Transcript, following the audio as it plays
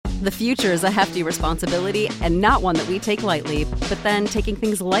The future is a hefty responsibility and not one that we take lightly, but then taking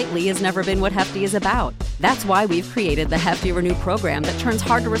things lightly has never been what Hefty is about. That's why we've created the Hefty Renew program that turns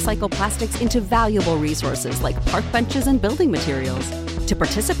hard-to-recycle plastics into valuable resources like park benches and building materials. To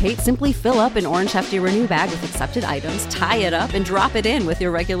participate, simply fill up an orange Hefty Renew bag with accepted items, tie it up, and drop it in with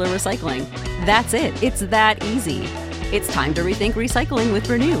your regular recycling. That's it. It's that easy. It's time to rethink recycling with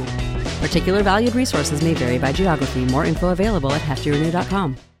Renew. Particular valued resources may vary by geography. More info available at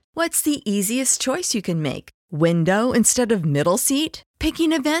heftyrenew.com. What's the easiest choice you can make? Window instead of middle seat?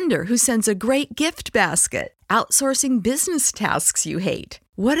 Picking a vendor who sends a great gift basket? Outsourcing business tasks you hate?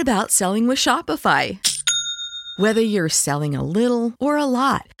 What about selling with Shopify? Whether you're selling a little or a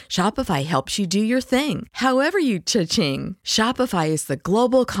lot, Shopify helps you do your thing, however you cha-ching. Shopify is the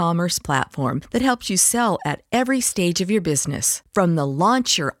global commerce platform that helps you sell at every stage of your business. From the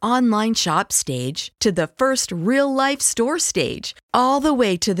launch your online shop stage to the first real-life store stage, all the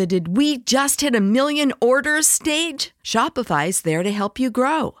way to the did we just hit 1 million orders stage. Shopify's there to help you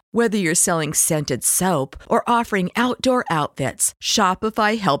grow. Whether you're selling scented soap or offering outdoor outfits,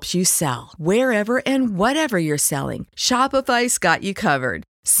 Shopify helps you sell. Wherever and whatever you're selling, Shopify's got you covered.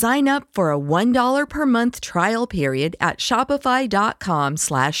 Sign up for a $1 per month trial period at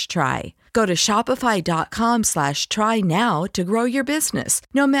shopify.com/try. Go to shopify.com/try now to grow your business,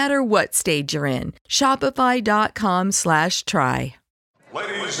 no matter what stage you're in. Shopify.com/try.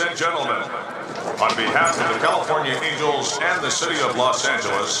 Ladies and gentlemen, on behalf of the California Angels and the City of Los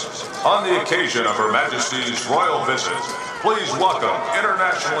Angeles, on the occasion of Her Majesty's royal visit, please welcome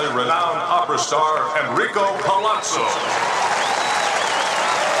internationally renowned opera star Enrico Palazzo.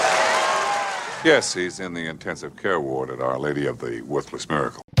 Yes, he's in the intensive care ward at Our Lady of the Worthless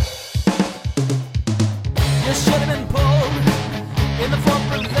Miracle. You should have been pulled in the front,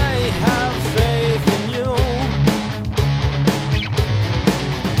 but they have faith in you.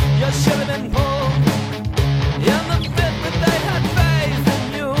 You should have been pulled in the fit, but they had faith in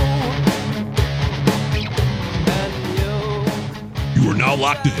you. You are now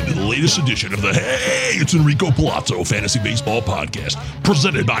locked into the latest edition of the Hey, it's Enrico Palazzo Fantasy Baseball Podcast,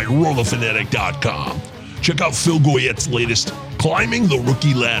 presented by RotoFanatic.com. Check out Phil Goyette's latest Climbing the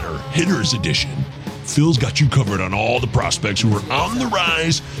Rookie Ladder Hitters Edition. Phil's got you covered on all the prospects who are on the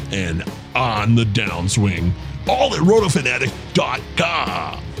rise and on the downswing. All at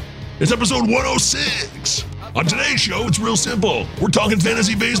RotoFanatic.com. It's episode 106. On today's show, it's real simple. We're talking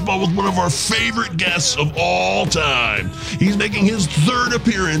fantasy baseball with one of our favorite guests of all time. He's making his third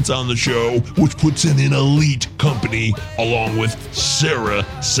appearance on the show, which puts him in elite company along with Sarah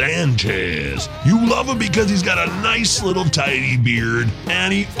Sanchez. You love him because he's got a nice little tidy beard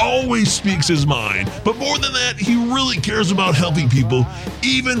and he always speaks his mind. But more than that, he really cares about helping people,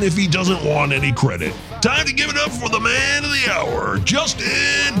 even if he doesn't want any credit. Time to give it up for the man of the hour,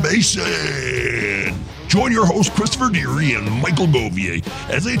 Justin Mason. Join your host, Christopher Deary and Michael Govier,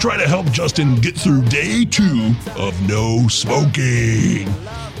 as they try to help Justin get through day 2 of no smoking.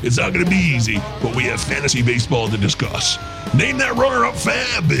 It's not going to be easy, but we have fantasy baseball to discuss. Name that runner-up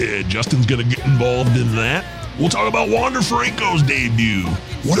fab bid. Justin's going to get involved in that. We'll talk about Wander Franco's debut.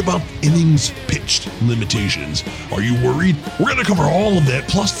 What about innings pitched limitations? Are you worried? We're going to cover all of that,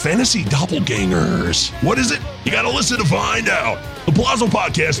 plus fantasy doppelgangers. What is it? You got to listen to find out. The Palazzo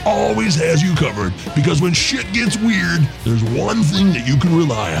Podcast always has you covered, because when shit gets weird, there's one thing that you can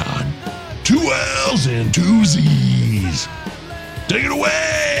rely on. 2 L's and 2 Z's. Take it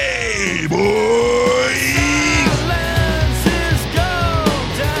away, boys!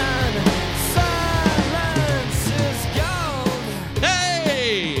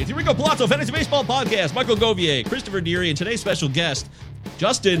 Palazzo Fantasy Baseball Podcast. Michael Govier, Christopher Deary, and today's special guest,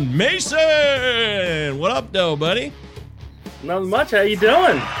 Justin Mason. What up, though, buddy? Not much. How you doing? We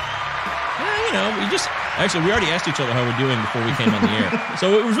already asked each other how we're doing before we came on the air.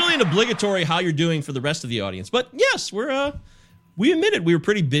 So it was really an obligatory how you're doing for the rest of the audience. But yes, we admitted we were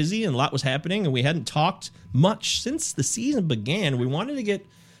pretty busy and a lot was happening, and we hadn't talked much since the season began. I wanted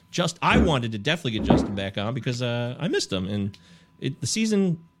to definitely get Justin back on because I missed him, and the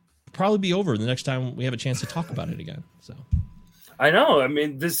season probably be over the next time we have a chance to talk about it again. So I know. I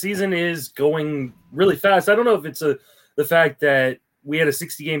mean, this season is going really fast. I don't know if it's the fact that we had a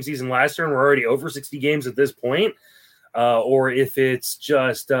 60-game season last year and we're already over 60 games at this point, or if it's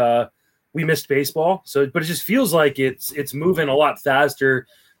just we missed baseball. But it just feels like it's moving a lot faster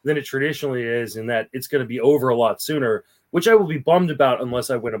than it traditionally is, and that it's going to be over a lot sooner, which I will be bummed about unless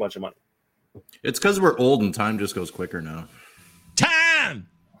I win a bunch of money. It's because we're old and time just goes quicker now. Time!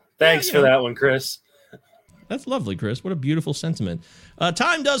 Thanks for that one, Chris. That's lovely, Chris. What a beautiful sentiment.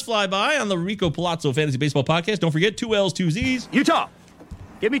 Time does fly by on the Enrico Palazzo Fantasy Baseball Podcast. Don't forget, 2 L's, 2 Z's. Utah.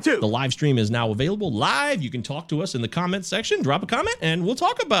 Give me 2. The live stream is now available live. You can talk to us in the comment section. Drop a comment, and we'll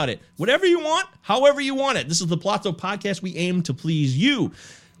talk about it. Whatever you want, however you want it. This is the Palazzo Podcast. We aim to please you.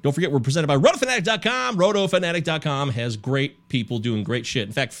 Don't forget, we're presented by RotoFanatic.com. RotoFanatic.com has great people doing great shit.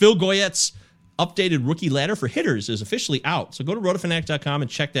 In fact, Phil Goyette's updated rookie ladder for hitters is officially out. So go to RotoFanatic.com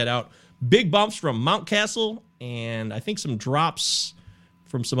and check that out. Big bumps from Mountcastle, and I think some drops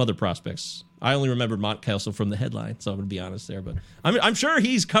from some other prospects. I only remembered Mountcastle from the headline, so I'm going to be honest there. But I'm sure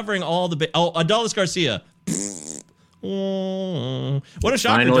he's covering all the... Adolis Garcia. What a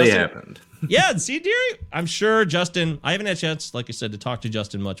shocker. Finally Justin. happened. Yeah, see, Deary? I'm sure, Justin... I haven't had a chance, like I said, to talk to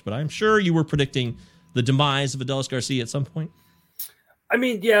Justin much, but I'm sure you were predicting the demise of Adolis Garcia at some point. I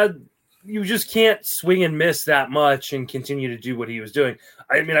mean, yeah, you just can't swing and miss that much and continue to do what he was doing.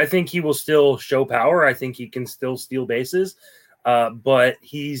 I mean, I think he will still show power. I think he can still steal bases. But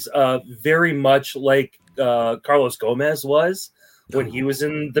he's very much like Carlos Gomez was when he was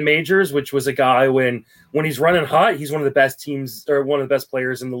in the majors, which was a guy when he's running hot, he's one of the best teams or one of the best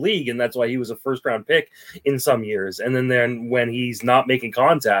players in the league. And that's why he was a first-round pick in some years. And then when he's not making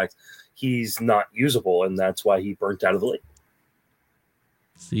contact, he's not usable. And that's why he burnt out of the league.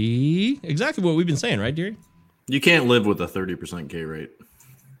 See? Exactly what we've been saying, right, Deary? You can't live with a 30% K rate.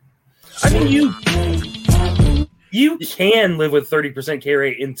 I mean, you can live with 30% K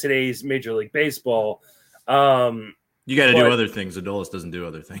rate in today's Major League Baseball. You got to do other things. Adolis doesn't do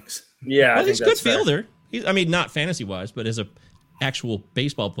other things. Yeah, well, he's a good fielder. Not fantasy-wise, but as an actual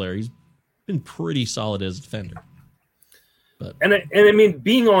baseball player, he's been pretty solid as a defender. But and I mean,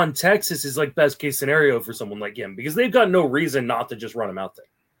 being on Texas is like best case scenario for someone like him because they've got no reason not to just run him out there.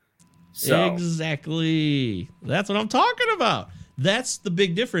 So. Exactly. That's what I'm talking about. That's the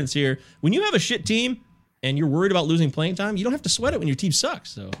big difference here. When you have a shit team and you're worried about losing playing time, you don't have to sweat it when your team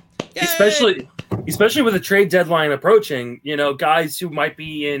sucks. So, yay! Especially with the trade deadline approaching, guys who might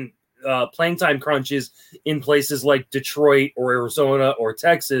be in playing time crunches in places like Detroit or Arizona or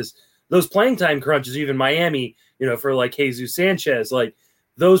Texas, those playing time crunches, even Miami, for like Jesus Sanchez, like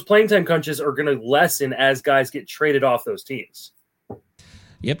those playing time crunches are going to lessen as guys get traded off those teams.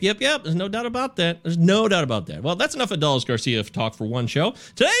 Yep. There's no doubt about that. Well, that's enough Adolis Garcia talk for one show.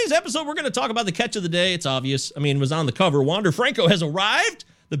 Today's episode, we're going to talk about the catch of the day. It's obvious. I mean, it was on the cover. Wander Franco has arrived.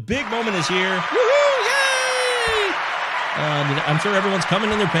 The big moment is here. Woohoo! Yay! I'm sure everyone's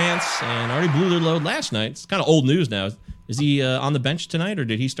coming in their pants and already blew their load last night. It's kind of old news now. Is he on the bench tonight, or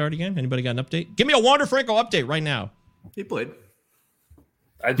did he start again? Anybody got an update? Give me a Wander Franco update right now. He played.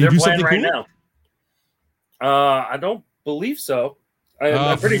 They're playing right now. I don't believe so.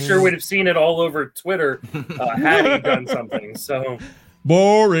 I'm pretty sure we'd have seen it all over Twitter had he done something. So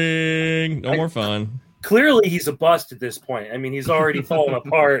boring. No more fun. Clearly, he's a bust at this point. I mean, he's already fallen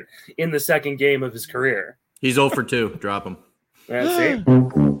apart in the second game of his career. He's 0 for 2. Drop him. That's it. That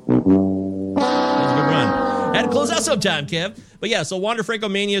was a good run. Had to close out sometime, Kev. But yeah, so Wander Franco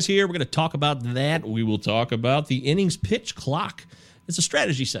Mania is here. We're going to talk about that. We will talk about the innings pitch clock. It's a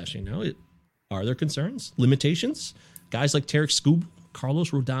strategy session. Are there concerns, limitations? Guys like Tarek Skubal, Carlos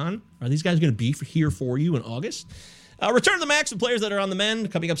Rodon, are these guys going to be here for you in August? Return to the max and players that are on the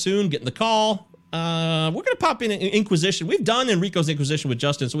mend coming up soon, getting the call. We're going to pop in Inquisition. We've done Enrico's Inquisition with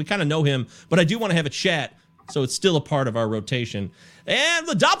Justin, so we kind of know him, but I do want to have a chat, so it's still a part of our rotation. And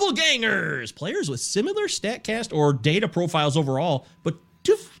the Doppelgangers, players with similar StatCast or data profiles overall, but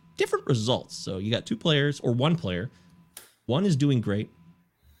different results. So you got two players or one player. One is doing great,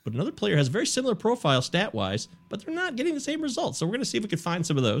 but another player has a very similar profile stat-wise, but they're not getting the same results. So we're going to see if we can find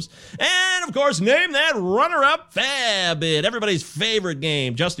some of those. And, of course, name that runner-up Fabit, everybody's favorite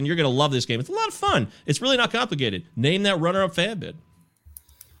game. Justin, you're going to love this game. It's a lot of fun. It's really not complicated. Name that runner-up Fabit.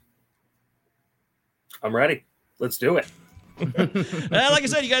 I'm ready. Let's do it. Like I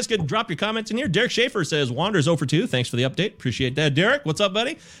said, you guys can drop your comments in here. Derek Schaefer says, Wander's 0 for 2. Thanks for the update. Appreciate that, Derek. What's up,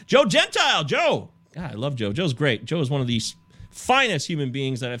 buddy? Joe Gentile. Joe. God, I love Joe. Joe's great. Joe is one of the finest human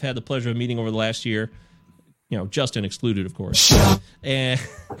beings that I've had the pleasure of meeting over the last year. Justin excluded, of course. And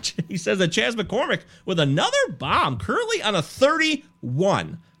he says that Chas McCormick with another bomb, currently on a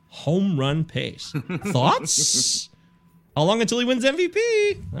 31 home run pace. Thoughts? How long until he wins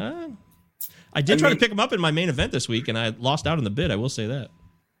MVP? I did try to pick him up in my main event this week, and I lost out in the bid. I will say that.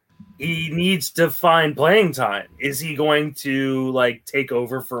 He needs to find playing time. Is he going to take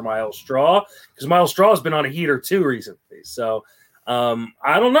over for Miles Straw? Because Miles Straw has been on a heater too recently. So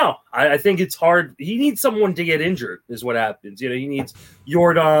I don't know. I think it's hard. He needs someone to get injured is what happens. He needs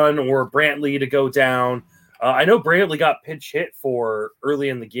Jordan or Brantley to go down. I know Brantley got pinch hit for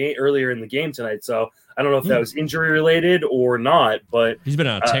earlier in the game tonight. So I don't know if that was injury related or not, but he's been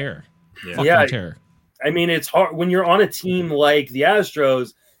on a tear. Tear. I mean, it's hard when you're on a team like the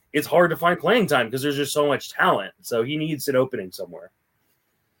Astros it's hard to find playing time because there's just so much talent. So he needs an opening somewhere.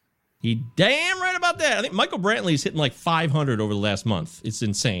 He damn right about that. I think Michael Brantley's hitting like 500 over the last month. It's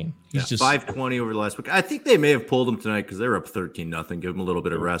insane. He's just 520 over the last week. I think they may have pulled him tonight because they were up 13-0. Give him a little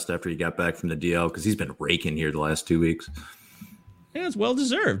bit of rest after he got back from the DL because he's been raking here the last 2 weeks. Yeah, it's well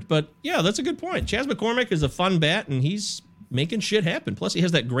deserved. But yeah, that's a good point. Chas McCormick is a fun bat, and he's making shit happen. Plus, he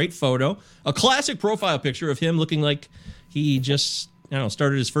has that great photo, a classic profile picture of him looking like he just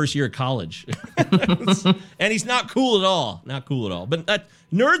started his first year of college. And he's not cool at all. Not cool at all. But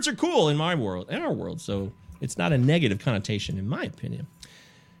nerds are cool in our world. So it's not a negative connotation, in my opinion.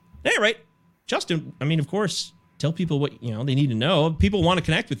 At any rate, Justin, I mean, of course, tell people what they need to know. People want to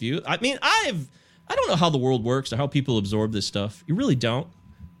connect with you. I mean, I don't know how the world works or how people absorb this stuff. You really don't.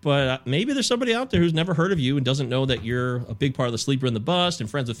 But maybe there's somebody out there who's never heard of you and doesn't know that you're a big part of the Sleeper in the Bust and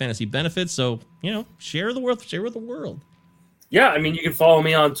Friends with Fantasy Benefits. So, share with the world. Yeah, I mean, you can follow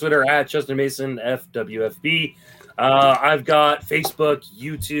me on Twitter at Justin Mason FWFB. I've got Facebook,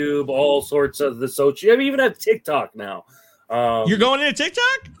 YouTube, all sorts of the social. I even have TikTok now. You're going into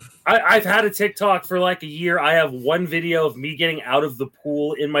TikTok? I've had a TikTok for like a year. I have one video of me getting out of the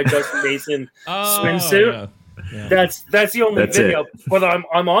pool in my Justin Mason swimsuit. Yeah. Yeah. That's the only video. But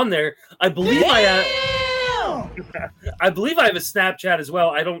I'm on there. I believe I have a Snapchat as well.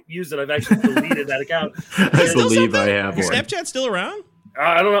 I don't use it. I've actually deleted that account. I believe I have one. Snapchat's still around?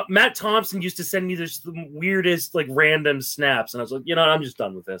 I don't know. Matt Thompson used to send me the weirdest, like, random snaps, and I was like, I'm just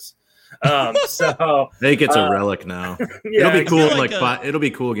done with this. So I think it's a relic now. Yeah, it'll be cool in it'll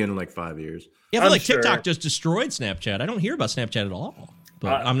be cool again in like 5 years. Yeah, I feel like TikTok just destroyed Snapchat. I don't hear about Snapchat at all.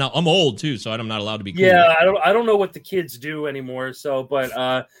 But I'm old too, so I'm not allowed to be cool. Yeah, I don't know what the kids do anymore. So, but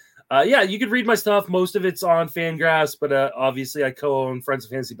yeah, you could read my stuff. Most of it's on Fangraphs, but obviously I co-own Friends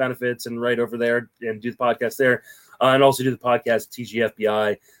of Fantasy Benefits and write over there and do the podcast there, and also do the podcast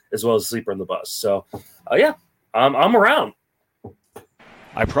TGFBI as well as Sleeper in the Bus. So, yeah, I'm around.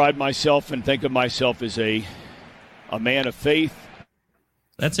 I pride myself and think of myself as a man of faith.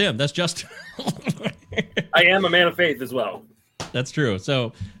 That's him. That's Justin. I am a man of faith as well. That's true.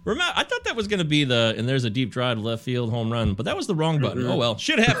 So, remember, I thought that was going to be and there's a deep drive to left field home run, but that was the wrong button. Oh, well.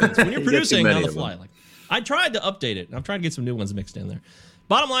 Shit happens when you're producing on the fly. Like, I tried to update it. I'm trying to get some new ones mixed in there.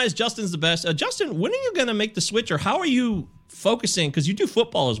 Bottom line is Justin's the best. Justin, when are you going to make the switch, or how are you focusing? Because you do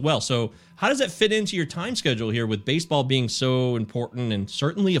football as well. So, how does that fit into your time schedule here with baseball being so important and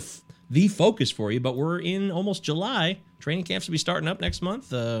certainly the focus for you? But we're in almost July. Training camps will be starting up next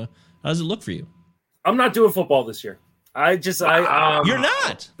month. How does it look for you? I'm not doing football this year. You're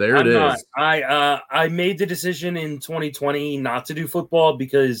not. There it is. I made the decision in 2020 not to do football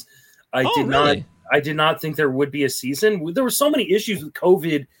because I did not think there would be a season. There were so many issues with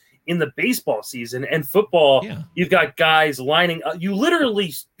COVID in the baseball season and football. Yeah. You've got guys lining up. You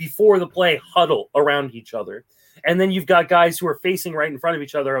literally before the play huddle around each other. And then you've got guys who are facing right in front of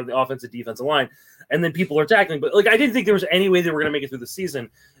each other on the offensive defensive line. And then people are tackling. But I didn't think there was any way they were going to make it through the season.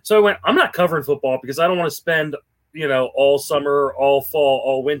 So I went, I'm not covering football because I don't want to spend all summer, all fall,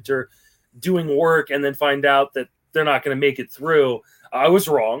 all winter doing work and then find out that they're not going to make it through. I was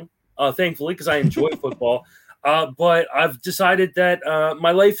wrong, thankfully, because I enjoy football. But I've decided that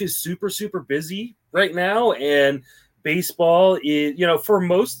my life is super, super busy right now. And baseball is, for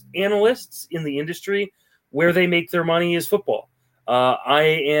most analysts in the industry, where they make their money is football. I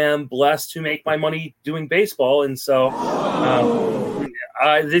am blessed to make my money doing baseball. And so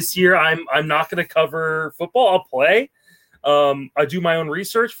this year, I'm not going to cover football. I'll play. I do my own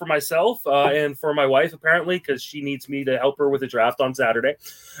research for myself and for my wife, apparently, because she needs me to help her with a draft on Saturday.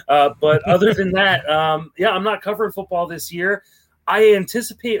 But other than that, I'm not covering football this year. I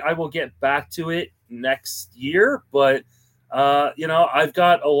anticipate I will get back to it next year. But, I've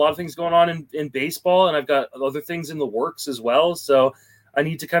got a lot of things going on in baseball, and I've got other things in the works as well. So I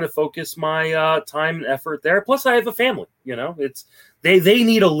need to kind of focus my time and effort there. Plus, I have a family. It's they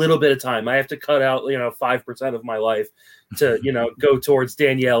need a little bit of time. I have to cut out 5% of my life to go towards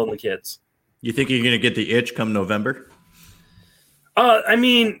Danielle and the kids. You think you're going to get the itch come November? I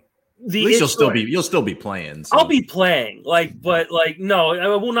mean, at least you'll still be playing. So. I'll be playing, but no,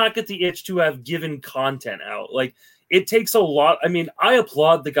 I will not get the itch to have given content out. It takes a lot. I mean, I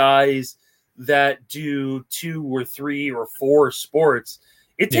applaud the guys that do 2 or 3 or 4 sports.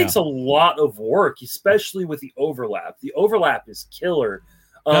 It takes a lot of work, especially with the overlap. The overlap is killer.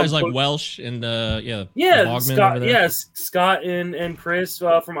 Guys like Welsh and Scott and Chris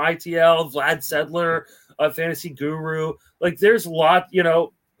from ITL, Vlad Sedler, Fantasy Guru. There's a lot.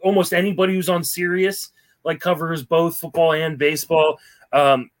 Almost anybody who's on Sirius covers both football and baseball.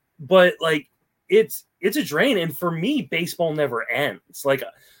 But it's a drain, and for me, baseball never ends.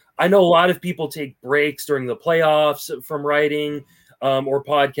 I know a lot of people take breaks during the playoffs from writing or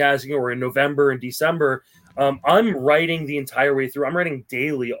podcasting, or in November and December. I'm writing the entire way through. I'm writing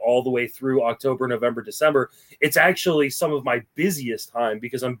daily all the way through October, November, December. It's actually some of my busiest time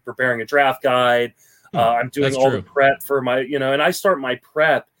because I'm preparing a draft guide. I'm doing all the prep for my, and I start my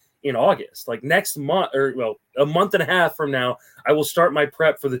prep in August. Like next month, a month and a half from now, I will start my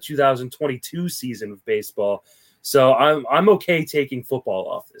prep for the 2022 season of baseball. So I'm okay taking football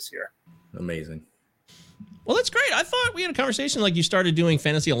off this year. Amazing. Well, that's great. I thought we had a conversation like you started doing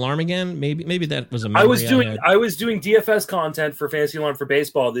Fantasy Alarm again. Maybe that was a I was doing DFS content for Fantasy Alarm for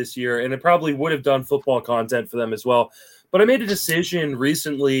baseball this year, and it probably would have done football content for them as well. But I made a decision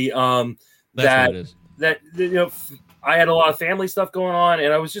recently that I had a lot of family stuff going on,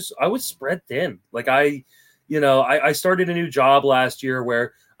 and I was spread thin. Like I started a new job last year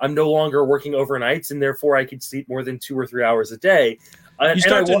where I'm no longer working overnights, and therefore I could sleep more than 2 or 3 hours a day. You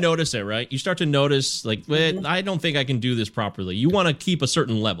start to notice it, right? You start to notice, like, I don't think I can do this properly. You want to keep a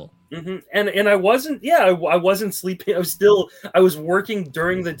certain level. Mm-hmm. And I wasn't, I wasn't sleeping. I was working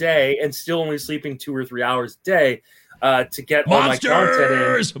during the day and still only sleeping 2 or 3 hours a day to get all my content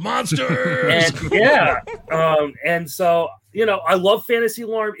in. Monsters! And so, I love Fantasy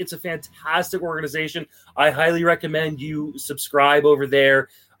Alarm. It's a fantastic organization. I highly recommend you subscribe over there.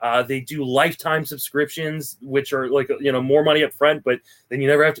 They do lifetime subscriptions, which are like, more money up front, but then you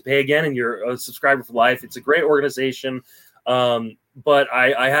never have to pay again and you're a subscriber for life. It's a great organization. But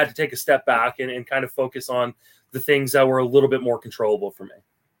I had to take a step back and kind of focus on the things that were a little bit more controllable for me.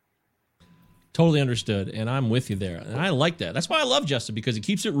 Totally understood. And I'm with you there. And I like that. That's why I love Justin, because he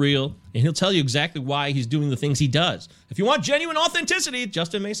keeps it real and he'll tell you exactly why he's doing the things he does. If you want genuine authenticity,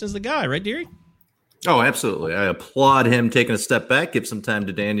 Justin Mason's the guy, right, Deary? Oh, absolutely. I applaud him taking a step back, give some time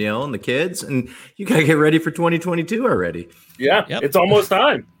to Danielle and the kids, and you got to get ready for 2022 already. Yeah, It's almost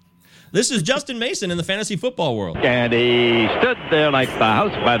time. This is Justin Mason in the fantasy football world. And he stood there like the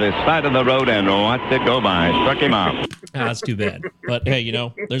house by the side of the road and watched it go by. Struck him out. That's too bad. But hey,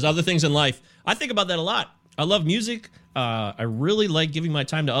 there's other things in life. I think about that a lot. I love music. I really like giving my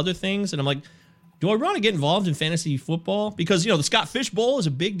time to other things. And I'm like, do I want to get involved in fantasy football? Because, the Scott Fish Bowl is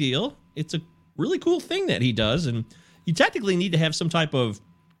a big deal. It's a really cool thing that he does, and you technically need to have some type of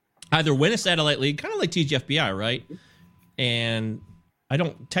either win a satellite league, kind of like TGFBI, right? And I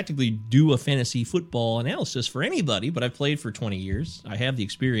don't technically do a fantasy football analysis for anybody, but I've played for 20 years. I have the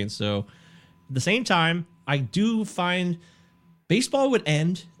experience. So at the same time, I do find baseball would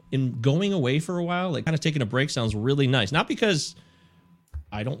end in going away for a while. Like kind of taking a break sounds really nice. Not because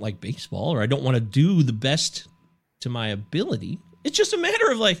I don't like baseball or I don't want to do the best to my ability. It's just a matter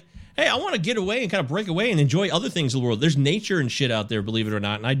of like, hey, I want to get away and kind of break away and enjoy other things in the world. There's nature and shit out there, believe it or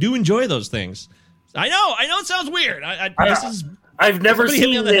not, and I do enjoy those things. I know it sounds weird. I've never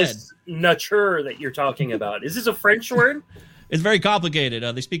seen this nature that you're talking about. Is this a French word? It's very complicated.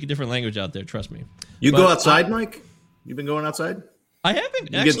 They speak a different language out there, trust me. Go outside, Mike? You've been going outside? I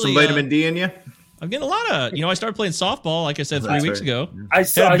haven't. You get some vitamin D in you? I'm getting a lot of, I started playing softball, like I said, 3 weeks ago. I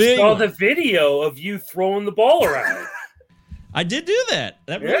saw the video of you throwing the ball around. I did do that.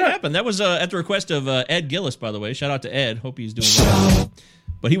 That really happened. That was at the request of Ed Gillis, by the way. Shout out to Ed. Hope he's doing well.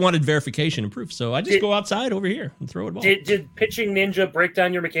 But he wanted verification and proof, so I just go outside over here and throw a ball. Did Pitching Ninja break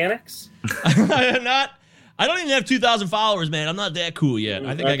down your mechanics? I don't even have 2,000 followers, man. I'm not that cool yet.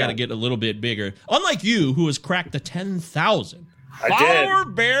 I think I got to get a little bit bigger. Unlike you, who has cracked the 10,000 follower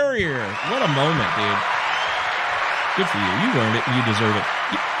barrier. What a moment, dude. Good for you. You earned it, and you deserve it.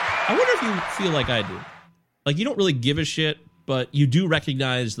 I wonder if you feel like I do. Like, you don't really give a shit, but you do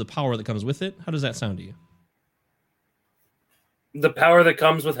recognize the power that comes with it. How does that sound to you? The power that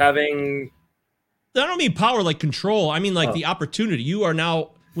comes with having... I don't mean power like control. I mean like the opportunity. You are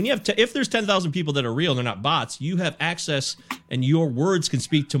now... When you have if there's 10,000 people that are real, they're not bots, you have access and your words can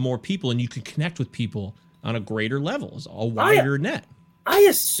speak to more people and you can connect with people on a greater level, a wider net. I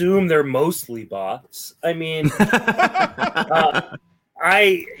assume they're mostly bots. I mean...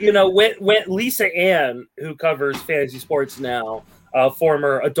 when Lisa Ann, who covers fantasy sports now,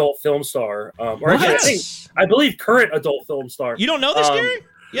 former adult film star, I believe current adult film star. You don't know this, Gary?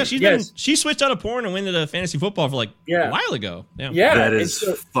 Yeah, she switched out of porn and went into fantasy football for a while ago. Yeah, that is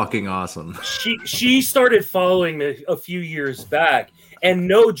fucking awesome. She started following me a few years back, and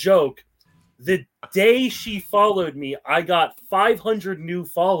no joke, the day she followed me, I got 500 new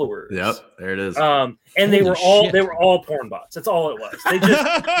followers. Yep, there it is. And they were all porn bots. That's all it was.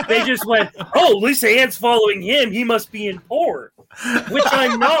 They just went, oh, Lisa Ann's following him. He must be in porn, which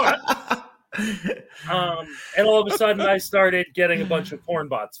I'm not. And all of a sudden, I started getting a bunch of porn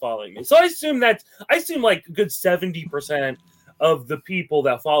bots following me. So I assume like a good 70% of the people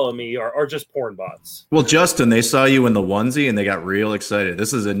that follow me are just porn bots. Well, Justin, they saw you in the onesie and they got real excited.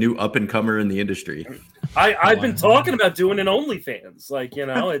 This is a new up and comer in the industry. I've been talking about doing an OnlyFans. Like,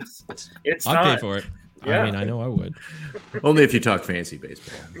 it's I'll not. pay for it. Yeah. I mean, I know I would. Only if you talk fancy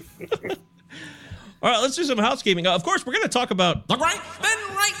baseball. All right, let's do some housekeeping. Of course, we're going to talk about the Great Spin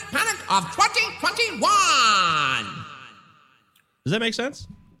Rate Panic of 2021. Does that make sense?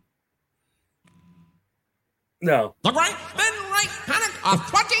 No. The Great Spin Rate Panic of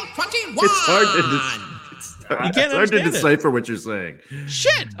 2021. It's hard to decipher what you're saying.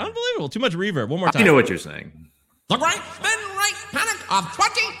 Shit, unbelievable. Too much reverb. One more time. I know what you're saying. The Great Spin Rate Panic of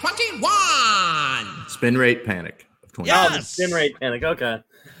 2021. Spin rate panic of 2021. Yes. Oh, the spin rate panic. Okay.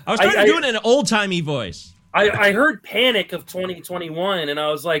 I was trying to do it in an old-timey voice. I heard Panic of 2021, and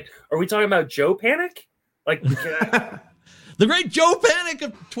I was like, are we talking about Joe Panic? Like, the great Joe Panic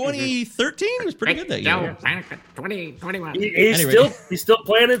of 2013 was pretty good that year. Joe Panic of 2021. He's still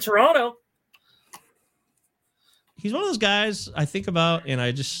playing in Toronto. He's one of those guys I think about, and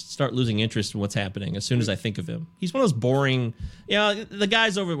I just start losing interest in what's happening as soon as I think of him. He's one of those boring, the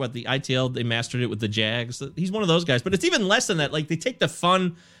guys over at the ITL, they mastered it with the Jags. He's one of those guys, but it's even less than that. Like, they take the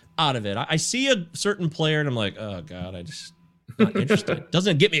fun out of it. I see a certain player, and I'm like, oh, God, I just not interested.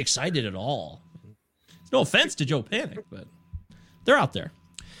 Doesn't get me excited at all. No offense to Joe Panic, but they're out there.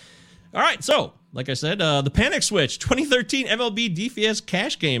 All right, so like I said, the Panic Switch 2013 MLB DFS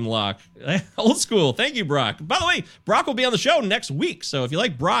cash game lock. Old school. Thank you, Brock. By the way, Brock will be on the show next week, so if you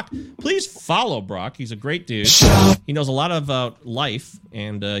like Brock, please follow Brock. He's a great dude. He knows a lot about life,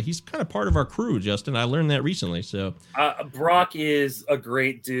 and he's kind of part of our crew, Justin. I learned that recently. So Brock is a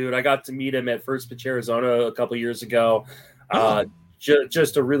great dude. I got to meet him at First Pitch Arizona a couple years ago.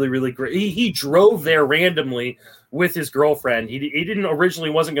 Just a really, really great. He drove there randomly with his girlfriend. He didn't originally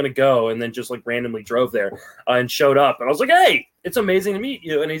wasn't going to go, and then just like randomly drove there and showed up. And I was like, hey, it's amazing to meet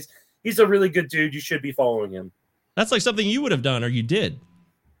you. And he's a really good dude. You should be following him. That's like something you would have done, or you did.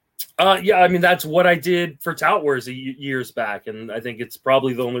 Yeah, I mean, that's what I did for Tout Wars years back, and I think it's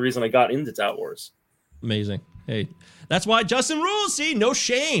probably the only reason I got into Tout Wars. Amazing. Hey, that's why Justin rules. See, no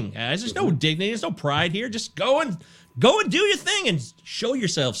shame, guys. There's no dignity. There's no pride here. Just go and do your thing and show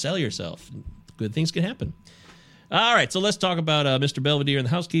yourself, sell yourself. Good things can happen. All right, so let's talk about Mr. Belvedere and the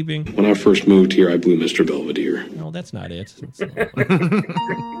housekeeping. When I first moved here, I blew Mr. Belvedere. No, that's not it.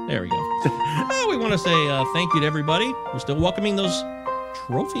 There we go. We want to say thank you to everybody. We're still welcoming those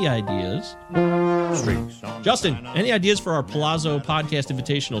trophy ideas. Justin, any ideas for our Palazzo Podcast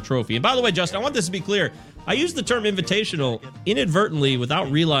Invitational Trophy? And by the way, Justin, I want this to be clear. I used the term invitational inadvertently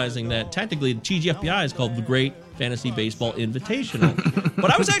without realizing that technically the TGFBI is called the Great Fantasy Baseball Invitational.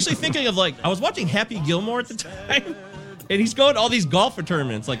 But I was actually thinking of, I was watching Happy Gilmore at the time, and he's going to all these golf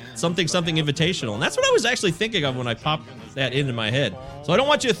tournaments, like something invitational. And that's what I was actually thinking of when I popped that into my head. So I don't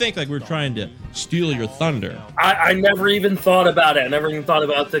want you to think like we're trying to steal your thunder. I never even thought about it. I never even thought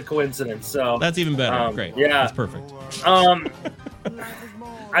about the coincidence. So that's even better. Great. Yeah. That's perfect.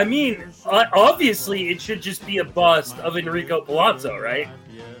 I mean, obviously, it should just be a bust of Enrico Palazzo, right?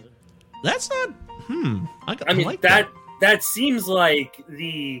 That's not. I mean, like that seems like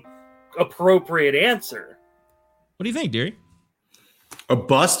the appropriate answer. What do you think, Deary? A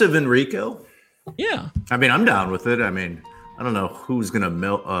bust of Enrico? Yeah. I mean, I'm down with it. I mean, I don't know who's gonna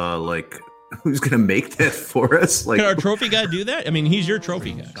who's gonna make that for us. Like, can our trophy guy do that? I mean, he's your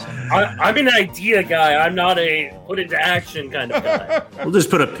trophy guy. So. I'm an idea guy. I'm not a put into action kind of guy. We'll just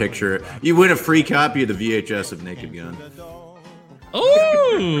put a picture. You win a free copy of the VHS of Naked Gun.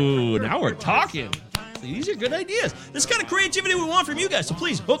 Oh, now we're talking. These are good ideas. This kind of creativity we want from you guys. So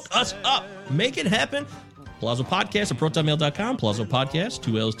please hook us up. Make it happen. Palazzo Podcast at protonmail.com. Palazzo Podcast,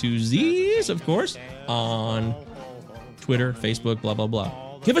 2 L's, 2 Z's, of course, on Twitter, Facebook, blah, blah,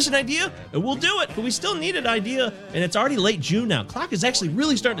 blah. Give us an idea, and we'll do it. But we still need an idea, and it's already late June now. Clock is actually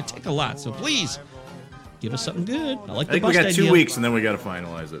really starting to tick a lot. So please, give us something good. I think we got 2 weeks, and then we got to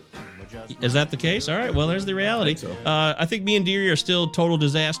finalize it. Is that the case? All right, well, there's the reality. I think me and Deary are still total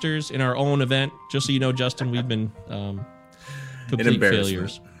disasters in our own event. Just so you know, Justin, we've been complete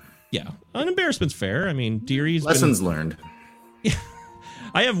failures. Yeah, an embarrassment's fair. I mean, Deary's lessons learned. Yeah,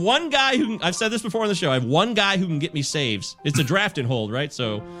 I have one guy who, I've said this before on the show, I have one guy who can get me saves. It's a draft and hold, right?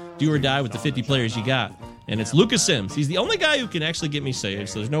 So do or die with the 50 players you got. And it's Lucas Sims. He's the only guy who can actually get me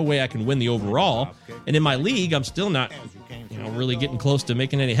saves. So there's no way I can win the overall. And in my league, I'm still not, really getting close to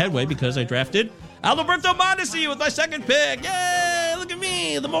making any headway because I drafted Alberto Mondesi with my second pick. Yay! Look at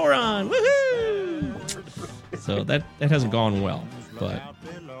me, the moron. Woohoo! So that hasn't gone well. But,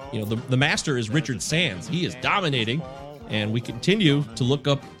 the master is Richard Sands. He is dominating. And we continue to look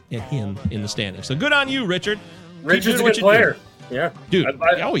up at him in the standings. So good on you, Richard. Richard's a good player. Yeah. Dude.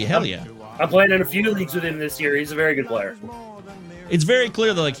 Hell yeah. I'm playing in a few leagues with him this year. He's a very good player. It's very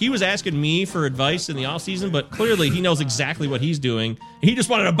clear that he was asking me for advice in the offseason, but clearly he knows exactly what he's doing. He just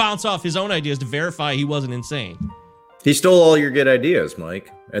wanted to bounce off his own ideas to verify he wasn't insane. He stole all your good ideas, Mike.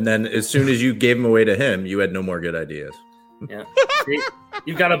 And then as soon as you gave them away to him, you had no more good ideas. Yeah.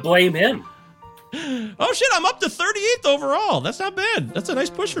 You've got to blame him. Oh, shit. I'm up to 38th overall. That's not bad. That's a nice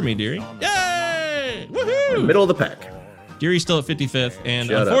push for me, Deary. Yay! Woohoo! Middle of the pack. Deary's still at 55th.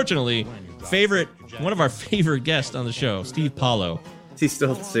 And unfortunately, one of our favorite guests on the show, Steve Paulo. Is he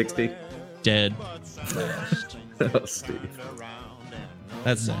still at 60? Dead. Oh, Steve.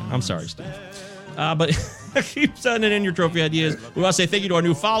 That's sad. I'm sorry, Steve. But keep sending in your trophy ideas. We want to say thank you to our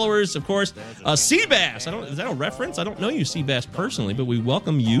new followers, of course. Seabass. Is that a reference? I don't know you, Seabass, personally, but we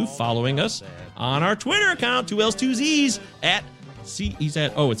welcome you following us on our Twitter account, 2 L's, 2 Z's, it's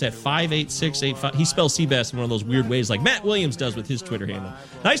at 58685. He spells Seabass in one of those weird ways like Matt Williams does with his Twitter handle.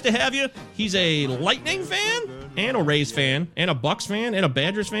 Nice to have you. He's a Lightning fan and a Rays fan and a Bucks fan and a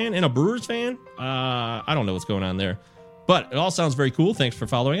Badgers fan and a Brewers fan. I don't know what's going on there, but it all sounds very cool. Thanks for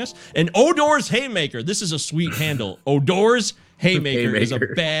following us. And Odor's Haymaker. This is a sweet handle. Odor's Haymaker is a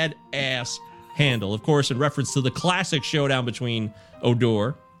badass handle. Of course, in reference to the classic showdown between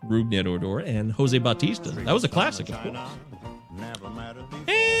Odor, Rougned Odor, and Jose Bautista. That was a classic, of course.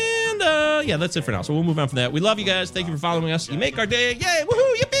 And yeah, that's it for now. So we'll move on from that. We love you guys. Thank you for following us. You make our day. Yay!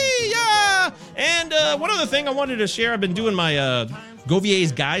 Woohoo! Yippee! Yeah! And one other thing I wanted to share. I've been doing my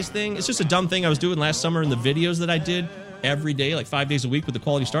Govier's Guys thing. It's just a dumb thing I was doing last summer in the videos that I did every day, like 5 days a week with the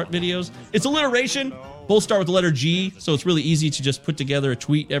Quality Start videos. It's alliteration. Both start with the letter G, so it's really easy to just put together a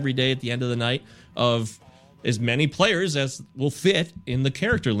tweet every day at the end of the night of as many players as will fit in the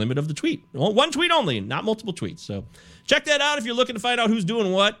character limit of the tweet. Well, one tweet only, not multiple tweets. So check that out if you're looking to find out who's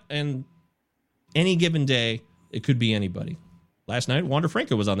doing what. And any given day, it could be anybody. Last night, Wander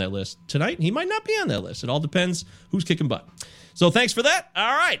Franco was on that list. Tonight, he might not be on that list. It all depends who's kicking butt. So thanks for that.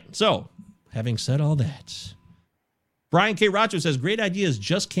 All right. So having said all that, Brian K. Rocho says, great ideas,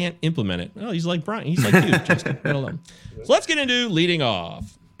 just can't implement it. Well, he's like Brian. He's like you, Justin. So let's get into leading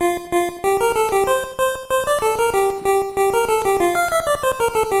off.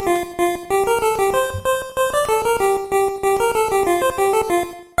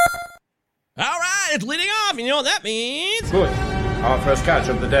 All right, it's leading off. You know what that means? Good. Our first catch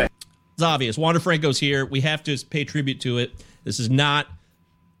of the day. It's obvious. Wander Franco's here. We have to pay tribute to it. This is not,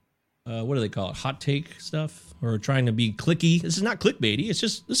 what do they call it? Hot take stuff? Or trying to be clicky. This is not clickbaity. It's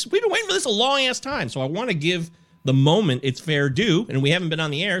just, we've been waiting for this a long ass time. So I want to give the moment its fair due. And we haven't been on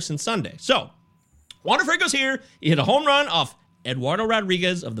the air since Sunday. So, Wander Franco's here. He hit a home run off Eduardo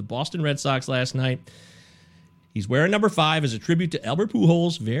Rodriguez of the Boston Red Sox last night. He's wearing number 5 as a tribute to Albert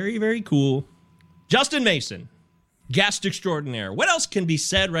Pujols. Very, very cool. Justin Mason, guest extraordinaire. What else can be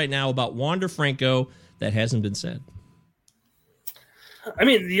said right now about Wander Franco that hasn't been said? I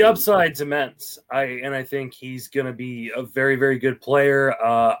mean, the upside's immense. I think he's going to be a very, very good player.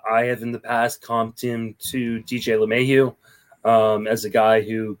 I have in the past comped him to DJ LeMahieu as a guy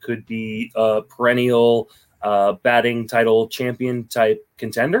who could be a perennial batting title champion type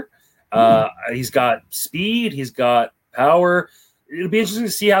contender. He's got speed. He's got power. It'll be interesting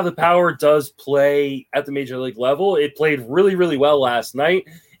to see how the power does play at the major league level. It played really, really well last night.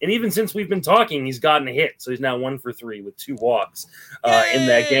 And even since we've been talking, he's gotten a hit. So he's now 1 for 3 with 2 walks in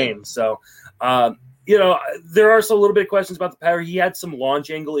that game. So, there are some little bit of questions about the power. He had some launch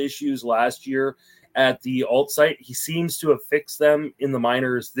angle issues last year at the alt site. He seems to have fixed them in the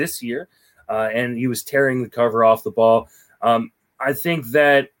minors this year. And he was tearing the cover off the ball. I think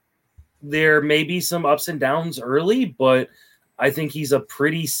that there may be some ups and downs early, but I think he's a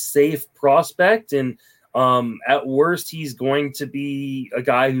pretty safe prospect. And at worst, he's going to be a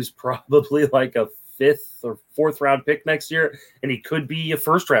guy who's probably like a 5th or 4th round pick next year, and he could be a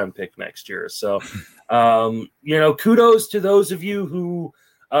 1st round pick next year. So, kudos to those of you who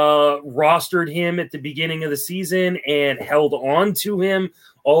rostered him at the beginning of the season and held on to him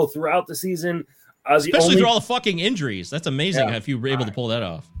all throughout the season. Especially through all the fucking injuries. That's amazing if you were able to pull that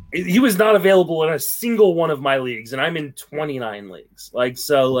off. He was not available in a single one of my leagues, and I'm in 29 leagues.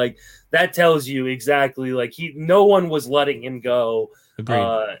 That tells you exactly, no one was letting him go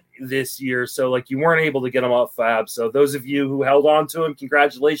this year. So, you weren't able to get him off Fab. So those of you who held on to him,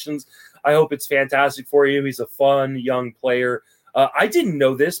 congratulations. I hope it's fantastic for you. He's a fun, young player. I didn't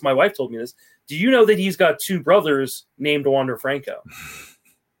know this. My wife told me this. Do you know that he's got 2 brothers named Wander Franco?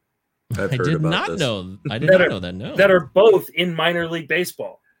 I did not know that. No. That are both in minor league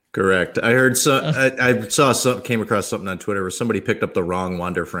baseball. Correct. I heard came across something on Twitter where somebody picked up the wrong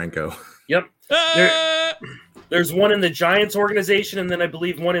Wander Franco. Yep. There's one in the Giants organization, and then I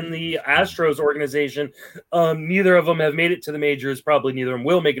believe one in the Astros organization. Neither of them have made it to the majors. Probably neither of them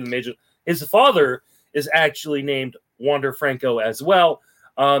will make it to the majors. His father is actually named Wander Franco as well,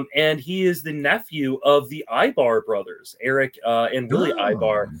 and he is the nephew of the Ibar brothers, Eric and Willie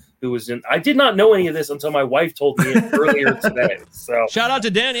Ibar, who was in. I did not know any of this until my wife told me earlier today. So shout out to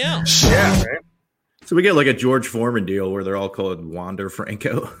Danielle. Yeah. Right? So we get like a George Foreman deal where they're all called Wander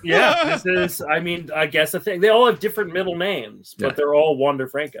Franco. Yeah, this is, I mean, I guess a thing. They all have different middle names, but they're all Wander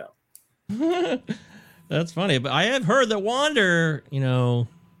Franco. That's funny. But I have heard that Wander,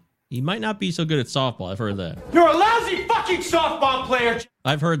 he might not be so good at softball. I've heard that. You're a lousy fucking softball player.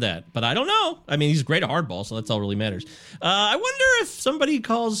 I've heard that, but I don't know. I mean, he's great at hardball, so that's all really matters. I wonder if somebody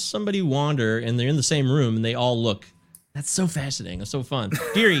calls somebody Wander and they're in the same room and they all look. That's so fascinating. That's so fun.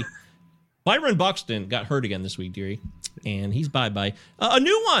 Deary. Byron Buxton got hurt again this week, Deary, and he's bye-bye. A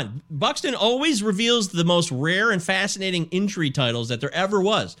new one. Buxton always reveals the most rare and fascinating injury titles that there ever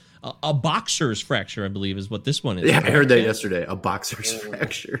was. A boxer's fracture, I believe, is what this one is. Yeah, I heard that yesterday. A boxer's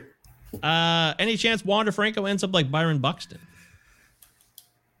fracture. Any chance Wander Franco ends up like Byron Buxton?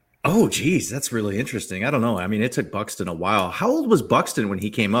 Oh, geez, that's really interesting. I don't know. I mean, it took Buxton a while. How old was Buxton when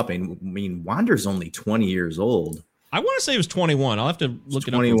he came up? I mean, Wander's only 20 years old. I want to say he was 21. I'll have to look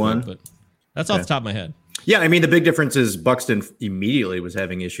it up. 21, but that's off the top of my head. Yeah, I mean, the big difference is Buxton immediately was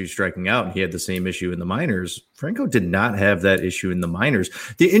having issues striking out, and he had the same issue in the minors. Franco did not have that issue in the minors.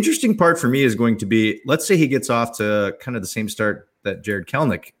 The interesting part for me is going to be, let's say he gets off to kind of the same start that Jared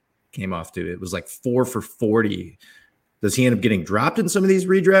Kelenic came off to. It was like 4 for 40. Does he end up getting dropped in some of these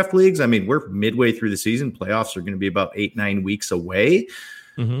redraft leagues? I mean, we're midway through the season. Playoffs are going to be about 8-9 weeks away.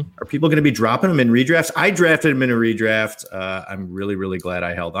 Mm-hmm. Are people going to be dropping him in redrafts? I drafted him in a redraft. I'm really, really glad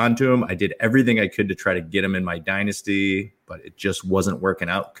I held on to him. I did everything I could to try to get him in my dynasty, but it just wasn't working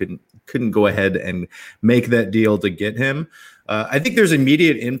out. Couldn't go ahead and make that deal to get him. I think there's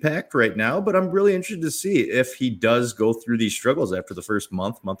immediate impact right now, but I'm really interested to see if he does go through these struggles after the first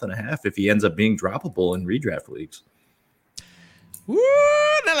month and a half, if he ends up being droppable in redraft leagues. Woo,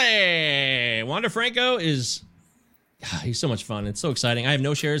 Nelly! Wander Franco is... He's so much fun. It's so exciting. I have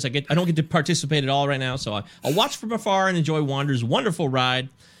no shares. I don't get to participate at all right now, so I'll watch from afar and enjoy Wander's wonderful ride.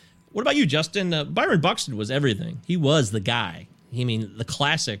 What about you, Justin? Byron Buxton was everything. He was the guy. I mean, the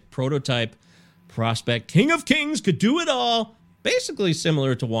classic prototype prospect. King of Kings, could do it all. Basically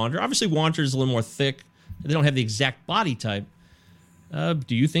similar to Wander. Obviously, Wander's a little more thick. They don't have the exact body type.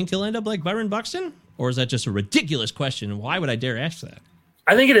 Do you think he'll end up like Byron Buxton? Or is that just a ridiculous question? Why would I dare ask that?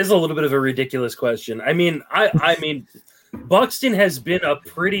 I think it is a little bit of a ridiculous question. I mean, I mean, Buxton has been a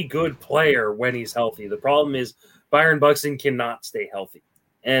pretty good player when he's healthy. The problem is Byron Buxton cannot stay healthy.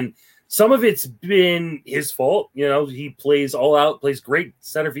 And some of it's been his fault. He plays all out, plays great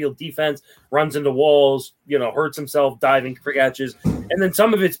center field defense, runs into walls, hurts himself, diving for catches. And then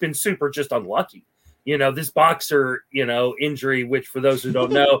some of it's been super just unlucky. This boxer, injury, which for those who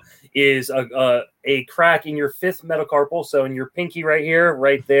don't know is a crack in your fifth metacarpal. So in your pinky right here,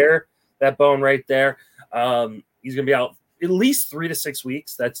 right there, that bone right there. He's going to be out at least 3 to 6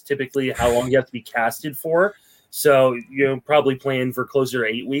 weeks. That's typically how long you have to be casted for. So, probably playing for closer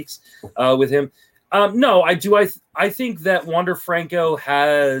to 8 weeks with him. No, I do. I think that Wander Franco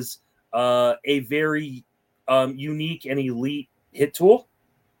has a very unique and elite hit tool.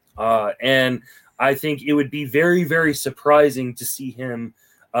 And I think it would be very, very surprising to see him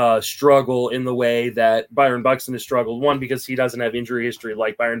struggle in the way that Byron Buxton has struggled. One, because he doesn't have injury history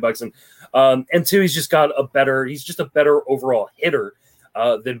like Byron Buxton. And two, he's just a better overall hitter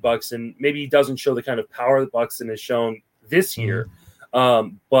than Buxton. Maybe he doesn't show the kind of power that Buxton has shown this year.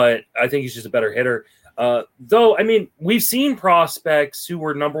 But I think he's just a better hitter. Though, I mean, we've seen prospects who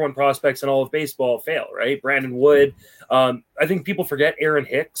were number one prospects in all of baseball fail, right? Brandon Wood. I think people forget Aaron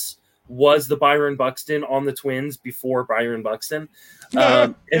Hicks was the Byron Buxton on the Twins before Byron Buxton.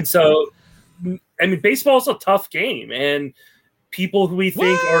 And so, I mean, baseball is a tough game, and people who we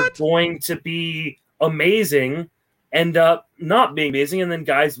think are going to be amazing end up not being amazing. And then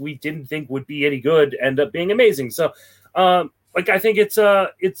guys we didn't think would be any good end up being amazing. So, I think it's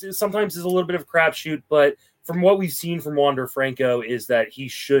sometimes is a little bit of a crapshoot, but from what we've seen from Wander Franco is that he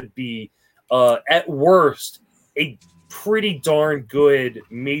should be, at worst, a pretty darn good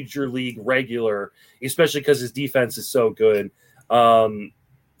major league regular, especially because his defense is so good,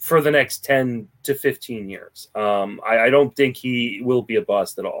 for the next 10 to 15 years. I don't think he will be a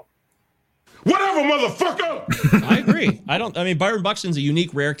bust at all. Whatever, motherfucker! I agree. I mean, Byron Buxton's a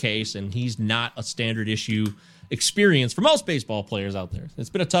unique, rare case, and he's not a standard issue experience for most baseball players out there. It's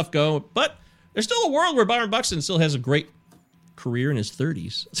been a tough go, but there's still a world where Byron Buxton still has a great career in his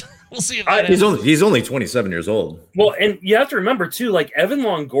 30s. We'll see if he's only 27 years old. Well, and you have to remember too, like Evan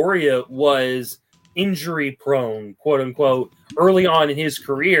Longoria was injury prone, quote unquote, early on in his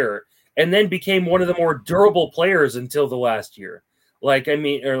career, and then became one of the more durable players until the last year. Last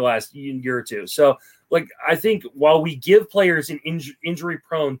year or two. So, I think while we give players an injury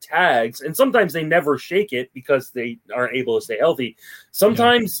prone tags, and sometimes they never shake it because they aren't able to stay healthy,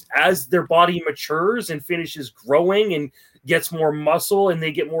 sometimes as their body matures and finishes growing and gets more muscle and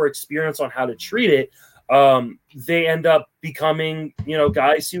they get more experience on how to treat it, they end up becoming,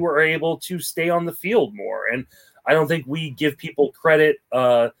 guys who are able to stay on the field more. And I don't think we give people credit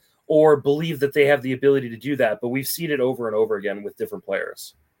or believe that they have the ability to do that, but we've seen it over and over again with different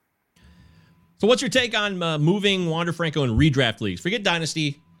players. So what's your take on moving Wander Franco in redraft leagues? Forget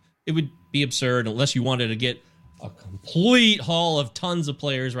Dynasty. It would be absurd unless you wanted to get a complete haul of tons of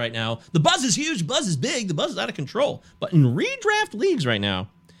players right now. The buzz is huge. Buzz is big. The buzz is out of control. But in redraft leagues right now,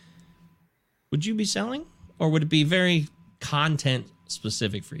 would you be selling? Or would it be very content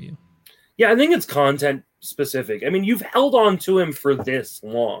specific for you? Yeah, I think it's content specific. I mean, you've held on to him for this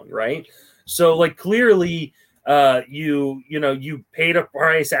long, right? So, clearly, you paid a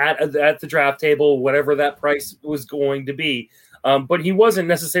price at the draft table, whatever that price was going to be. But he wasn't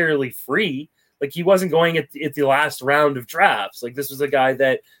necessarily free. He wasn't going at the last round of drafts. This was a guy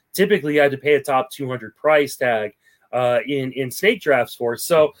that typically you had to pay a top 200 price tag in snake drafts for.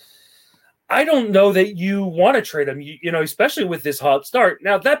 So I don't know that you want to trade him, especially with this hot start.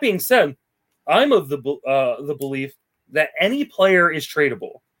 Now, that being said, I'm of the belief that any player is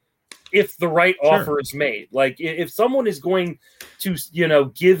tradable if the right offer is made. If someone is going to,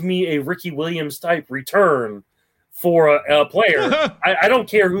 give me a Ricky Williams type return for a player, I don't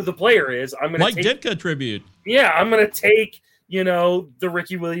care who the player is. I'm going to take Ditka tribute. Yeah, I'm going to take, the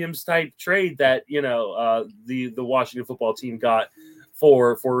Ricky Williams type trade that, the Washington football team got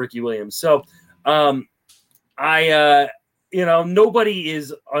for Ricky Williams. So nobody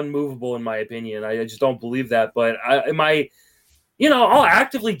is unmovable in my opinion. I just don't believe that. But I'll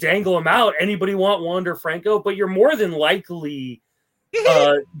actively dangle him out. Anybody want Wander Franco? But you're more than likely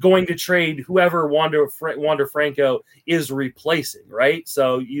going to trade whoever Wander Franco is replacing, right?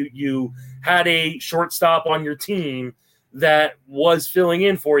 So you had a shortstop on your team that was filling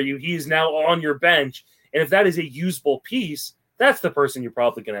in for you. He's now on your bench. And if that is a usable piece, that's the person you're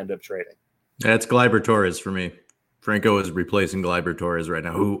probably going to end up trading. That's Gleyber Torres for me. Franco is replacing Gleyber Torres right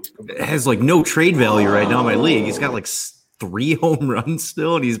now, who has no trade value right now in my league. He's got 3 home runs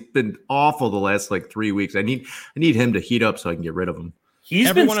still, and he's been awful the last 3 weeks. I need him to heat up so I can get rid of him.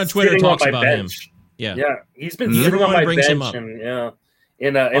 Everyone on Twitter talks about him. Yeah, he's been sitting on my bench, and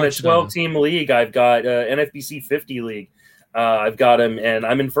in a 12-team league, I've got NFBC 50 league. I've got him, and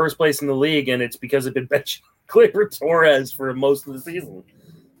I'm in first place in the league, and it's because I've been benching Gleyber Torres for most of the season.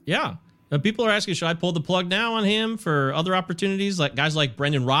 Yeah. People are asking, should I pull the plug now on him for other opportunities, like guys like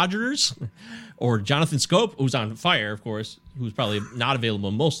Brendan Rodgers or Jonathan Scope, who's on fire, of course, who's probably not available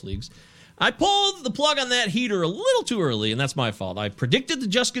in most leagues. I pulled the plug on that heater a little too early, and that's my fault. I predicted the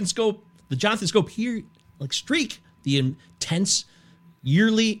Jonathan Scope here, streak, the intense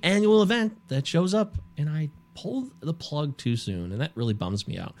yearly annual event that shows up, and I pulled the plug too soon, and that really bums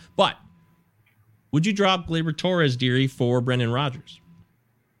me out. But would you drop Gleyber Torres, Deary, for Brendan Rodgers?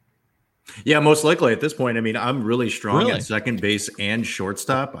 Yeah, most likely at this point. I mean, I'm really strong at second base and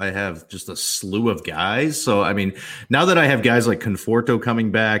shortstop. I have just a slew of guys. So, I mean, now that I have guys like Conforto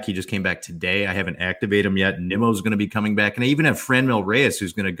coming back, he just came back today. I haven't activated him yet. Nimmo's going to be coming back. And I even have Franmil Reyes,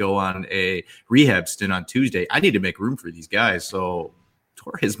 who's going to go on a rehab stint on Tuesday. I need to make room for these guys. So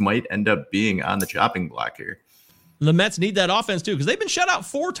Torres might end up being on the chopping block here. The Mets need that offense, too, because they've been shut out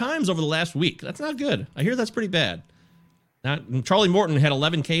 4 times over the last week. That's not good. I hear that's pretty bad. Now, Charlie Morton had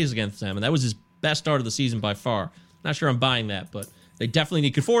 11 Ks against them, and that was his best start of the season by far. Not sure I'm buying that, but they definitely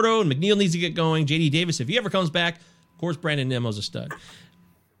need Conforto, and McNeil needs to get going. J.D. Davis, if he ever comes back, of course, Brandon Nimmo's a stud.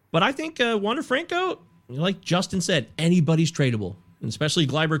 But I think Wander Franco, like Justin said, anybody's tradable, and especially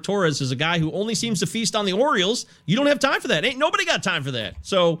Gleyber Torres is a guy who only seems to feast on the Orioles. You don't have time for that. Ain't nobody got time for that.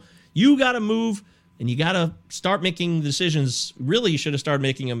 So you got to move, and you got to start making decisions. Really, you should have started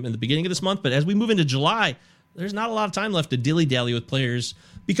making them in the beginning of this month, but as we move into July, there's not a lot of time left to dilly-dally with players,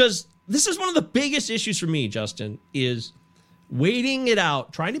 because this is one of the biggest issues for me, Justin, is waiting it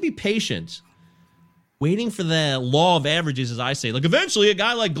out, trying to be patient, waiting for the law of averages, as I say. Eventually, a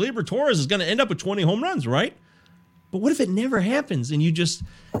guy like Gleyber Torres is going to end up with 20 home runs, right? But what if it never happens and you just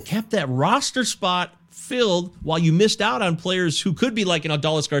kept that roster spot filled while you missed out on players who could be like an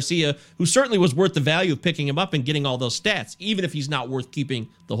Adolis Garcia, who certainly was worth the value of picking him up and getting all those stats, even if he's not worth keeping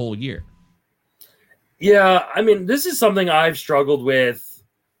the whole year? Yeah, I mean, this is something I've struggled with.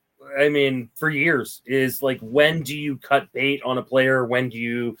 I mean, for years is like, when do you cut bait on a player? When do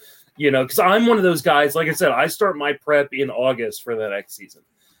you, because I'm one of those guys, like I said, I start my prep in August for the next season.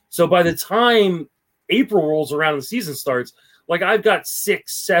 So by the time April rolls around and the season starts, like I've got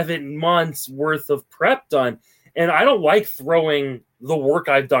 6-7 months worth of prep done. And I don't like throwing the work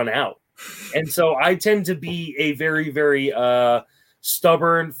I've done out. And so I tend to be a very, very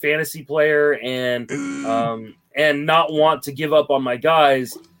stubborn fantasy player and not want to give up on my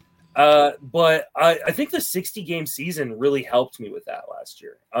guys. But I think the 60-game season really helped me with that last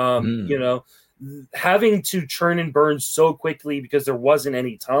year. Having to churn and burn so quickly because there wasn't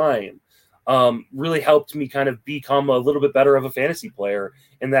any time really helped me kind of become a little bit better of a fantasy player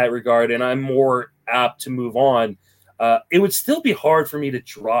in that regard. And I'm more apt to move on. It would still be hard for me to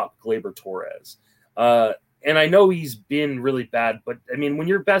drop Gleyber Torres. And I know he's been really bad, but I mean, when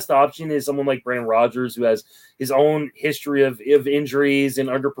your best option is someone like Brandon Rodgers, who has his own history of injuries and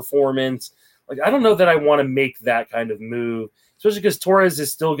underperformance, like, I don't know that I want to make that kind of move, especially because Torres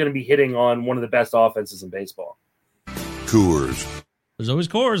is still going to be hitting on one of the best offenses in baseball. Coors. There's always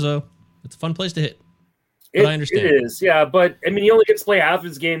Coors, though. It's a fun place to hit. But I understand. It is, yeah. But, I mean, he only gets to play half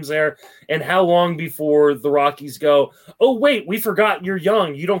his games there. And how long before the Rockies go, oh, wait, we forgot you're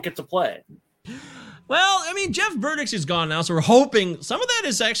young. You don't get to play. Well, I mean, Jeff Burdix is gone now, so we're hoping some of that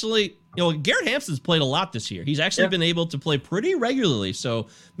is actually, Garrett Hampson's played a lot this year. He's actually been able to play pretty regularly, so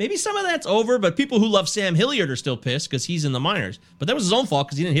maybe some of that's over, but people who love Sam Hilliard are still pissed because he's in the minors. But that was his own fault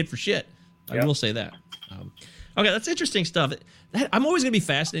because he didn't hit for shit. I will say that. Okay, that's interesting stuff. I'm always going to be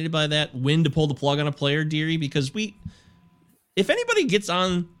fascinated by that, when to pull the plug on a player, Deary, because if anybody gets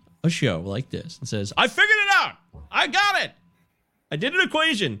on a show like this and says, I figured it out, I got it, I did an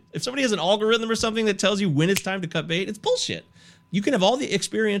equation. If somebody has an algorithm or something that tells you when it's time to cut bait, it's bullshit. You can have all the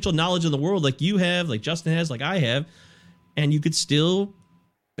experiential knowledge in the world like you have, like Justin has, like I have, and you could still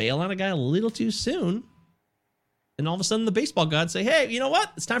bail on a guy a little too soon. And all of a sudden the baseball gods say, hey, you know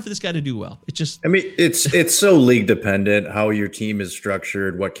what? It's time for this guy to do well. It's so league dependent how your team is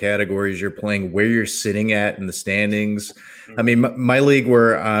structured, what categories you're playing, where you're sitting at in the standings. I mean, my league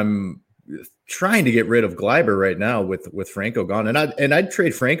where I'm trying to get rid of Gleyber right now with Franco gone, and I'd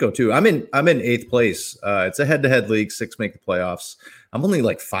trade Franco too. I'm in 8th place. It's a head-to-head league. 6 make the playoffs. I'm only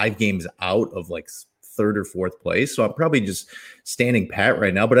like 5 games out of like 3rd or 4th place, so I'm probably just standing pat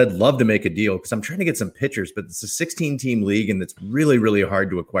right now. But I'd love to make a deal because I'm trying to get some pitchers. But it's a 16-team league, and it's really, really hard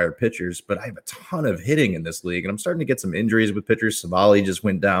to acquire pitchers. But I have a ton of hitting in this league, and I'm starting to get some injuries with pitchers. Savali just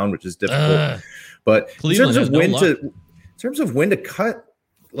went down, which is difficult. But in terms of when to cut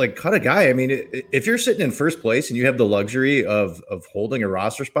a guy, I mean, if you're sitting in first place and you have the luxury of holding a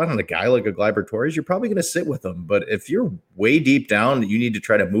roster spot on a guy like a Gleyber Torres, you're probably going to sit with him. But if you're way deep down, you need to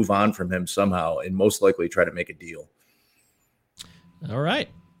try to move on from him somehow and most likely try to make a deal. All right.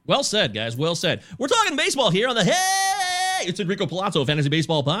 Well said, guys. Well said. We're talking baseball here on the Hey, it's Enrico Palazzo Fantasy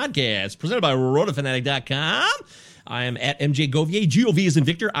Baseball Podcast, presented by RotoFanatic.com. I am at MJ Govier, G-O-V is in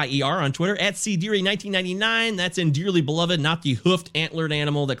Victor, I-E-R on Twitter, at CDeary1999. That's in Dearly Beloved, not the hoofed, antlered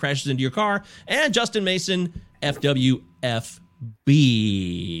animal that crashes into your car. And Justin Mason, FWFB.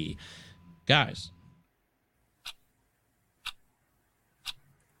 Guys.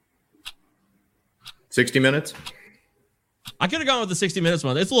 $60 minutes? I could have gone with the 60 minutes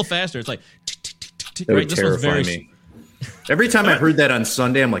one. It's a little faster. It's like... That would terrify me. Every time I heard that on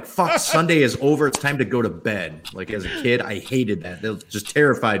Sunday, I'm like, fuck, Sunday is over. It's time to go to bed. Like, as a kid, I hated that. It just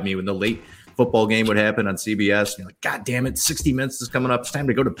terrified me when the late football game would happen on CBS. You're like, God damn it, 60 minutes is coming up. It's time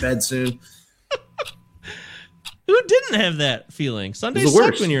to go to bed soon. Who didn't have that feeling? Sundays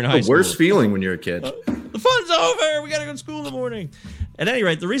suck when you're in high school. The worst feeling when you're a kid. The fun's over. We got to go to school in the morning. At any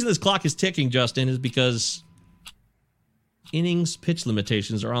rate, the reason this clock is ticking, Justin, is because innings pitch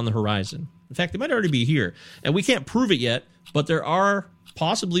limitations are on the horizon. In fact, they might already be here. And we can't prove it yet, but there are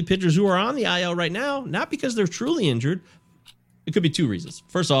possibly pitchers who are on the IL right now, not because they're truly injured. It could be 2 reasons.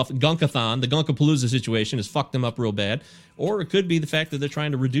 First off, Gunkathon, the Gunkapalooza situation, has fucked them up real bad. Or it could be the fact that they're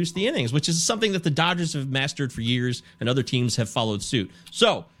trying to reduce the innings, which is something that the Dodgers have mastered for years and other teams have followed suit.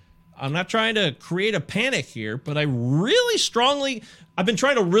 So, I'm not trying to create a panic here, but I've been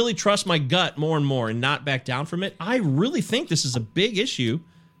trying to really trust my gut more and more and not back down from it. I really think this is a big issue.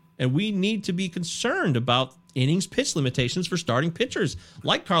 And we need to be concerned about innings pitch limitations for starting pitchers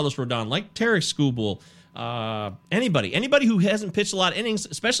like Carlos Rodon, like Tarek Skubal, anybody who hasn't pitched a lot of innings,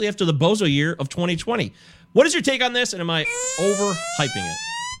 especially after the bozo year of 2020. What is your take on this, and am I overhyping it?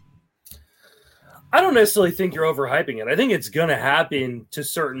 I don't necessarily think you're overhyping it. I think it's going to happen to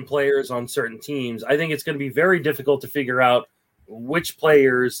certain players on certain teams. I think it's going to be very difficult to figure out which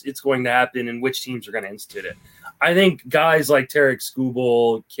players it's going to happen and which teams are going to institute it. I think guys like Tarek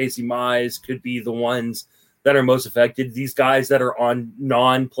Skubal, Casey Mize could be the ones that are most affected. These guys that are on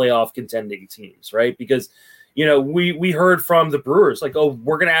non-playoff contending teams, right? Because, we heard from the Brewers, like, oh,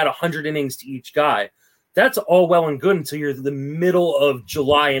 we're going to add 100 innings to each guy. That's all well and good until you're the middle of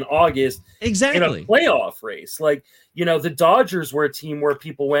July and August exactly in a playoff race. Like, the Dodgers were a team where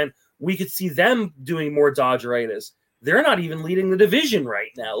people went, we could see them doing more Dodgeritis. They're not even leading the division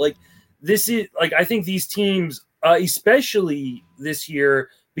right now. Like, this is like, I think these teams, especially this year,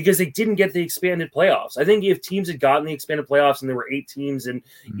 because they didn't get the expanded playoffs. I think if teams had gotten the expanded playoffs and there were 8 teams in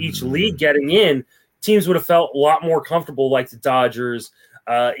each league getting in, teams would have felt a lot more comfortable, like the Dodgers,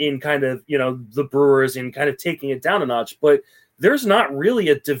 in kind of, the Brewers, and kind of taking it down a notch. But there's not really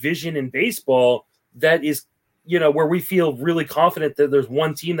a division in baseball that is, where we feel really confident that there's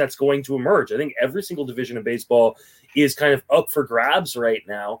one team that's going to emerge. I think every single division in baseball is kind of up for grabs right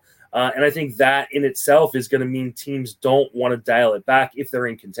now. And I think that in itself is going to mean teams don't want to dial it back if they're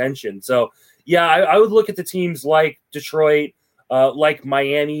in contention. So, yeah, I would look at the teams like Detroit, like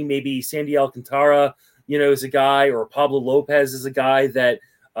Miami, maybe Sandy Alcantara, is a guy, or Pablo Lopez is a guy that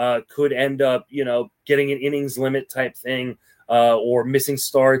could end up, getting an innings limit type thing, or missing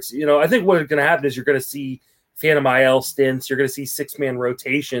starts. I think what's going to happen is you're going to see Phantom IL stints. You're going to see 6-man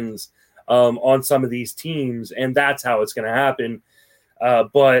rotations on some of these teams, and that's how it's going to happen.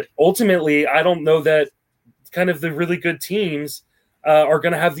 But ultimately, I don't know that kind of the really good teams are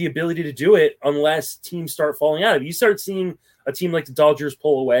going to have the ability to do it unless teams start falling out. If you start seeing a team like the Dodgers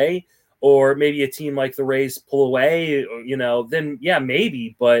pull away, or maybe a team like the Rays pull away, then yeah,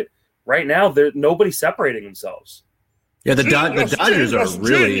 maybe. But right now, nobody's separating themselves. Yeah, the Dodgers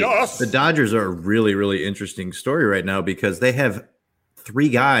are a really, really interesting story right now, because they have 3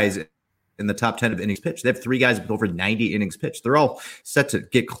 guys in the top 10 of innings pitched. They have 3 guys with over 90 innings pitched. They're all set to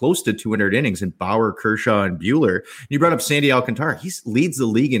get close to 200 innings, in Bauer, Kershaw, and Buehler. You brought up Sandy Alcantara. He leads the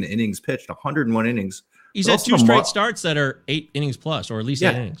league in innings pitched, 101 innings. He's had 2 straight starts that are 8 innings plus, or at least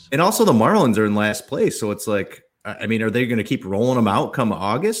 8 innings. And also the Marlins are in last place. So it's like, I mean, are they going to keep rolling them out come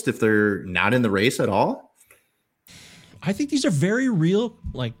August if they're not in the race at all? I think these are very real,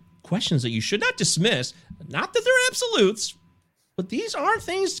 questions that you should not dismiss. Not that they're absolutes, but these are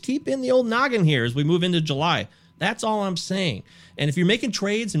things to keep in the old noggin here as we move into July. That's all I'm saying. And if you're making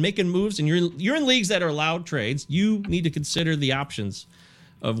trades and making moves, and you're in leagues that are allowed trades, you need to consider the options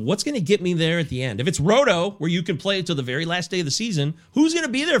of what's going to get me there at the end. If it's Roto, where you can play until the very last day of the season, who's going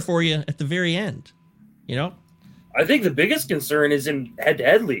to be there for you at the very end? I think the biggest concern is in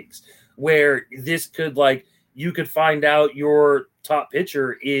head-to-head leagues, where this could, you could find out your top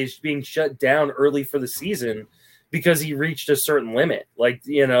pitcher is being shut down early for the season because he reached a certain limit.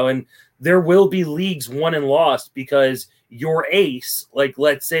 And there will be leagues won and lost because your ace,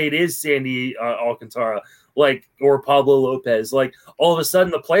 let's say it is Sandy Alcantara, or Pablo Lopez, all of a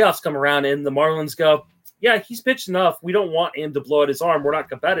sudden the playoffs come around and the Marlins go, yeah, he's pitched enough. We don't want him to blow out his arm. We're not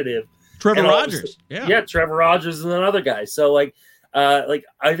competitive. Trevor Rogers. Yeah, Trevor Rogers is another guy. So I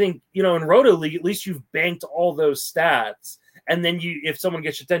think, in Roto League, at least you've banked all those stats. And then if someone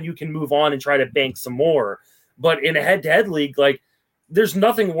gets shut down, you can move on and try to bank some more. But in a head-to-head league, there's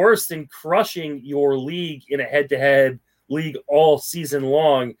nothing worse than crushing your league in a head-to-head league all season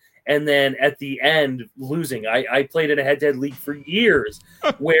long, and then at the end losing. I played in a head-to-head league for years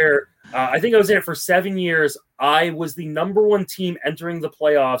where I think I was in it for 7 years. I was the number 1 team entering the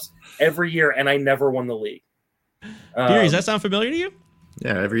playoffs every year, and I never won the league. Gary, does that sound familiar to you?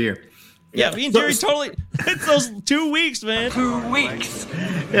 Yeah, every year. Yeah, me and Jerry totally. It's those 2 weeks, man. 2 weeks.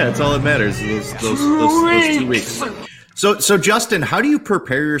 Yeah, it's all that matters. Those 2 weeks. So Justin, how do you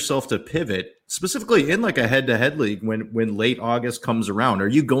prepare yourself to pivot, specifically in a head-to-head league when late August comes around? Are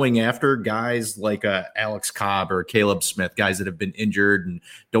you going after guys like Alex Cobb or Caleb Smith, guys that have been injured and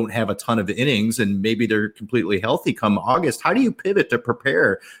don't have a ton of innings, and maybe they're completely healthy come August? How do you pivot to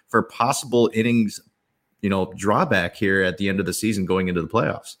prepare for possible innings, drawback here at the end of the season going into the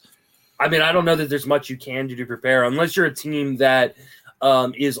playoffs? I mean, I don't know that there's much you can do to prepare unless you're a team that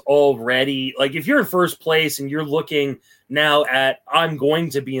is already, if you're in first place and you're looking now at, I'm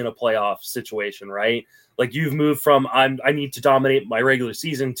going to be in a playoff situation, right? You've moved from I need to dominate my regular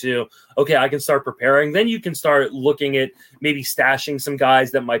season to, okay, I can start preparing. Then you can start looking at maybe stashing some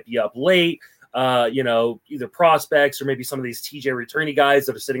guys that might be up late, either prospects or maybe some of these TJ returnee guys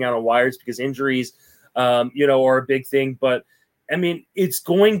that are sitting out on wires because injuries, are a big thing. But I mean, it's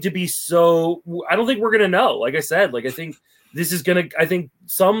going to be so, I don't think we're going to know. Like I said, I think this is going to, I think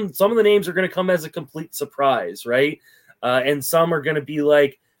some of the names are going to come as a complete surprise, right? And some are going to be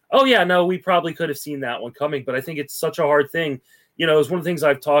oh yeah, no, we probably could have seen that one coming. But I think it's such a hard thing you know, it's one of the things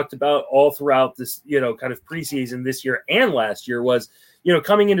I've talked about all throughout this, you know, kind of preseason this year and last year was, you know,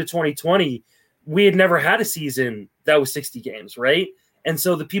 coming into 2020, we had never had a season that was 60 games, right? And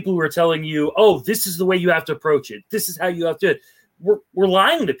so the people who are telling you, oh, this is the way you have to approach it, this is how you have to do it, we're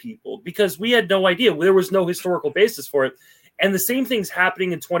lying to people because we had no idea. There was no historical basis for it. And the same thing's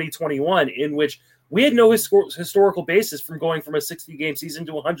happening in 2021, in which we had no historical basis from going from a 60-game season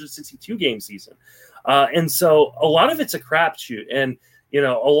to a 162-game season. And so a lot of it's a crapshoot. And, you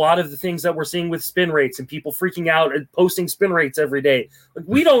know, a lot of the things that we're seeing with spin rates and people freaking out and posting spin rates every day, like,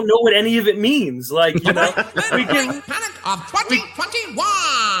 we don't know what any of it means. Like, you know, we can Panic of 2021.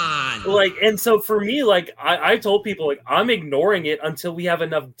 Like, and so for me, like, I told people, like, I'm ignoring it until we have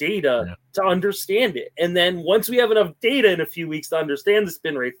enough data to understand it. And then once we have enough data in a few weeks to understand the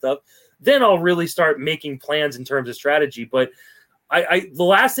spin rate stuff, then I'll really start making plans in terms of strategy. But the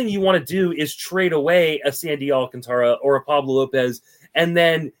last thing you want to do is trade away a Sandy Alcantara or a Pablo Lopez, and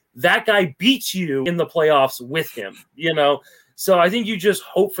then that guy beats you in the playoffs with him, you know? So I think you just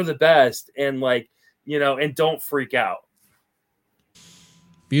hope for the best and, like, you know, and don't freak out.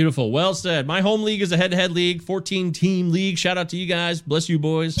 Beautiful. Well said. My home league is a head-to-head league, 14-team league. Shout out to you guys. Bless you,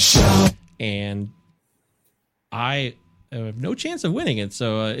 boys. And I have no chance of winning it.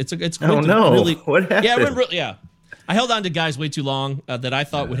 So it's going to really. What happened? Yeah, I held on to guys way too long that I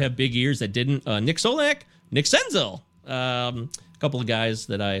thought would have big ears that didn't. Nick Solak, Nick Senzel, a couple of guys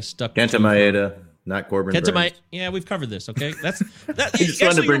that I stuck. Kenta Maeda, not Corbin Burns. Yeah, we've covered this. Okay, that. You just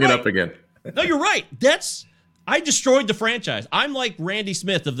wanted to bring it up again. No, you're right. I destroyed the franchise. I'm like Randy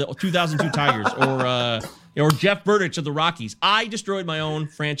Smith of the 2002 Tigers or Jeff Burdich of the Rockies. I destroyed my own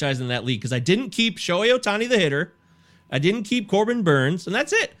franchise in that league because I didn't keep Shohei Ohtani, the hitter. I didn't keep Corbin Burns, and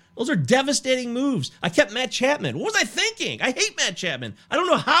that's it. Those are devastating moves. I kept Matt Chapman. What was I thinking? I hate Matt Chapman. I don't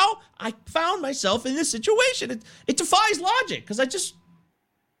know how I found myself in this situation. It defies logic because I just...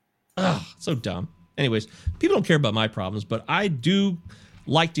 so dumb. Anyways, people don't care about my problems, but I do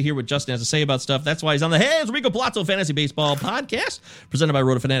like to hear what Justin has to say about stuff. That's why he's on the Hey, it's Rico Palazzo Fantasy Baseball podcast, presented by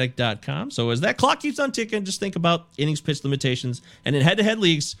RotoFanatic.com. So as that clock keeps on ticking, just think about innings pitch limitations. And in head-to-head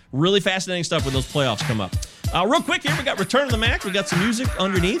leagues, really fascinating stuff when those playoffs come up. Real quick here, we got Return of the Mac. We got some music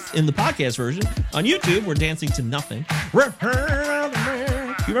underneath in the podcast version. On YouTube, we're dancing to nothing. Return of the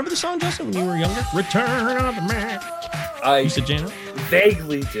Mac. You remember the song, Justin, when you were younger? Return of the Mac. I used to jam it?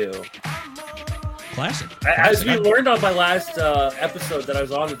 Vaguely do. Classic. As we learned on my last episode that I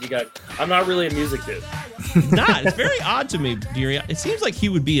was on with you guys, I'm not really a music dude. It's very odd to me, Deary. It seems like he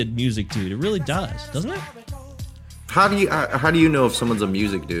would be a music dude. It really does, doesn't it? How do you know if someone's a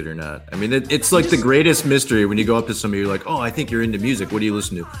music dude or not? I mean, it's like the greatest mystery when you go up to somebody, you're like, oh, I think you're into music. What do you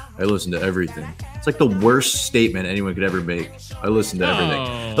listen to? I listen to everything. It's like the worst statement anyone could ever make. I listen to everything.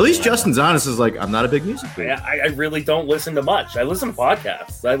 At least Justin's honest is like, I'm not a big music dude. I really don't listen to much. I listen to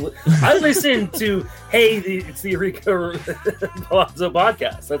podcasts. I listen to, it's the Rico Palazzo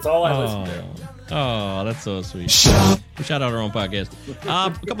podcast. That's all I listen to. Oh, that's so sweet. Shout out our own podcast.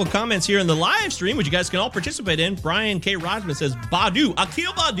 A couple of comments here in the live stream, which you guys can all participate in. Brian K. Rodman says, Akil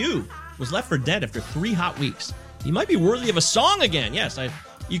Badu was left for dead after 3 hot weeks. He might be worthy of a song again. Yes,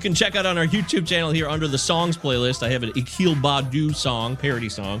 you can check out on our YouTube channel here under the songs playlist. I have an Akil Badu song, parody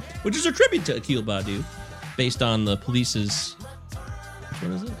song, which is a tribute to Akil Badu, based on the Police's... Which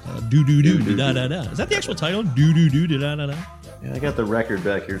one is it? Do-do-do-da-da-da. Is that the actual title? Do-do-do-da-da-da. Yeah, I got the record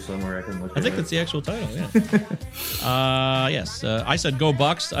back here somewhere. I can look. I think that's the actual title. Yeah. Yes. I said go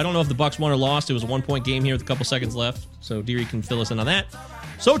Bucks. I don't know if the Bucks won or lost. It was a 1-point game here with a couple seconds left. So Deary can fill us in on that.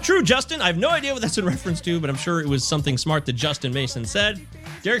 So true, Justin. I have no idea what that's in reference to, but I'm sure it was something smart that Justin Mason said.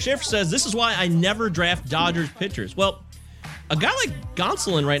 Derek Schaefer says this is why I never draft Dodgers pitchers. Well, a guy like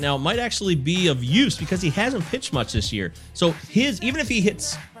Gonsolin right now might actually be of use because he hasn't pitched much this year. So even if he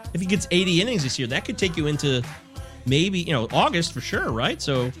gets 80 innings this year, that could take you into maybe, August for sure, right?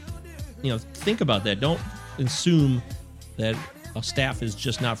 So, think about that. Don't assume that a staff is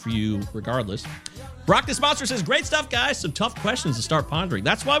just not for you regardless. Brock the Sponsor says, great stuff, guys. Some tough questions to start pondering.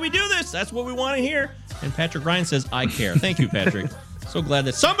 That's why we do this. That's what we want to hear. And Patrick Ryan says, I care. Thank you, Patrick. So glad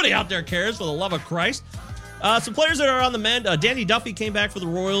that somebody out there cares, for the love of Christ. Some players that are on the mend. Danny Duffy came back for the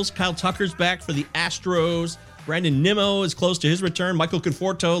Royals. Kyle Tucker's back for the Astros. Brandon Nimmo is close to his return. Michael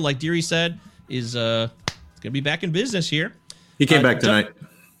Conforto, like Deary said, is going to be back in business here. He came back tonight.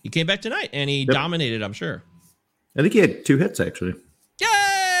 He came back tonight, and he dominated, I'm sure. I think he had 2 hits, actually.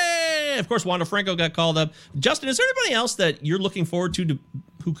 Yay! Of course, Wander Franco got called up. Justin, is there anybody else that you're looking forward to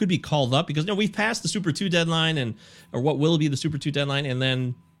who could be called up? Because we've passed the Super 2 deadline, or what will be the Super 2 deadline, and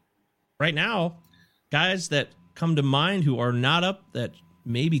then right now, guys that come to mind who are not up that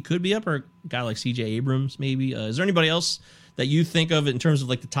maybe could be up, or a guy like C.J. Abrams, maybe. Is there anybody else that you think of in terms of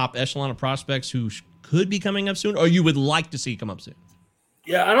like the top echelon of prospects who could be coming up soon, or you would like to see come up soon?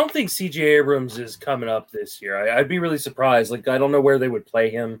 Yeah, I don't think C.J. Abrams is coming up this year. I'd be really surprised. Like, I don't know where they would play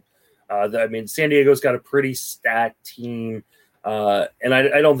him. I mean, San Diego's got a pretty stacked team, and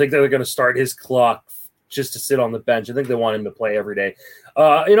I don't think they're going to start his clock just to sit on the bench. I think they want him to play every day.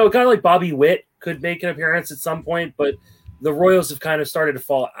 A guy like Bobby Witt could make an appearance at some point, but the Royals have kind of started to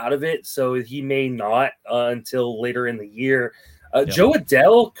fall out of it, so he may not until later in the year. Joe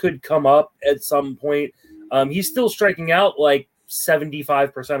Adell could come up at some point. He's still striking out like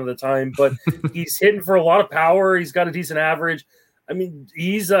 75% of the time, but he's hitting for a lot of power. He's got a decent average. I mean,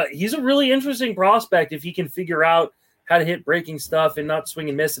 he's a really interesting prospect if he can figure out how to hit breaking stuff and not swing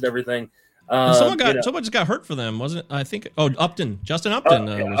and miss at everything. Someone just got hurt for them, wasn't it? I think. Oh, Upton, Justin Upton.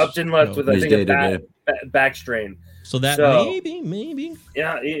 Upton left with I think a back strain. So maybe.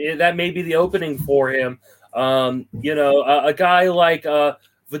 Yeah, that may be the opening for him. A guy like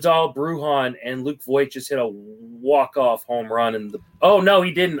Vidal Brujan and Luke Voigt just hit a walk-off home run. Oh, no,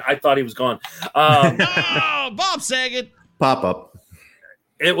 he didn't. I thought he was gone. Bob Saget. Pop up.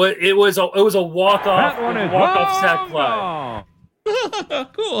 It was a walk-off sac fly.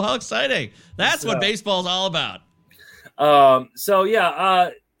 Cool. How exciting. That's what baseball's all about.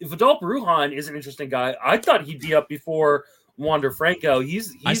 Vidal Brujan is an interesting guy. I thought he'd be up before Wander Franco.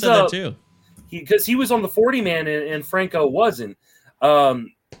 I said that too. Because he was on the 40-man and Franco wasn't.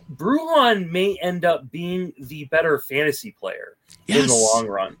 Brujan may end up being the better fantasy player in the long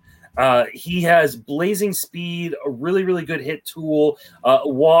run. He has blazing speed, a really, really good hit tool,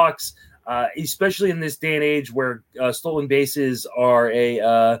 walks, especially in this day and age where stolen bases are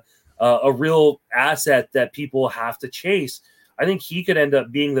a real asset that people have to chase. I think he could end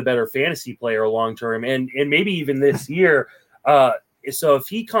up being the better fantasy player long term, and maybe even this year. So if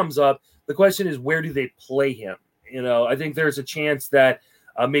he comes up, the question is, where do they play him? I think there's a chance that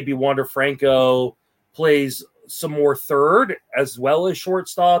maybe Wander Franco plays some more third as well as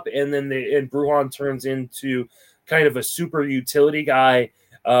shortstop, and then Brujan turns into kind of a super utility guy,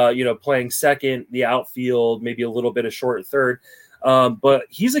 playing second, the outfield, maybe a little bit of short third. But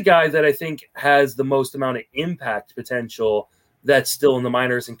he's a guy that I think has the most amount of impact potential that's still in the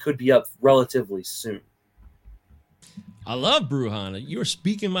minors and could be up relatively soon. I love Brujan. You were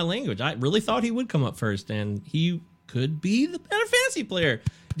speaking my language. I really thought he would come up first, and he could be the better fantasy player.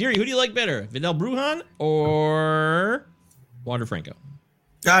 Deary, who do you like better, Vidal Brujan or Wander Franco?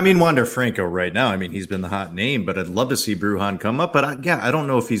 I mean, Wander Franco right now. I mean, he's been the hot name, but I'd love to see Brujan come up. But I don't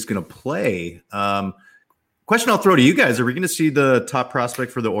know if he's going to play. Question I'll throw to you guys: are we going to see the top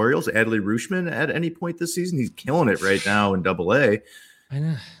prospect for the Orioles, Adley Rutschman, at any point this season? He's killing it right now in Double-A. I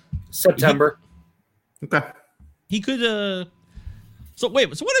know. September. Okay. He could. So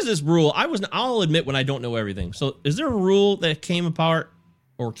what is this rule? I'll admit when I don't know everything. So is there a rule that came apart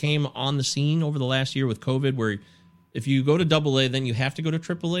or came on the scene over the last year with COVID where if you go to Double-A, then you have to go to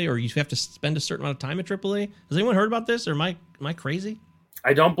Triple-A, or you have to spend a certain amount of time at Triple-A? Has anyone heard about this, or am I crazy?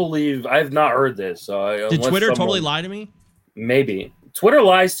 I don't believe I've not heard this. So did Twitter totally lie to me? Maybe Twitter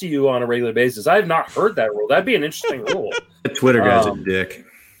lies to you on a regular basis. I have not heard that rule. That'd be an interesting rule. The Twitter guy's a dick.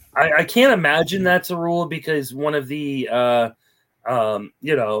 I can't imagine that's a rule because one of the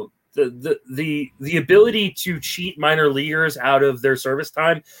the ability to cheat minor leaguers out of their service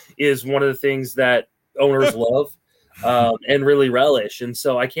time is one of the things that owners love and really relish. And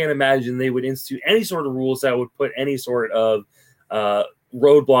so I can't imagine they would institute any sort of rules that would put any sort of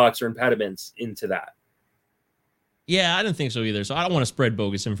roadblocks or impediments into that. Yeah, I didn't think so either. So I don't want to spread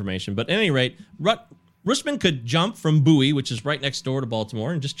bogus information. But at any rate, Rutschman could jump from Bowie, which is right next door to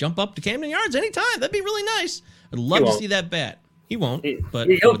Baltimore, and just jump up to Camden Yards anytime. That'd be really nice. I'd love to see that bat. He won't, but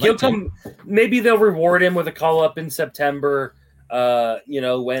he'll come. Maybe they'll reward him with a call up in September,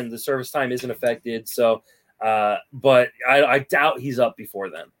 when the service time isn't affected. So, but I doubt he's up before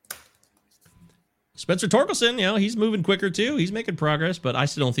then. Spencer Torkelson, he's moving quicker too. He's making progress, but I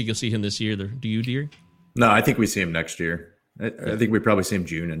still don't think you'll see him this year. Do you, Deer? No, I think we see him next year. I think we probably see him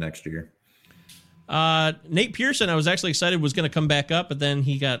June of next year. Nate Pearson, I was actually excited was going to come back up, but then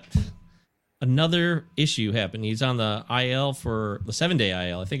he got another issue happen. He's on the IL for the 7-day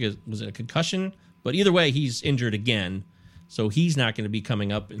IL. I think it was a concussion, but either way, he's injured again, so he's not going to be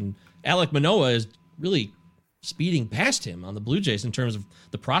coming up. And Alek Manoah is really speeding past him on the Blue Jays in terms of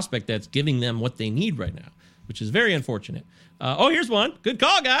the prospect that's giving them what they need right now, which is very unfortunate. Here's one. Good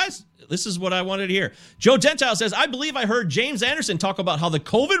call, guys. This is what I wanted to hear. Joe Gentile says, I believe I heard James Anderson talk about how the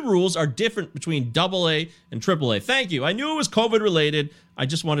COVID rules are different between Double-A and Triple-A. Thank you. I knew it was COVID related. I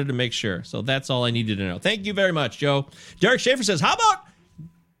just wanted to make sure. So that's all I needed to know. Thank you very much, Joe. Derek Schaefer says, how about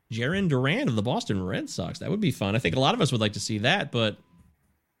Jarren Duran of the Boston Red Sox. That would be fun. I think a lot of us would like to see that, but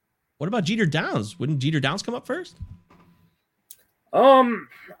what about Jeter Downs? Wouldn't Jeter Downs come up first?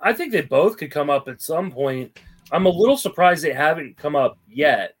 I think they both could come up at some point. I'm a little surprised they haven't come up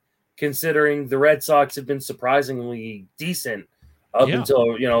yet, considering the Red Sox have been surprisingly decent up until,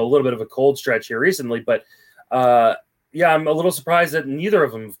 a little bit of a cold stretch here recently. But, I'm a little surprised that neither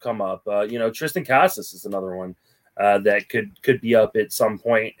of them have come up. Tristan Casas is another one that could be up at some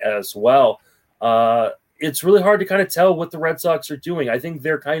point as well. It's really hard to kind of tell what the Red Sox are doing. I think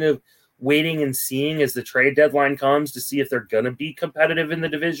they're kind of waiting and seeing as the trade deadline comes to see if they're going to be competitive in the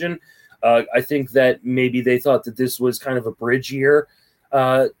division. I think that maybe they thought that this was kind of a bridge year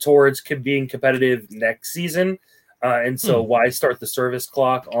towards being competitive next season. And so why start the service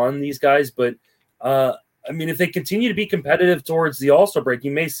clock on these guys? But if they continue to be competitive towards the All-Star break,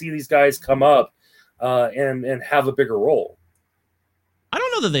 you may see these guys come up and have a bigger role. I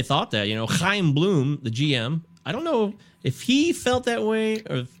don't know that they thought that. Chaim Bloom, the GM, I don't know if he felt that way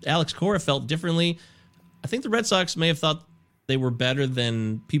or if Alex Cora felt differently. I think the Red Sox may have thought they were better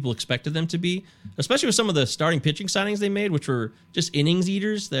than people expected them to be, especially with some of the starting pitching signings they made, which were just innings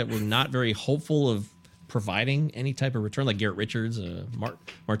eaters that were not very hopeful of providing any type of return, like Garrett Richards,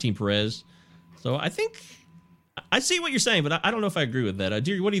 Martin Perez. So I think I see what you're saying, but I don't know if I agree with that.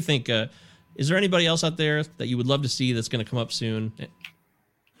 Deary, what do you think? Is there anybody else out there that you would love to see that's going to come up soon?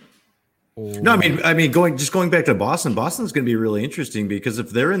 No, going back to Boston. Boston's going to be really interesting because if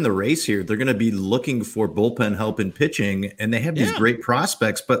they're in the race here, they're going to be looking for bullpen help in pitching, and they have these great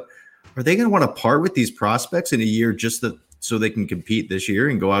prospects. But are they going to want to part with these prospects in a year just so they can compete this year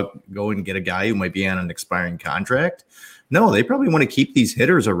and go and get a guy who might be on an expiring contract? No, they probably want to keep these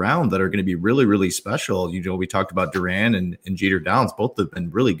hitters around that are going to be really, really special. We talked about Duran and Jeter Downs. Both have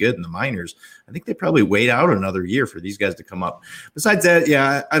been really good in the minors. I think they probably wait out another year for these guys to come up. Besides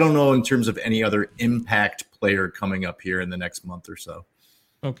that, I don't know in terms of any other impact player coming up here in the next month or so.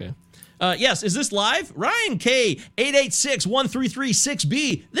 Okay. Yes, is this live? Ryan K,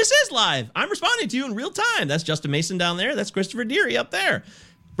 886-1336B. This is live. I'm responding to you in real time. That's Justin Mason down there. That's Christopher Deary up there.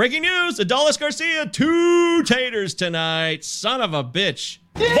 Breaking news, Adolis Garcia, 2 taters tonight. Son of a bitch,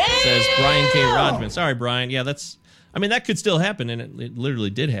 says Brian K. Rodman. Sorry, Brian. Yeah, that could still happen, and it literally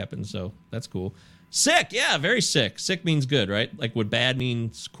did happen, so that's cool. Sick, yeah, very sick. Sick means good, right? Like what bad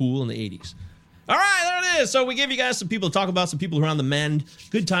means cool in the 80s. All right, there it is. So we gave you guys some people to talk about, some people who are on the mend.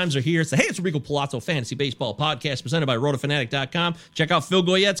 Good times are here. It's the Hey, it's Rico Palazzo Fantasy Baseball Podcast presented by RotoFanatic.com. Check out Phil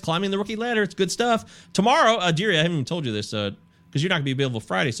Goyette's Climbing the Rookie Ladder. It's good stuff. Tomorrow, Deary, I haven't even told you this, because you're not going to be available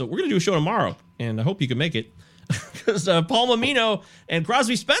Friday. So we're going to do a show tomorrow, and I hope you can make it. Because Paul Mamino and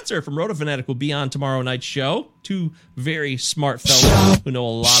Crosby Spencer from RotoFanatic will be on tomorrow night's show. 2 very smart fellows who know a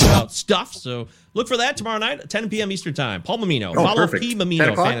lot about stuff. So look for that tomorrow night at 10 p.m. Eastern Time. Paul Mamino. Follow perfect. P.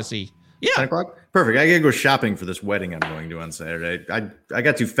 Mamino Fantasy. Yeah. 10 o'clock? Perfect. I got to go shopping for this wedding I'm going to on Saturday. I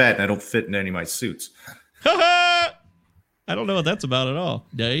got too fat, and I don't fit in any of my suits. I don't know what that's about at all.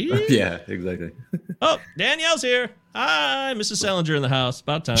 Yeah, exactly. Oh, Danielle's here. Hi, Mrs. Selinger in the house.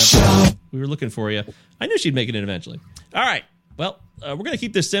 About time. We were looking for you. I knew she'd make it in eventually. All right. Well, we're going to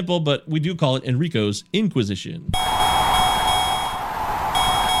keep this simple, but we do call it Enrico's Inquisition.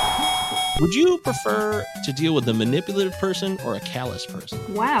 Would you prefer to deal with a manipulative person or a callous person?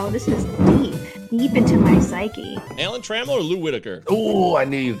 Wow, this is deep into my psyche. Alan Trammell or Lou Whitaker? Oh, I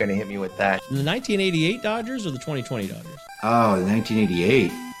knew you were going to hit me with that. The 1988 Dodgers or the 2020 Dodgers? Oh, the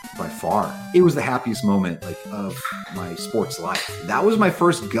 1988. By far. It was the happiest moment of my sports life. That was my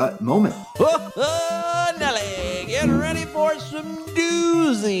first gut moment. Nelly, get ready for some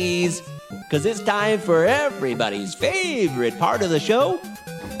doozies. Because it's time for everybody's favorite part of the show,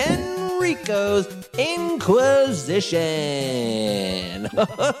 Enrico's Inquisition.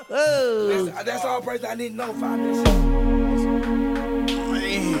 That's all praise I need to know about this. Man.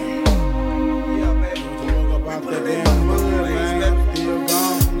 Yeah, baby. Woke up out that damn mud, man. Still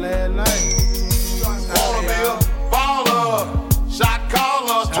gone from last night. Wanna be a baller, shot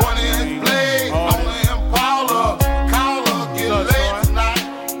caller, 20-inch blade, on the Impala, caller, get laid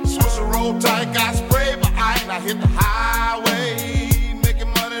tonight. Switch a roll tight, got sprayed by ice. I hit the highway, making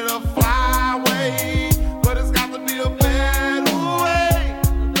money the flyway, but it's got to be a better way,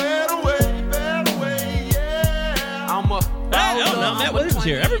 yeah. Oh, no, Matt Williams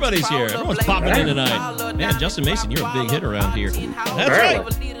here. Everybody's here. Everyone's popping in tonight. Man, Justin Mason, you're a big hit around here. That's right.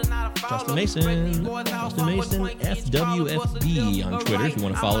 Justin Mason, FWFB on Twitter if you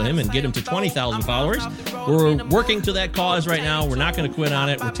want to follow him and get him to 20,000 followers. We're working to that cause right now. We're not going to quit on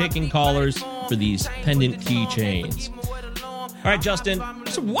it. We're taking callers for these pendant keychains. All right, Justin,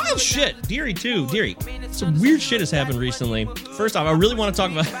 some wild shit. Deary, too. Deary, some weird shit has happened recently. First off, I really want to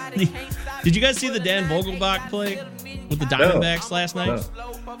talk about did you guys see the Dan Vogelbach play with the Diamondbacks last night?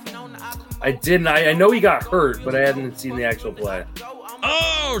 No. I didn't. I know he got hurt, but I hadn't seen the actual play.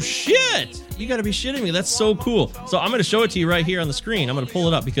 Oh, shit. You got to be shitting me. That's so cool. So I'm going to show it to you right here on the screen. I'm going to pull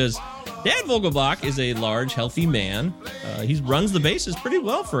it up because Dan Vogelbach is a large, healthy man. He runs the bases pretty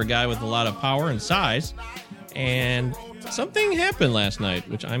well for a guy with a lot of power and size. And something happened last night,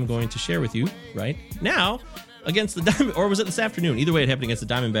 which I'm going to share with you right now against the Diamondbacks. Or was it this afternoon? Either way, it happened against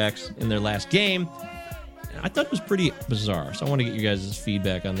the Diamondbacks in their last game. I thought it was pretty bizarre. So I want to get you guys'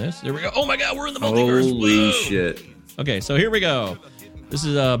 feedback on this. There we go. Oh, my God. We're in the multiverse. Holy Whoa. shit. Okay, so here we go. This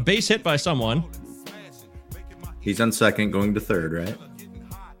is a base hit by someone. He's on second, going to third, right?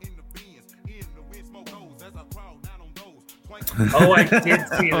 Oh, I did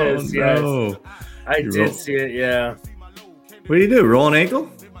see this. Yes. No. I did see it, yeah. What do you do? Roll an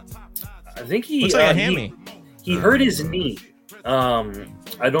ankle? I think he looks like a hammy. He hurt his knee.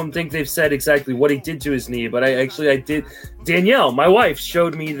 I don't think they've said exactly what he did to his knee, but I did. Danielle, my wife,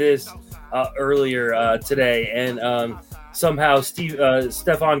 showed me this earlier today, and somehow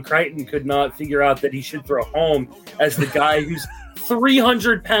Stefan Crichton could not figure out that he should throw home as the guy who's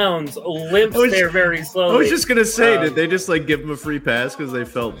 300 pounds limps there very slowly. I was just gonna say, did they just like give him a free pass because they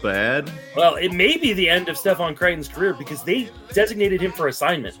felt bad? Well, it may be the end of Stefan Crichton's career because they designated him for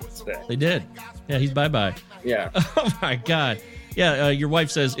assignment today. They did. Yeah, he's bye-bye. Yeah. Oh, my God. Yeah, your wife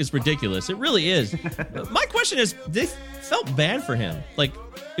says it's ridiculous. It really is. My question is, they felt bad for him. Like,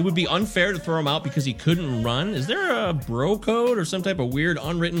 it would be unfair to throw him out because he couldn't run. Is there a bro code or some type of weird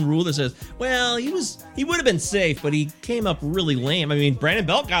unwritten rule that says, well, he would have been safe, but he came up really lame? I mean, Brandon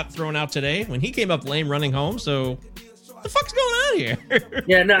Belt got thrown out today when he came up lame running home, so what the fuck's going on here?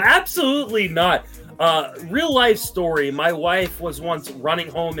 Yeah, no, absolutely not. Real life story. My wife was once running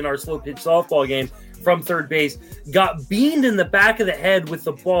home in our slow pitch softball game from third base, got beamed in the back of the head with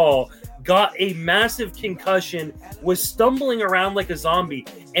the ball, got a massive concussion, was stumbling around like a zombie,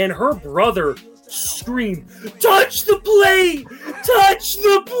 and her brother screamed, "Touch the plate! Touch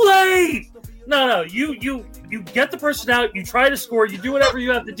the plate!" No, you get the person out, you try to score, you do whatever you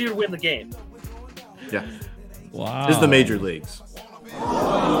have to do to win the game. Yeah. Wow. This is the major leagues.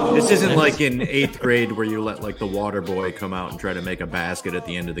 This isn't like in 8th grade where you let like the water boy come out and try to make a basket at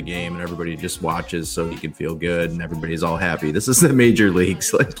the end of the game and everybody just watches so he can feel good and everybody's all happy. This is the major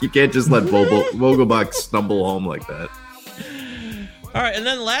leagues. Like, you can't just let Vogelbach stumble home like that. All right, and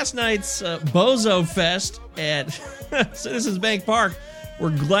then last night's Bozo Fest at Citizens Bank Park,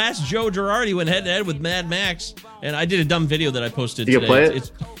 where Glass Joe Girardi went head-to-head with Mad Max, and I did a dumb video that I posted today. You play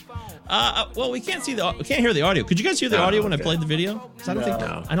it? Well, we can't hear the audio. Could you guys hear the audio when I played the video? I don't think.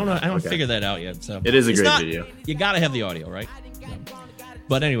 No. I don't know. I don't figure that out yet. So it is a great video. You got to have the audio, right? No.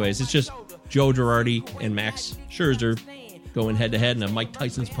 But anyways, it's just Joe Girardi and Max Scherzer going head to head in a Mike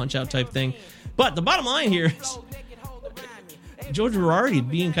Tyson's Punch Out type thing. But the bottom line here is Joe Girardi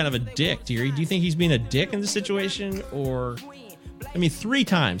being kind of a dick. Do you think he's being a dick in this situation, or? I mean, 3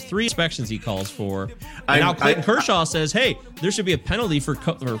 inspections he calls for. And now Clayton Kershaw says, hey, there should be a penalty for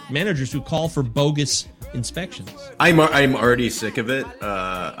managers who call for bogus inspections. I'm already sick of it.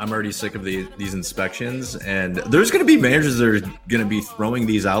 I'm already sick of these inspections. And there's going to be managers that are going to be throwing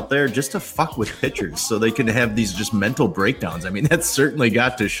these out there just to fuck with pitchers so they can have these just mental breakdowns. I mean, that certainly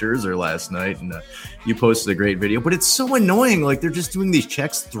got to Scherzer last night. And you posted a great video. But it's so annoying. Like, they're just doing these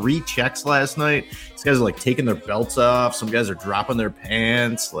checks, 3 checks last night. These guys are like taking their belts off. Some guys are dropping their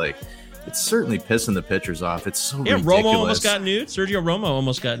pants. Like, it's certainly pissing the pitchers off. It's so ridiculous. Romo almost got nude. Sergio Romo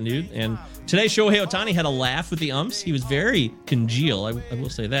almost got nude. And today, Shohei Ohtani had a laugh with the umps. He was very congeal. I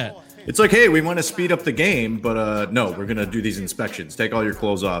will say that. It's like, hey, we want to speed up the game, but no, we're going to do these inspections. Take all your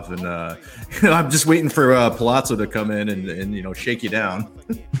clothes off. And I'm just waiting for Palazzo to come in and shake you down.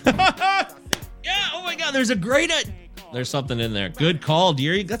 Yeah, oh my God, there's something in there. Good call,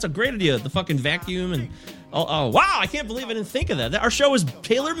 dearie. That's a great idea. The fucking vacuum and oh wow, I can't believe I didn't think of that. Our show was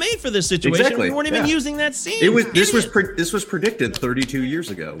tailor-made for this situation. Exactly. We weren't even using that scene. This was predicted 32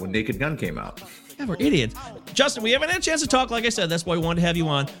 years ago when Naked Gun came out. Yeah, we're idiots. Justin, we haven't had a chance to talk. Like I said, that's why we wanted to have you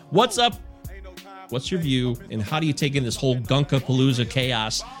on. What's up? What's your view, and how do you take in this whole Gunka-palooza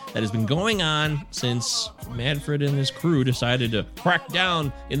chaos that has been going on since Manfred and his crew decided to crack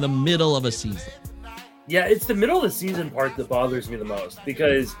down in the middle of a season? Yeah, it's the middle of the season part that bothers me the most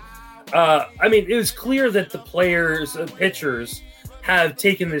because, it was clear that the pitchers have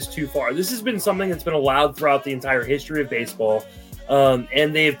taken this too far. This has been something that's been allowed throughout the entire history of baseball,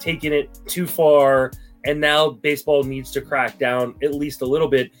 and they have taken it too far, and now baseball needs to crack down at least a little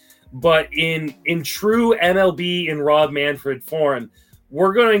bit. but in true MLB and Rob Manfred form,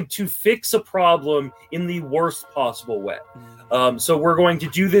 we're going to fix a problem in the worst possible way. So we're going to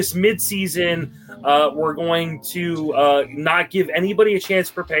do this mid-season. We're going to not give anybody a chance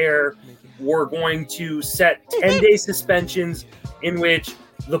to prepare. We're going to set 10-day suspensions in which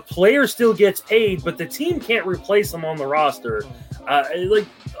the player still gets paid, but the team can't replace them on the roster. Like,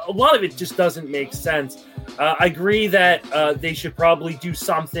 a lot of it just doesn't make sense. I agree that they should probably do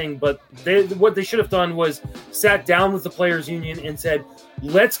something, but what they should have done was sat down with the players' union and said,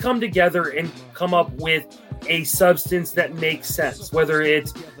 let's come together and come up with a substance that makes sense, whether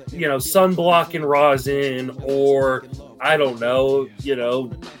it's, sunblock and rosin, or I don't know,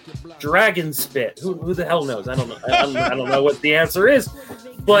 dragon spit. Who the hell knows? I don't know. I don't know what the answer is.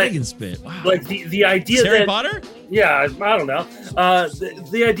 But dragon spit. Wow. Like the idea Harry that Potter? Yeah, I don't know.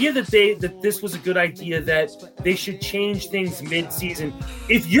 The idea that this was a good idea, that they should change things mid-season.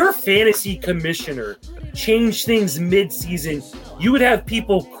 If your fantasy commissioner changed things mid-season, you would have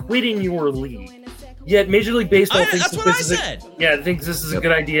people quitting your league. Yet Major League Baseball thinks this is a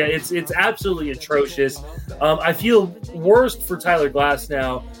good idea. It's absolutely atrocious. I feel worst for Tyler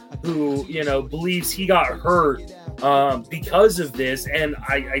Glasnow, who believes he got hurt because of this, and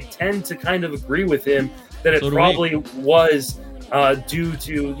I tend to kind of agree with him that it probably was due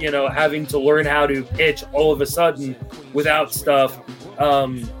to having to learn how to pitch all of a sudden without stuff.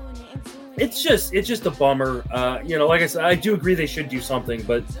 It's just a bummer. Like I said, I do agree they should do something,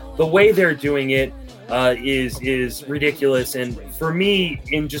 but the way they're doing it is ridiculous. And for me,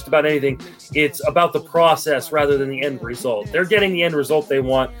 in just about anything, it's about the process rather than the end result. They're getting the end result they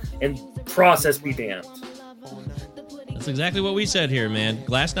want, and process be damned. That's exactly what we said here, man.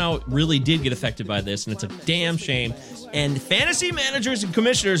 Glasnow really did get affected by this, and it's a damn shame. And fantasy managers and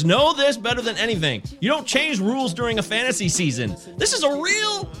commissioners know this better than anything. You don't change rules during a fantasy season. This is a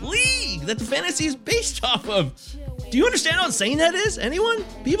real league that the fantasy is based off of. Do you understand how insane that is? Anyone?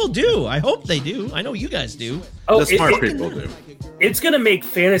 People do. I hope they do. I know you guys do. The smart people do. It's going to make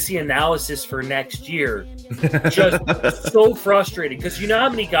fantasy analysis for next year just so frustrating, because you know how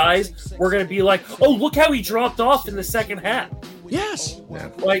many guys we're going to be like, oh, look how he dropped off in the second half. Yes.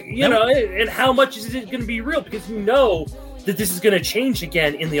 Like, and how much is it going to be real? Because that this is going to change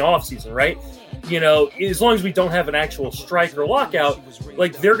again in the offseason, right? As long as we don't have an actual strike or lockout,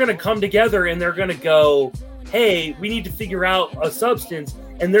 like, they're going to come together and they're going to go, hey, we need to figure out a substance,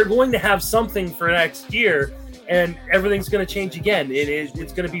 and they're going to have something for next year, and everything's going to change again.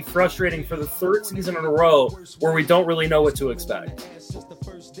 It's going to be frustrating for the third season in a row where we don't really know what to expect.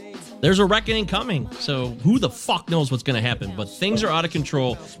 There's a reckoning coming, so who the fuck knows what's going to happen, but things are out of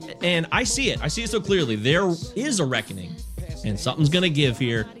control, and I see it so clearly. There is a reckoning, and something's going to give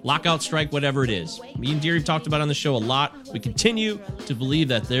here. Lockout, strike, whatever it is. Me and Deary have talked about on the show a lot. We continue to believe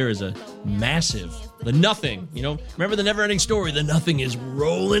that there is a massive, the nothing, remember the never-ending story, the nothing is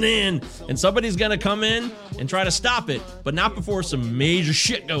rolling in, and somebody's going to come in and try to stop it, but not before some major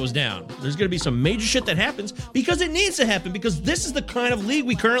shit goes down. There's going to be some major shit that happens, because it needs to happen, because this is the kind of league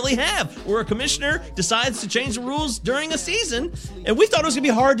we currently have, where a commissioner decides to change the rules during a season, and we thought it was going to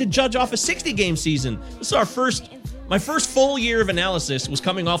be hard to judge off a 60-game season. This is my first full year of analysis was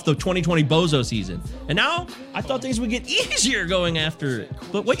coming off the 2020 Bozo season, and now I thought things would get easier going after it,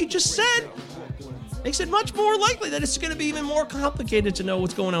 but what you just said makes it much more likely that it's going to be even more complicated to know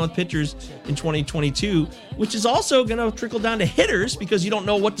what's going on with pitchers in 2022, which is also going to trickle down to hitters, because you don't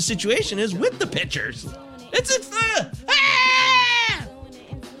know what the situation is with the pitchers.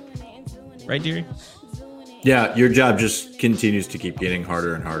 Right, Deary? Yeah, your job just continues to keep getting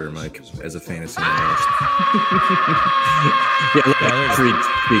harder and harder, Mike, as a fantasy analyst. Let me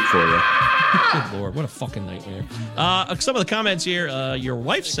speak for you. Good Lord, what a fucking nightmare. Some of the comments here, your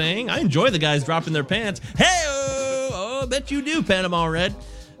wife saying, I enjoy the guys dropping their pants. Hey-oh! I bet you do, Panama Red.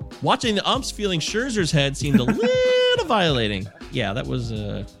 Watching the umps feeling Scherzer's head seemed a little violating. Yeah, that was,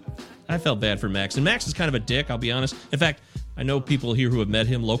 I felt bad for Max. And Max is kind of a dick, I'll be honest. In fact, I know people here who have met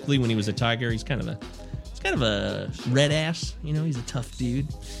him locally when he was a Tiger. He's kind of a red ass, he's a tough dude,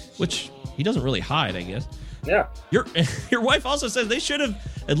 which he doesn't really hide, I guess. Yeah. Your wife also says they should have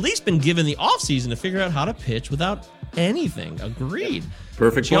at least been given the offseason to figure out how to pitch without anything. Agreed.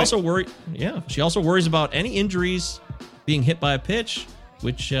 Perfect. She also worries about any injuries being hit by a pitch,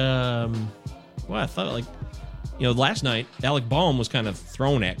 which I thought last night Alec Bohm was kind of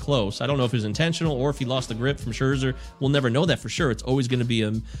thrown at close. I don't know if it was intentional or if he lost the grip from Scherzer. We'll never know that for sure. It's always going to be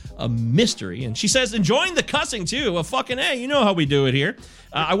a mystery. And she says, enjoying the cussing too. Well, fucking A, you know how we do it here.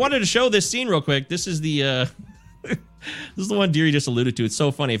 I wanted to show this scene real quick. This is the this is the one Deary just alluded to. It's so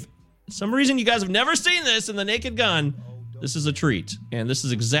funny. If for some reason you guys have never seen this in The Naked Gun, This is a treat, and this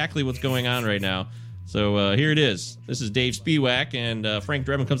is exactly what's going on right now. So here it is. This is Dave Spiewak, and Frank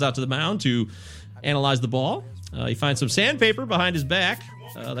Drebin comes out to the mound to analyze the ball. He finds some sandpaper behind his back.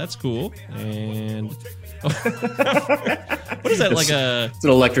 That's cool. And what is that? It's an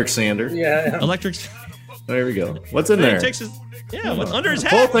electric sander. Yeah. Electric. There we go. What's in there? He takes his, what's under his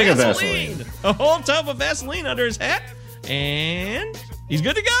hat? A whole thing of Vaseline. A whole tub of Vaseline under his hat, and he's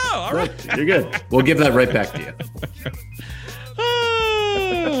good to go. All right, you're good. We'll give that right back to you.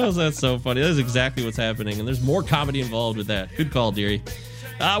 Oh, that's so funny. That is exactly what's happening, and there's more comedy involved with that. Good call, dearie.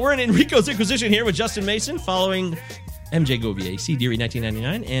 We're in Enrico's Inquisition here with Justin Mason, following MJ Govier, C. Deary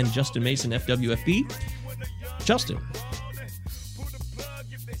 1999, and Justin Mason, FWFB. Justin,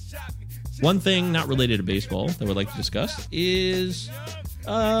 one thing not related to baseball that we'd like to discuss is,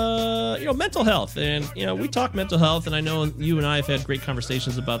 mental health. And, we talk mental health, and I know you and I have had great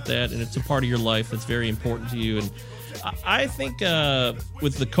conversations about that, and it's a part of your life that's very important to you. And I think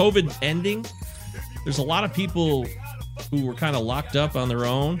with the COVID ending, there's a lot of people who were kind of locked up on their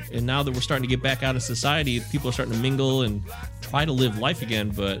own, and now that we're starting to get back out of society, people are starting to mingle and try to live life again,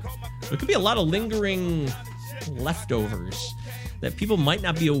 but there could be a lot of lingering leftovers that people might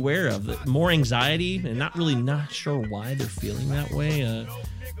not be aware of, that more anxiety and not sure why they're feeling that way.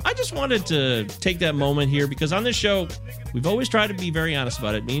 I just wanted to take that moment here because on this show, we've always tried to be very honest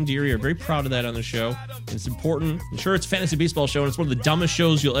about it. Me and Deary are very proud of that on the show. And it's important. I'm sure it's a fantasy baseball show, and it's one of the dumbest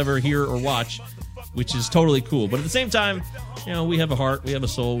shows you'll ever hear or watch, which is totally cool. But at the same time, we have a heart, we have a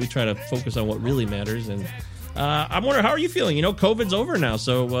soul. We try to focus on what really matters. And I'm wondering, how are you feeling? COVID's over now.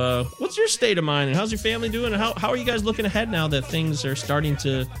 So what's your state of mind, and how's your family doing? And how are you guys looking ahead now that things are starting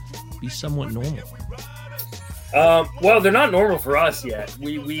to be somewhat normal? Well, they're not normal for us yet.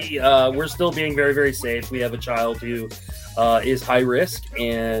 We're still being very, very safe. We have a child who is high risk,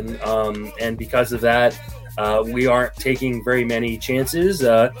 and because of that, we aren't taking very many chances.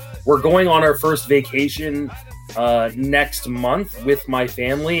 We're going on our first vacation next month with my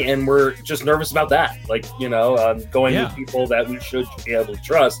family, and we're just nervous about that. Going with people that we should be able to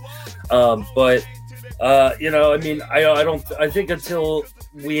trust. I think until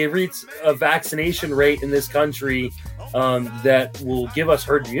we reach a vaccination rate in this country that will give us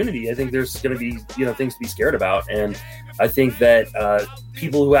herd immunity, I think there's going to be, things to be scared about. And I think that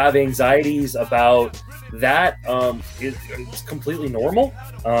people who have anxieties about that it's completely normal.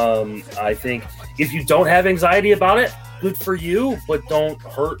 I think if you don't have anxiety about it, good for you, but don't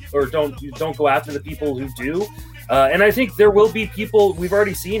hurt or don't go after the people who do. And I think there will be people, we've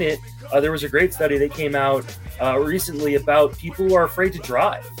already seen it. There was a great study that came out recently about people who are afraid to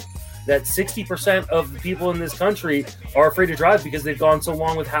drive. That 60% of the people in this country are afraid to drive because they've gone so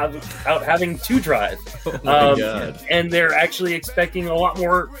long without having to drive. Oh my God. And they're actually expecting a lot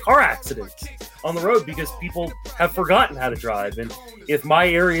more car accidents on the road because people have forgotten how to drive. And if my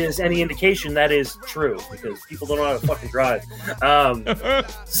area is any indication, that is true because people don't know how to fucking drive.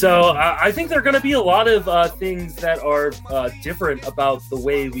 So I think there are going to be a lot of things that are different about the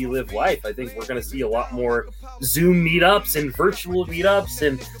way we live life. I think we're going to see a lot more Zoom meetups and virtual meetups,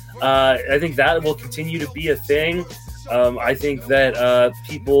 and I think that will continue to be a thing. I think that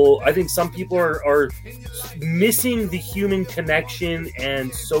some people are missing the human connection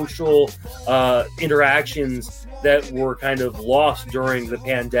and social interactions that were kind of lost during the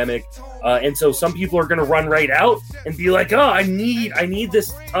pandemic. And so some people are going to run right out and be like, oh, I need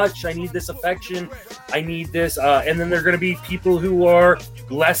this touch. I need this affection. I need this. And then there are going to be people who are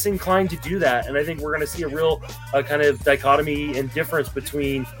less inclined to do that. And I think we're going to see a real kind of dichotomy and difference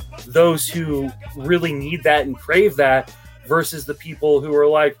between those who really need that and crave that versus the people who are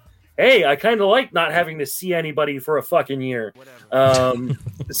like, hey, I kind of like not having to see anybody for a fucking year. And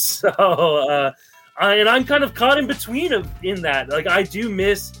I'm kind of caught in between in that. Like, I do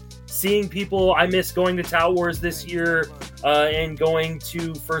miss seeing people. I miss going to Tout Wars this year and going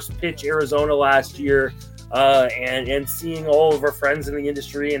to First Pitch Arizona last year and seeing all of our friends in the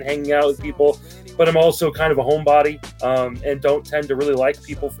industry and hanging out with people. But I'm also kind of a homebody and don't tend to really like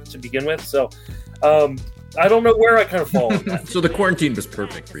people to begin with. So I don't know where I kind of fall in that. So the quarantine was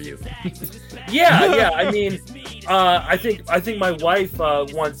perfect for you. Yeah. I mean, I think my wife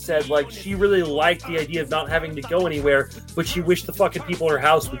once said, like, she really liked the idea of not having to go anywhere, but she wished the fucking people in her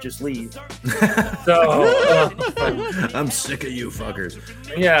house would just leave. So I'm sick of you fuckers.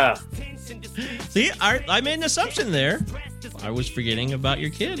 Yeah. See, I made an assumption there. I was forgetting about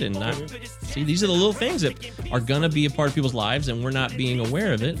your kid, and see, these are the little things that are gonna be a part of people's lives, and we're not being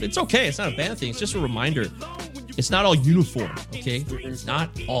aware of it. It's okay. It's not a bad thing. It's just a reminder. It's not all uniform, okay? It's not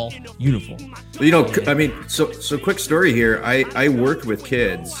all uniform. You know, I mean, so quick story here. I worked with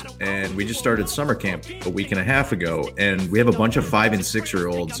kids, and we just started summer camp a week and a half ago, and we have a bunch of 5 and 6 year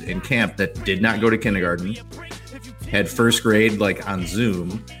olds in camp that did not go to kindergarten, had first grade like on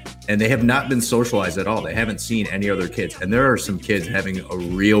Zoom, and they have not been socialized at all. They haven't seen any other kids. And there are some kids having a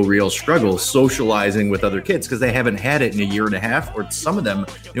real struggle socializing with other kids because they haven't had it in a year and a half, or some of them,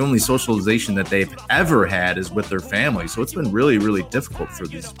 the only socialization that they've ever had is with their family. So it's been really difficult for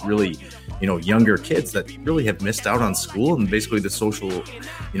these really, younger kids that really have missed out on school and basically the social,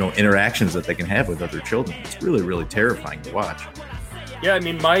 interactions that they can have with other children. It's really terrifying to watch. Yeah, I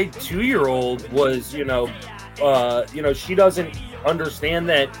mean, my 2-year-old was, she doesn't understand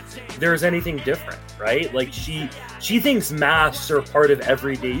that there's anything different, right? Like she thinks masks are part of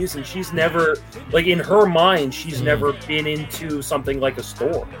everyday use, and she's never, like, in her mind, she's never been into something like a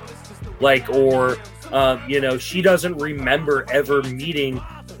store, she doesn't remember ever meeting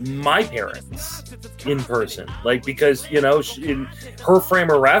my parents in person, because in her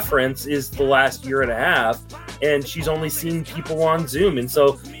frame of reference is the last year and a half, and she's only seen people on Zoom. And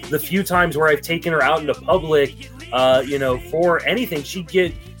so the few times where I've taken her out into public, for anything,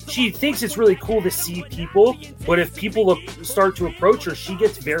 she thinks it's really cool to see people, but if people start to approach her, she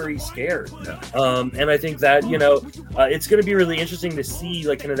gets very scared. And I think that, it's going to be really interesting to see,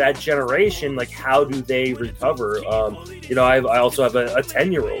 kind of that generation, how do they recover? I also have a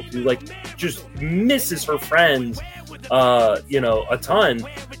 10-year-old who, just misses her friends, a ton.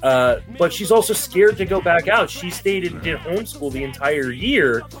 But she's also scared to go back out. She stayed and did homeschool the entire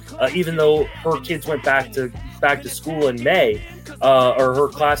year, even though her kids went back to school in May, or her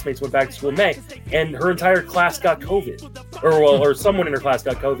classmates went back to school in May, and her entire class got COVID, or someone in her class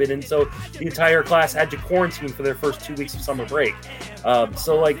got COVID, and so the entire class had to quarantine for their first 2 weeks of summer break.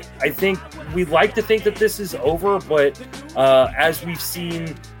 I think we'd like to think that this is over, but as we've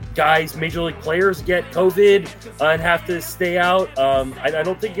seen guys, major league players get COVID and have to stay out, I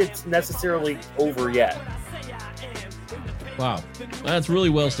don't think it's necessarily over yet. Wow, that's really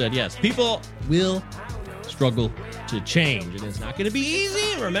well said. Yes, people will struggle to change, and it's not going to be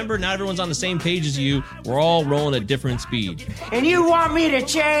easy. Remember, not everyone's on the same page as you. We're all rolling at different speed. And you want me to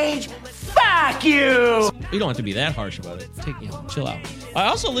change? Fuck you! You don't have to be that harsh about it. Chill out. I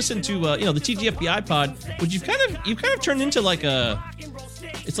also listened to the TGFBI pod, which you've kind of turned into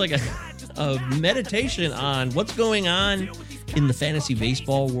it's like a meditation on what's going on in the fantasy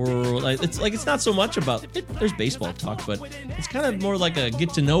baseball world. It's not so much about it. There's baseball talk, but it's kind of more like a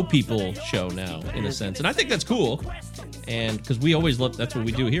get to know people show now, in a sense. And I think that's cool. And because we always love, that's what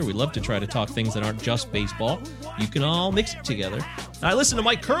we do here. We love to try to talk things that aren't just baseball. You can all mix it together. I listened to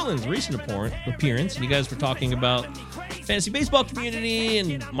Mike Kirtland's recent appearance, and you guys were talking about fantasy baseball community,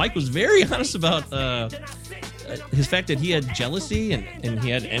 and Mike was very honest about his fact that he had jealousy and he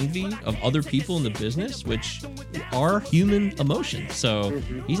had envy of other people in the business, which are human emotions. So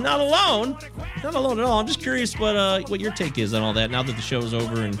he's not alone. He's not alone at all. I'm just curious what your take is on all that now that the show's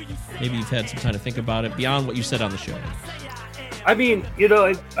over and maybe you've had some time to think about it beyond what you said on the show. I mean,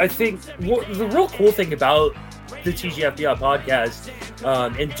 I think the real cool thing about the TGFBI podcast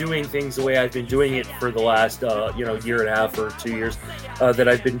and doing things the way I've been doing it for the last year and a half or 2 years that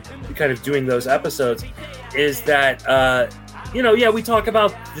I've been kind of doing those episodes is that we talk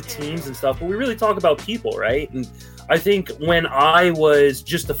about the teams and stuff, but we really talk about people, right? And I think when I was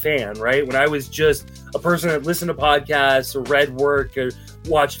just a fan, right, when I was just a person that listened to podcasts or read work or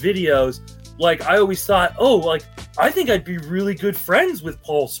watched videos, I always thought, I think I'd be really good friends with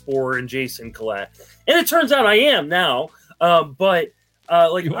Paul Sporer and Jason Collette. And it turns out I am now. I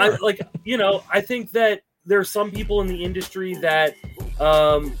think that there are some people in the industry that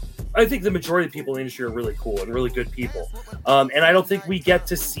I think the majority of people in the industry are really cool and really good people. And I don't think we get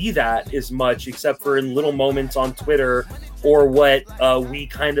to see that as much, except for in little moments on Twitter or what we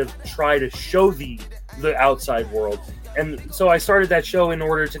kind of try to show the outside world. And so I started that show in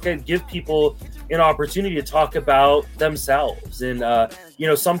order to kind of give people an opportunity to talk about themselves. And,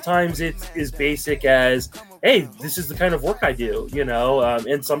 sometimes it's as basic as, hey, this is the kind of work I do,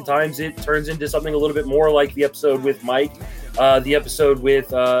 and sometimes it turns into something a little bit more like the episode with Mike, the episode with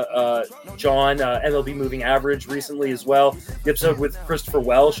John, MLB Moving Average recently as well, the episode with Christopher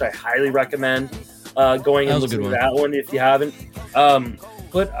Welsh. I highly recommend going and listening to that one if you haven't.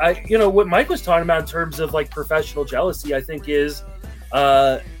 But what Mike was talking about in terms of professional jealousy, I think is,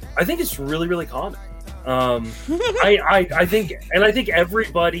 I think it's really, really common. I think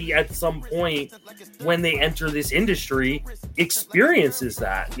everybody at some point when they enter this industry experiences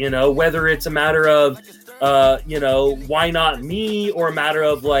that, whether it's a matter of, why not me, or a matter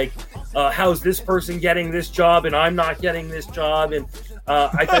of how's this person getting this job and I'm not getting this job? And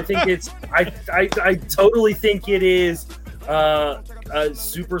I think I totally think it is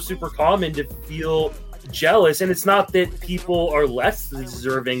super, super common to feel jealous. And it's not that people are less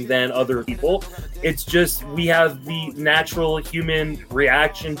deserving than other people. It's just we have the natural human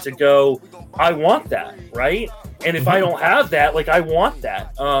reaction to go, I want that, right? And if I don't have that, like, I want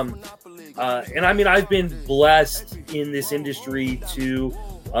that. And I mean, I've been blessed in this industry to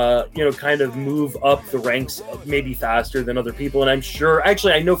kind of move up the ranks maybe faster than other people. And I'm sure,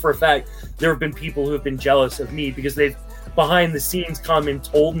 actually, I know for a fact there have been people who have been jealous of me because they've behind the scenes come and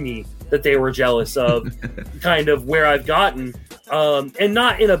told me that they were jealous of kind of where I've gotten, and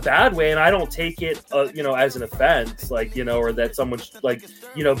not in a bad way. And I don't take it, as an offense, or that someone's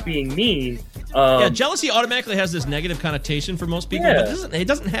being mean. Jealousy automatically has this negative connotation for most people, but it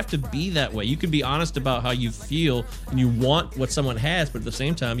doesn't have to be that way. You can be honest about how you feel and you want what someone has, but at the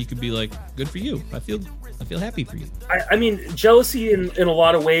same time, you could be like, good for you. I feel happy for you. I mean, jealousy in a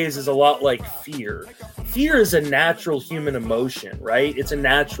lot of ways is a lot like fear. Fear is a natural human emotion, right? It's a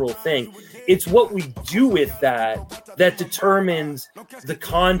natural thing. It's what we do with that determines the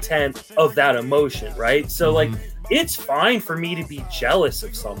content of that emotion, right? So it's fine for me to be jealous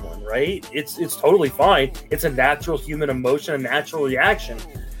of someone, right? It's totally fine. It's a natural human emotion, a natural reaction.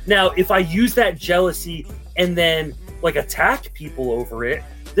 Now, if I use that jealousy and then attack people over it,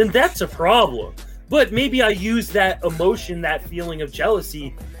 then that's a problem. But maybe I use that emotion, that feeling of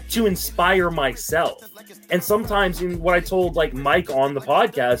jealousy, to inspire myself. And sometimes, in what I told Mike on the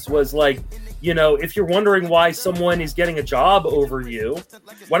podcast was if you're wondering why someone is getting a job over you,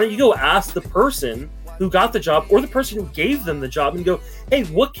 why don't you go ask the person who got the job or the person who gave them the job and go, hey,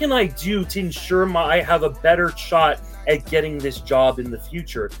 what can I do to ensure I have a better shot at getting this job in the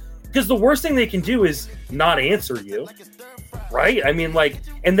future? Because the worst thing they can do is not answer you, right? I mean,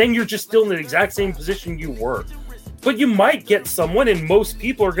 and then you're just still in the exact same position you were. But you might get someone, and most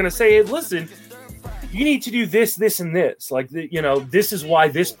people are going to say, hey, listen, you need to do this, this, and this. This is why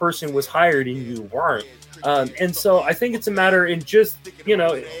this person was hired and you weren't. And so I think it's a matter in just,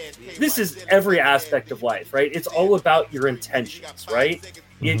 this is every aspect of life, right? It's all about your intentions, right?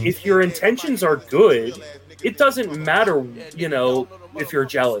 Mm-hmm. If your intentions are good, it doesn't matter, if you're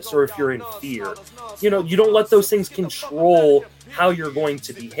jealous or if you're in fear. You don't let those things control how you're going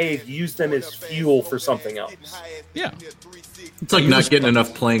to behave. Use them as fuel for something else. Yeah. It's like not getting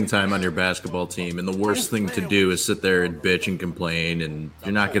enough playing time on your basketball team, and the worst thing to do is sit there and bitch and complain, and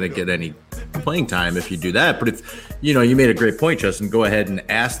you're not going to get any playing time if you do that. But if you made a great point, Justin, go ahead and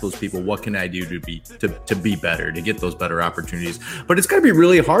ask those people, what can I do to be better, to get those better opportunities? But it's got to be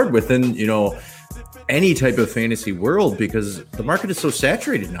really hard within any type of fantasy world, because the market is so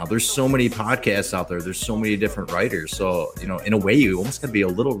saturated now. There's so many podcasts out there. There's so many different writers. So, in a way, you almost got to be a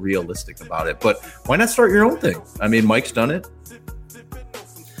little realistic about it. But why not start your own thing? I mean, Mike's done it.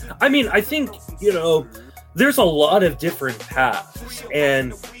 I mean, I think, there's a lot of different paths.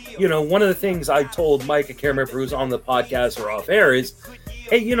 And, one of the things I told Mike, I can't remember who's on the podcast or off air, is,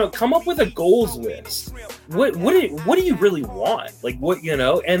 hey, come up with a goals list. What do you really want?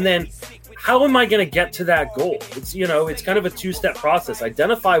 And then how am I going to get to that goal? It's, it's kind of a two-step process.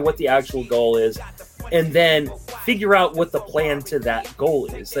 Identify what the actual goal is, and then figure out what the plan to that goal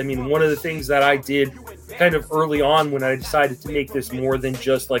is. I mean, one of the things that I did kind of early on when I decided to make this more than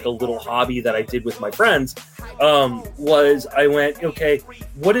just a little hobby that I did with my friends, was I went, okay,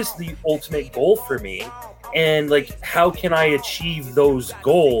 what is the ultimate goal for me? And how can I achieve those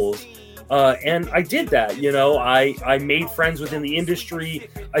goals? And I did that, I made friends within the industry.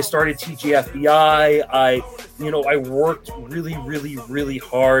 I started TGFBI. I worked really, really, really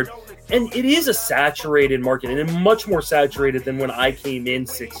hard. And it is a saturated market, and much more saturated than when I came in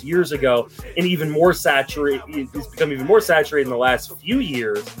 6 years ago, and even more saturated. It's become even more saturated in the last few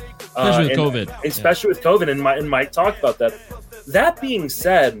years. Especially with COVID. Especially with COVID, and Mike talked about that. That being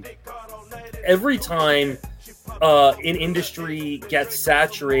said, every time an industry gets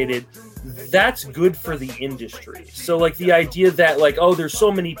saturated, that's good for the industry. So the idea that there's so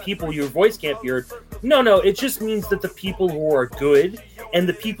many people, your voice can't be heard. No, it just means that the people who are good and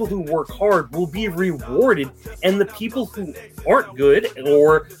the people who work hard will be rewarded, and the people who aren't good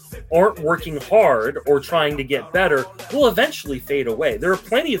or aren't working hard or trying to get better will eventually fade away. There are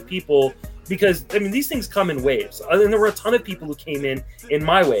plenty of people, because these things come in waves, and there were a ton of people who came in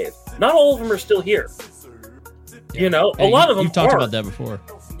my wave. Not all of them are still here. A lot of them you've talked about that before.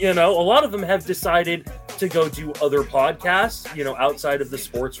 A lot of them have decided to go do other podcasts, outside of the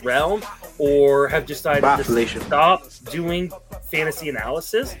sports realm, or have decided to stop doing fantasy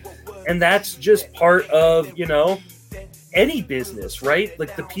analysis. And that's just part of, any business, right?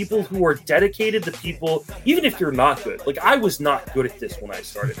 Like the people who are dedicated, the people, even if you're not good. Like I was not good at this when I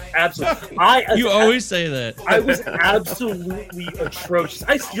started. Absolutely. You always say that. I was absolutely atrocious.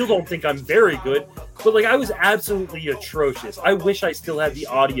 I still don't think I'm very good, but like I was absolutely atrocious. I wish I still had the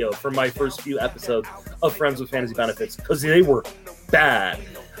audio from my first few episodes of Friends with Fantasy Benefits because they were bad.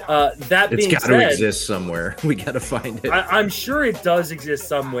 That being said, it's got to exist somewhere. We got to find it. I'm sure it does exist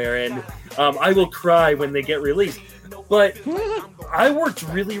somewhere, and I will cry when they get released. But I worked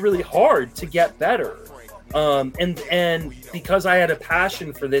really, really hard to get better. And because I had a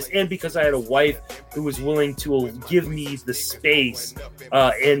passion for this, and because I had a wife who was willing to give me the space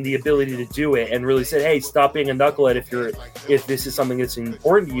and the ability to do it, and really said, "Hey, stop being a knucklehead if this is something that's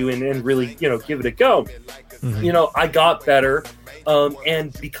important to you, and really, give it a go." Mm-hmm. I got better,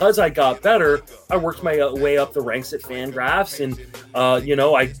 and because I got better, I worked my way up the ranks at Fangraphs, and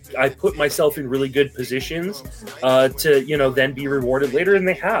I put myself in really good positions to then be rewarded later, and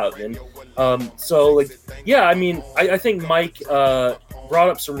they have, and. I think Mike brought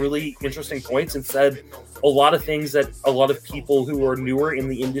up some really interesting points and said a lot of things that a lot of people who are newer in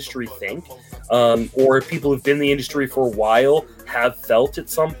the industry think, or people who've been in the industry for a while have felt at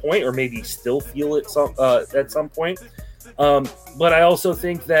some point, or maybe still feel it at some point. But I also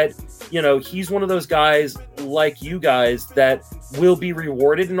think that, he's one of those guys like you guys that will be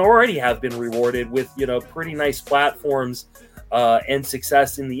rewarded and already have been rewarded with, pretty nice platforms and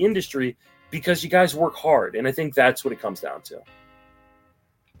success in the industry because you guys work hard. And I think that's what it comes down to.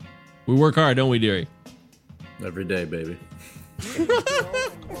 We work hard, don't we, Deary? Every day, baby.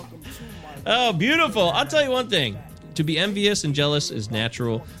 Oh, beautiful. I'll tell you one thing. To be envious and jealous is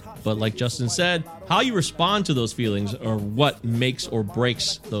natural. But like Justin said, how you respond to those feelings are what makes or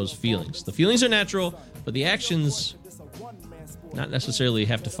breaks those feelings. The feelings are natural, but the actions not necessarily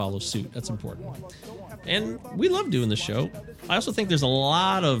have to follow suit. That's important. And we love doing the show. I also think there's a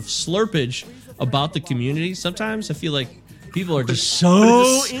lot of slurpage about the community. Sometimes I feel like people are just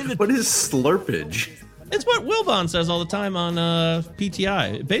so into... What is slurpage? It's what Wilbon says all the time on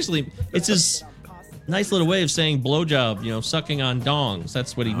PTI. Basically, it's his nice little way of saying blowjob, sucking on dongs.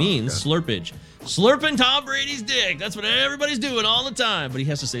 That's what he means, okay. Slurpage. Slurping Tom Brady's dick. That's what everybody's doing all the time. But he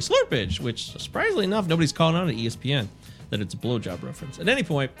has to say slurpage, which, surprisingly enough, nobody's calling out at ESPN that it's a blowjob reference. At any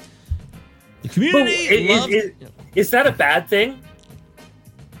point... The community is that a bad thing?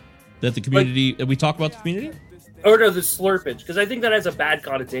 That the community, we talk about the community? Or no, the slurpage, because I think that has a bad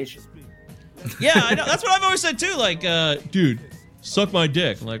connotation. Yeah, I know. That's what I've always said too. Like, dude, suck my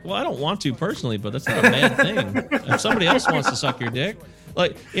dick. I'm like, well, I don't want to personally, but that's not a bad thing. If somebody else wants to suck your dick,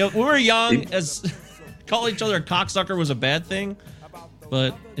 like, when we were young, as calling each other a cocksucker was a bad thing,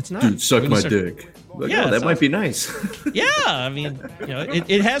 but it's not. Dude, suck my dick. Like, yeah, that might be nice. Yeah, I mean,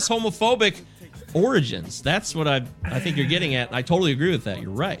 it has homophobic origins. That's what I think you're getting at. And I totally agree with that. You're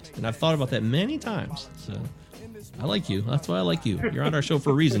right. And I've thought about that many times. So I like you. That's why I like you. You're on our show for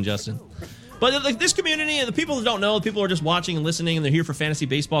a reason, Justin. But like this community and the people that don't know, the people who are just watching and listening and they're here for fantasy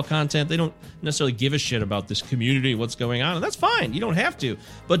baseball content, they don't necessarily give a shit about this community, what's going on. And that's fine. You don't have to.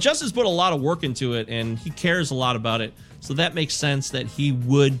 But Justin's put a lot of work into it and he cares a lot about it. So that makes sense that he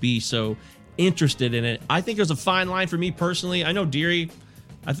would be so interested in it. I think there's a fine line for me personally. I know Deary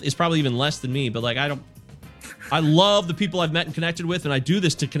is probably even less than me, but like I love the people I've met and connected with, and I do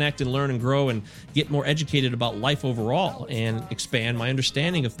this to connect and learn and grow and get more educated about life overall and expand my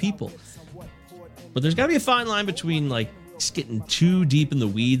understanding of people. But there's got to be a fine line between like just getting too deep in the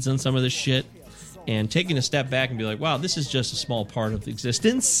weeds on some of this shit and taking a step back and be like, wow, this is just a small part of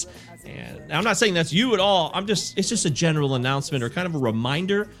existence. And I'm not saying that's you at all. It's just a general announcement or kind of a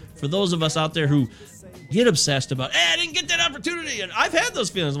reminder for those of us out there who get obsessed about, I didn't get that opportunity. And I've had those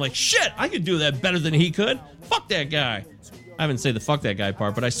feelings. I'm like, shit, I could do that better than he could. Fuck that guy. I haven't said the fuck that guy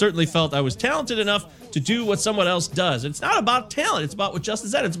part, but I certainly felt I was talented enough to do what someone else does. It's not about talent. It's about what Justin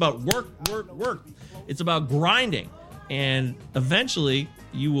said. It's about work. It's about grinding. And eventually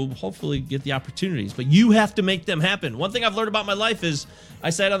you will hopefully get the opportunities, but you have to make them happen. One thing I've learned about my life is I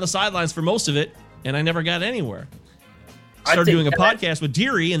sat on the sidelines for most of it and I never got anywhere. Started doing a podcast with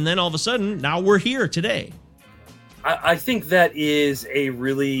Deary, and then all of a sudden, now we're here today. I think that is a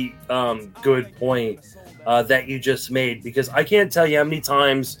really good point that you just made, because I can't tell you how many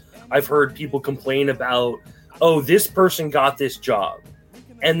times I've heard people complain about, oh, this person got this job.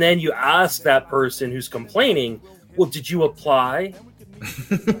 And then you ask that person who's complaining, well, did you apply?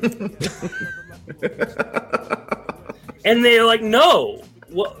 And they're like, no.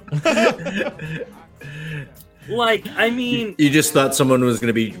 Well, Like, I mean, you just thought someone was going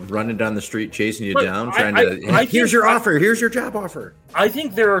to be running down the street chasing you down, trying to. Here's your offer. Here's your job offer. I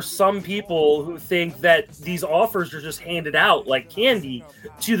think there are some people who think that these offers are just handed out like candy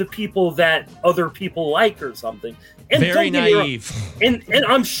to the people that other people like or something. And very naive. And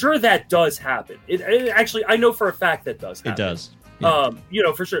I'm sure that does happen. It actually, I know for a fact that does happen. It does.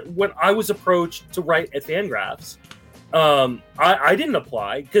 Yeah. For sure. When I was approached to write at Fangraphs, I didn't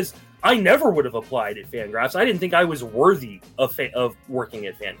apply because I never would have applied at Fangraphs. I didn't think I was worthy of working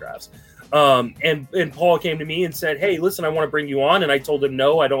at Fangraphs. And Paul came to me and said, "Hey, listen, I want to bring you on." And I told him,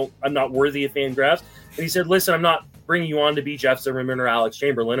 "No, I'm not worthy of Fangraphs." And he said, "Listen, I'm not bringing you on to be Jeff Zimmerman or Alex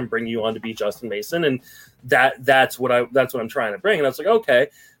Chamberlain. I'm bringing you on to be Justin Mason, and that's what I'm trying to bring." And I was like, "Okay."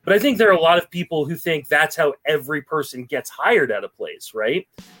 But I think there are a lot of people who think that's how every person gets hired at a place, right?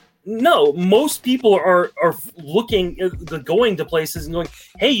 No, most people are looking, going to places and going,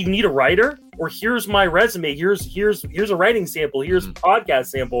 "Hey, you need a writer? Or here's my resume. Here's a writing sample. Here's a podcast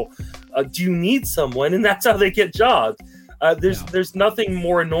sample. Do you need someone?" And that's how they get jobs. There's nothing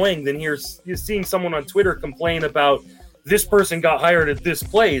more annoying than you're seeing someone on Twitter complain about this person got hired at this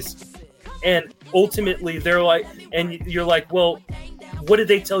place, and ultimately they're like, and you're like, "Well, what did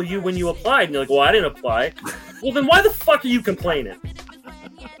they tell you when you applied?" And you're like, "Well, I didn't apply." Well, then why the fuck are you complaining?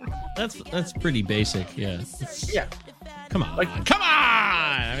 That's pretty basic, yeah. Yeah. Come on. Come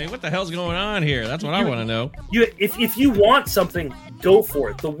on! I mean, what the hell's going on here? That's what I want to know. If you want something, go for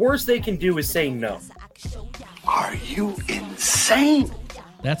it. The worst they can do is say no. Are you insane?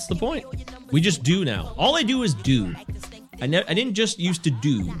 That's the point. We just do now. All I do is do. I didn't just used to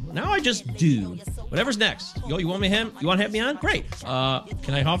do. Now I just do. Whatever's next. You want me him? You want to have me on? Great.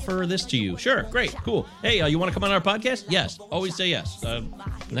 Can I offer this to you? Sure. Great. Cool. Hey, you want to come on our podcast? Yes. Always say yes.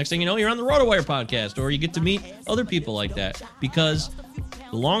 Next thing you know, you're on the RotoWire podcast, or you get to meet other people like that. Because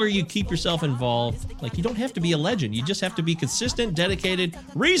the longer you keep yourself involved, like, you don't have to be a legend. You just have to be consistent, dedicated,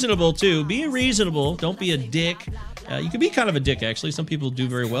 reasonable too. Be reasonable. Don't be a dick. You can be kind of a dick, actually. Some people do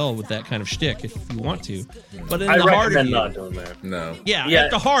very well with that kind of shtick if you want to. But in the heart of you, not doing that. No. Yeah,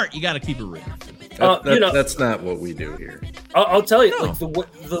 at the heart, you got to keep it real. That's not what we do here. I'll tell you, like,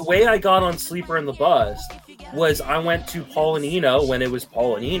 the way I got on Sleeper in the Bus was I went to Paul and Eno when it was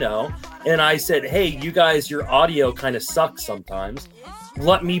Paul and Eno, and I said, "Hey, you guys, your audio kind of sucks sometimes.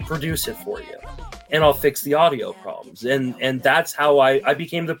 Let me produce it for you, and I'll fix the audio problems." And that's how I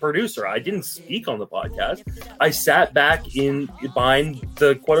became the producer. I didn't speak on the podcast. I sat back behind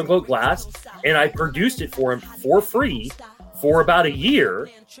the quote-unquote glass, and I produced it for him for free for about a year.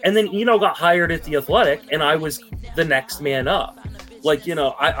 And then Eno got hired at The Athletic, and I was the next man up. Like,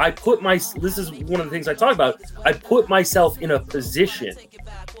 I put this is one of the things I talk about. I put myself in a position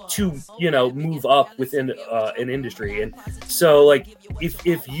to, move up within an industry. And so, like,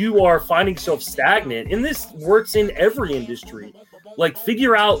 if you are finding yourself stagnant, and this works in every industry, like,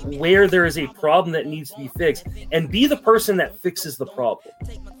 figure out where there is a problem that needs to be fixed and be the person that fixes the problem.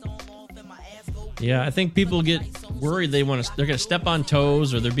 Yeah, I think people get worried they're going to step on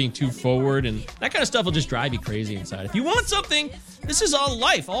toes, or they're being too forward, and that kind of stuff will just drive you crazy inside. If you want something, this is all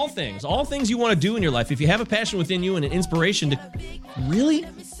life, all things you want to do in your life. If you have a passion within you and an inspiration to really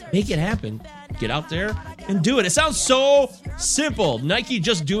make it happen, get out there and do it. It sounds so simple. Nike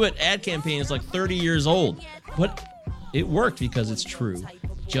Just Do It ad campaign is like 30 years old, but it worked because it's true.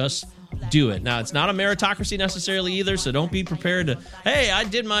 Just do it. Now, it's not a meritocracy necessarily either, so don't be prepared to, "Hey, I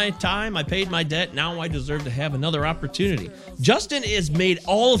did my time, I paid my debt, now I deserve to have another opportunity." Justin has made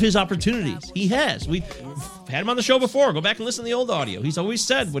all of his opportunities. He has. We've had him on the show before. Go back and listen to the old audio. He's always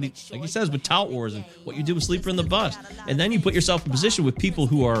said like he says with Tout Wars and what you do with Sleeper in the Bus. And then you put yourself in a position with people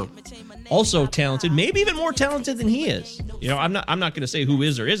who are also talented, maybe even more talented than he is. I'm not going to say who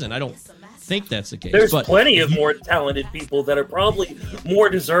is or isn't. I don't think that's the case. There's plenty of more talented people that are probably more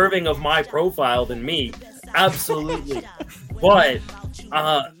deserving of my profile than me. Absolutely. But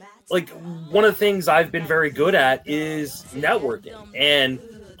like, one of the things I've been very good at is networking, and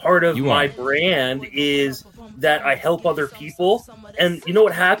part of my brand is that I help other people. And you know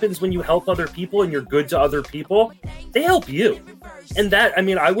what happens when you help other people and you're good to other people? They help you. And that, I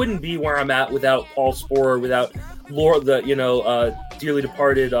mean, I wouldn't be where I'm at without Paul Sporer, without Laura, dearly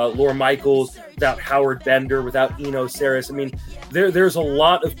departed Laura Michaels, without Howard Bender, without Eno Saris. I mean, there's a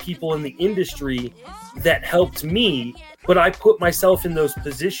lot of people in the industry that helped me, but I put myself in those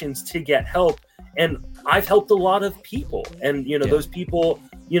positions to get help, and I've helped a lot of people, and those people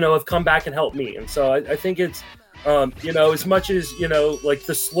have come back and helped me. And so I think it's as much as like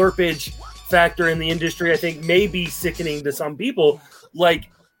the slurpage factor in the industry, I think may be sickening to some people. Like,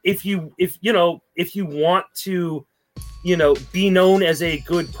 if you want to be known as a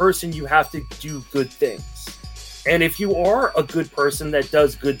good person, you have to do good things. And if you are a good person that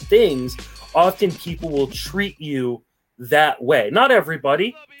does good things, often people will treat you that way. Not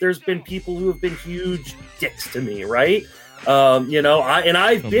everybody. There's been people who have been huge dicks to me, right? I've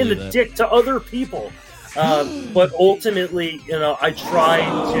been a dick to other people. But ultimately, I try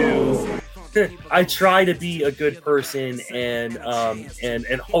to be a good person and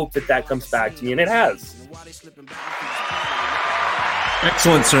hope that comes back to me, and it has.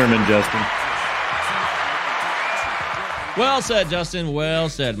 Excellent sermon, Justin. Well said, Justin. Well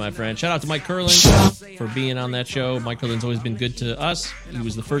said, my friend. Shout out to Mike Curlin for being on that show. Mike Curlin's always been good to us. He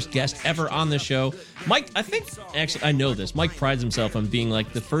was the first guest ever on the show. Mike, I know this. Mike prides himself on being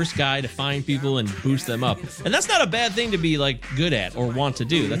like the first guy to find people and boost them up. And that's not a bad thing to be like good at or want to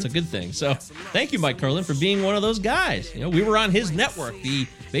do. That's a good thing. So thank you, Mike Curlin, for being one of those guys. We were on his network, the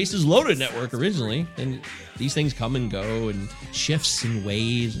Bases Loaded network originally. And these things come and go and shifts and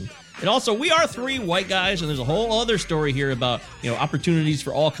waves and also, we are three white guys, and there's a whole other story here about, opportunities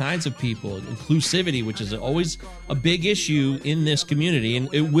for all kinds of people, inclusivity, which is always a big issue in this community,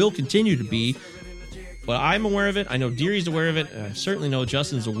 and it will continue to be. But I'm aware of it. I know Deary's aware of it. And I certainly know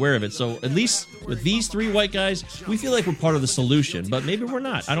Justin's aware of it. So at least with these three white guys, we feel like we're part of the solution. But maybe we're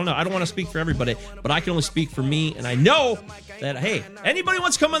not. I don't know. I don't want to speak for everybody, but I can only speak for me. And I know that, hey, anybody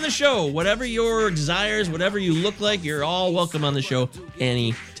wants to come on the show, whatever your desires, whatever you look like, you're all welcome on the show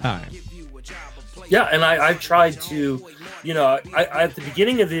anytime. Yeah, and I've tried to, at the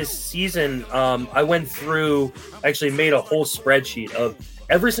beginning of this season, I went through, actually made a whole spreadsheet of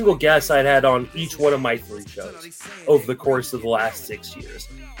every single guest I'd had on each one of my three shows over the course of the last 6 years.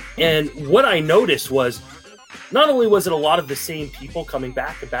 And what I noticed was, not only was it a lot of the same people coming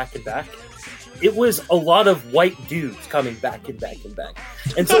back and back and back, it was a lot of white dudes coming back and back and back.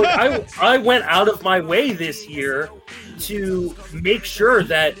 And so I went out of my way this year to make sure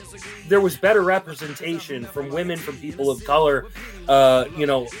that there was better representation from women, from people of color,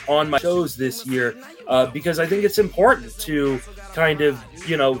 on my shows this year, because I think it's important to kind of,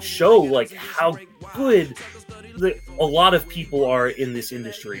 show like how good a lot of people are in this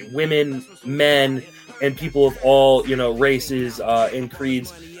industry, women, men, and people of all, races and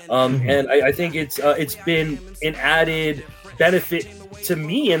creeds. And I think it's been an added benefit to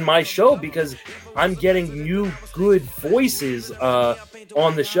me and my show because I'm getting new good voices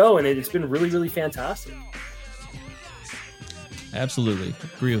on the show, and it's been really, really fantastic. Absolutely.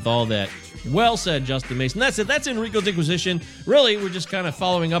 Agree with all that. Well said, Justin Mason. That's it. That's Enrico's Inquisition. Really, we're just kind of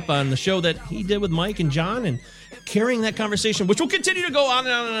following up on the show that he did with Mike and John and carrying that conversation, which will continue to go on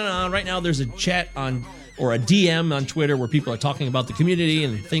and on and on. Right now, there's a chat or a DM on Twitter where people are talking about the community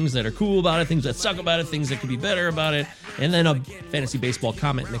and things that are cool about it, things that suck about it, things that could be better about it, and then a fantasy baseball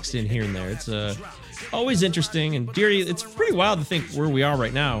comment mixed in here and there. It's always interesting. And Deary, it's pretty wild to think where we are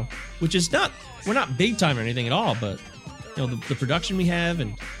right now, which is we're not big time or anything at all, but the production we have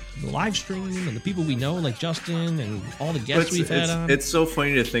and the live stream and the people we know like Justin and all the guests we've had on. It's so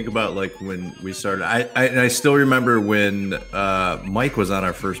funny to think about, like when we started. I still remember when Mike was on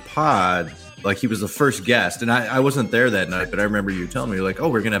our first pod. Like he was the first guest, and I wasn't there that night, but I remember you telling me, like, "Oh,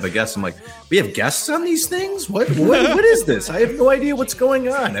 we're gonna have a guest." I'm like, "We have guests on these things? What is this? I have no idea what's going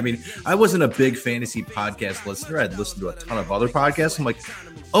on." I mean, I wasn't a big fantasy podcast listener. I'd listened to a ton of other podcasts. I'm like,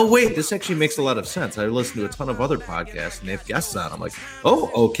 "Oh, wait, this actually makes a lot of sense." I listened to a ton of other podcasts, and they have guests on. I'm like,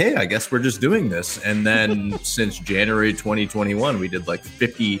 "Oh, okay, I guess we're just doing this." And then since January 2021, we did like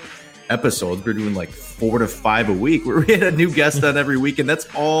 50 episodes. We're doing like 4 to 5 a week, where we had a new guest on every week, and that's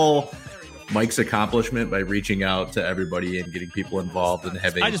all Mike's accomplishment by reaching out to everybody and getting people involved and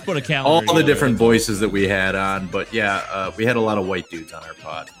having I just put a calendar all the different voices that we had on. But yeah, we had a lot of white dudes on our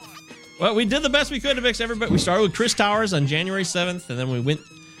pod. Well, we did the best we could to mix everybody. We started with Chris Towers on January 7th, and then we went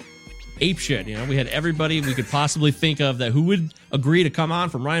apeshit. We had everybody we could possibly think of that who would agree to come on,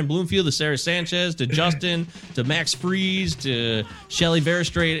 from Ryan Bloomfield to Sarah Sanchez to Justin to Max Freeze to Shelly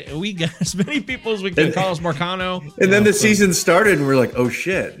Veristrate. We got as many people as we could. Carlos Marcano. And then the season started, and we're like, "Oh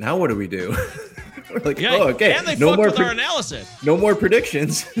shit! Now what do we do?" We're like, yeah, "Oh, okay." And they fucked with our analysis. No more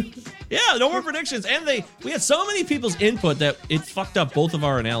predictions. Yeah, no more predictions. And we had so many people's input that it fucked up both of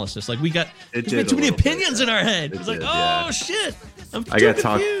our analysis. Like we had too many opinions in our head. It was like, oh shit. I got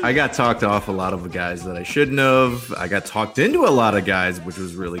talked off a lot of guys that I shouldn't have. I got talked into a lot of guys, which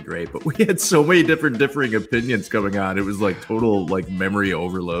was really great. But we had so many differing opinions coming on. It was like total like memory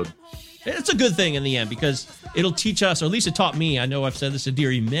overload. It's a good thing in the end because it'll teach us, or at least it taught me. I know I've said this to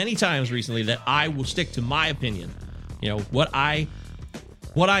Deary many times recently, that I will stick to my opinion. What I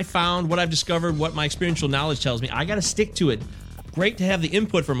found, what I've discovered, what my experiential knowledge tells me. I got to stick to it. Great to have the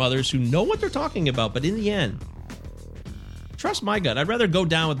input from others who know what they're talking about, but in the end, trust my gut. I'd rather go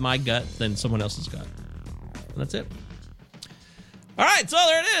down with my gut than someone else's gut. And that's it. All right, so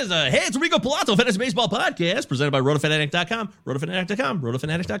there it is. Hey, it's Rico Palazzo, Fantasy Baseball Podcast, presented by RotoFanatic.com,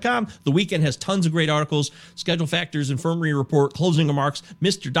 RotoFanatic.com. The weekend has tons of great articles, schedule factors, infirmary report, closing remarks,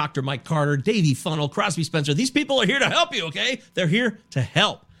 Mr. Dr. Mike Carter, Davey Funnel, Crosby Spencer. These people are here to help you, okay? They're here to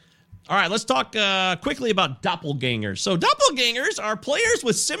help. All right, let's talk quickly about doppelgangers. So doppelgangers are players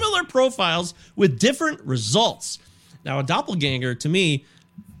with similar profiles with different results. Now, a doppelganger, to me,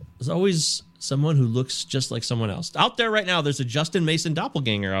 is always someone who looks just like someone else. Out there right now, there's a Justin Mason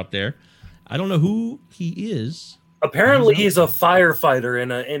doppelganger out there. I don't know who he is. Apparently, he's a firefighter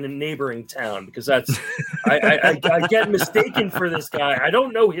in a neighboring town, because that's I get mistaken for this guy. I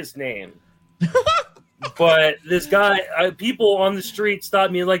don't know his name, but this guy, people on the street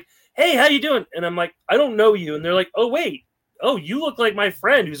stop me like, "Hey, how you doing?" And I'm like, "I don't know you." And they're like, "Oh wait, you look like my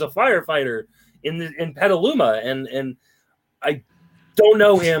friend who's a firefighter in Petaluma," and I don't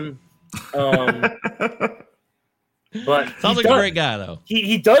know him. But sounds like a great guy, though.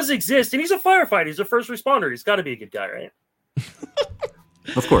 He does exist, and he's a firefighter. He's a first responder. He's got to be a good guy, right?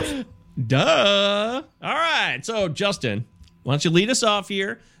 Of course. Duh. All right. So, Justin, why don't you lead us off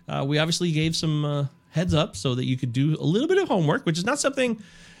here? We obviously gave some heads up so that you could do a little bit of homework, which is not something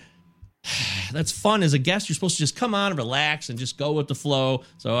that's fun as a guest. You're supposed to just come on and relax and just go with the flow.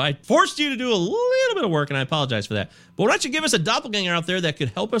 So I forced you to do a little bit of work, and I apologize for that. But why don't you give us a doppelganger out there that could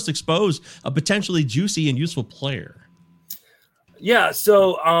help us expose a potentially juicy and useful player? Yeah,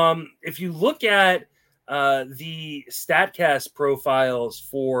 so if you look at the StatCast profiles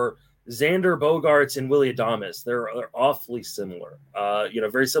for Xander Bogaerts and Willy Adames, they're awfully similar.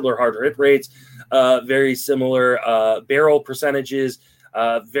 Very similar hard hit rates, very similar barrel percentages,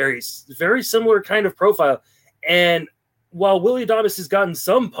 very, very similar kind of profile. And while Willy Adames has gotten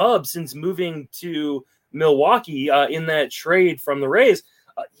some pub since moving to Milwaukee in that trade from the Rays,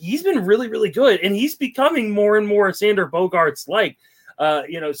 he's been really, really good, and he's becoming more and more Xander Bogaerts-like.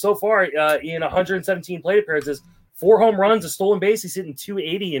 So far in 117 plate appearances, 4 home runs, a stolen base. He's hitting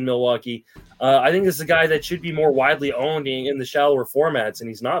 280 in Milwaukee. I think this is a guy that should be more widely owned in the shallower formats, and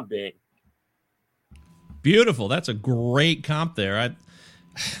he's not being. Beautiful. That's a great comp there.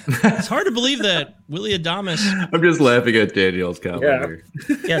 It's hard to believe that Willy Adames. I'm just laughing at Daniel's comment here.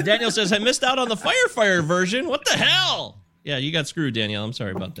 Yeah, Daniel says, I missed out on the firefighter version. What the hell? Yeah, you got screwed, Danielle. I'm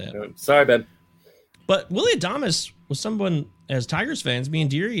sorry about that. Sorry, Ben. But Willy Adames was someone, as Tigers fans, me and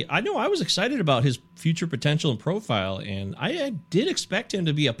Deary, I know I was excited about his future potential and profile, and I did expect him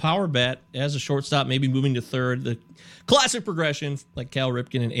to be a power bat as a shortstop, maybe moving to third, the classic progression like Cal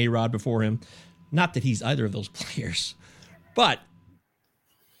Ripken and A-Rod before him. Not that he's either of those players, but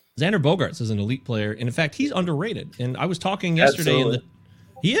Xander Bogaerts is an elite player, and in fact, he's underrated. And I was talking yesterday,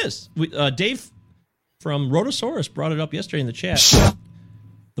 he is. Dave from Rotosaurus brought it up yesterday in the chat.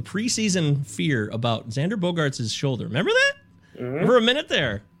 The preseason fear about Xander Bogaerts' shoulder. Remember that? Mm-hmm. For a minute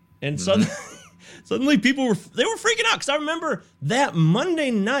there. And suddenly people were freaking out, because I remember that Monday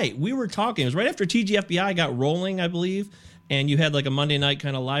night we were talking. It was right after TGFBI got rolling, I believe, and you had like a Monday night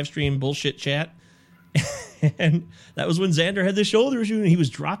kind of live stream bullshit chat. And that was when Xander had the shoulder issue, and he was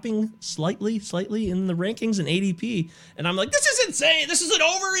dropping slightly in the rankings and ADP. And I'm like, this is insane. This is an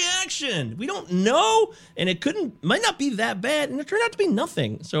overreaction. We don't know. And it might not be that bad. And it turned out to be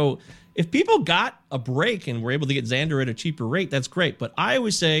nothing. So if people got a break and were able to get Xander at a cheaper rate, that's great. But I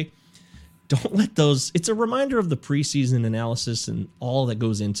always say, don't let those, it's a reminder of the preseason analysis and all that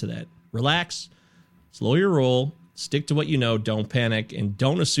goes into that. Relax, slow your roll. Stick to what you know, don't panic, and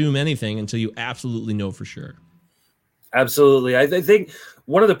don't assume anything until you absolutely know for sure. Absolutely. I think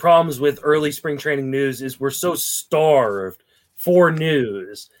one of the problems with early spring training news is we're so starved for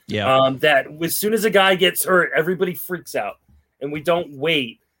news that as soon as a guy gets hurt, everybody freaks out, and we don't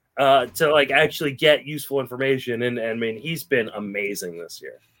wait to like actually get useful information. And I mean, he's been amazing this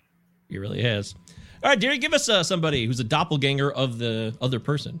year. He really has. All right, Derry, give us somebody who's a doppelganger of the other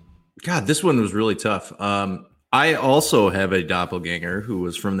person. God, this one was really tough. I also have a doppelganger who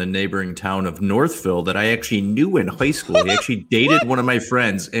was from the neighboring town of Northville that I actually knew in high school. He actually dated one of my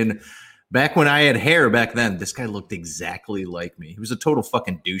friends. And back when I had hair back then, this guy looked exactly like me. He was a total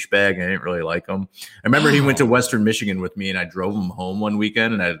fucking douchebag. I didn't really like him. I remember he went to Western Michigan with me, and I drove him home one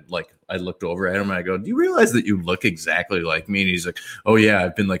weekend, and I looked over at him and I go, do you realize that you look exactly like me? And he's like, oh yeah,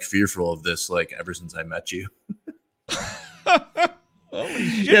 I've been like fearful of this like ever since I met you.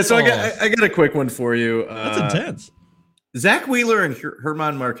 Yeah, so I got a quick one for you. That's intense. Zach Wheeler and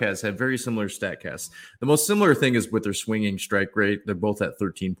Herman Marquez have very similar StatCasts. The most similar thing is with their swinging strike rate. They're both at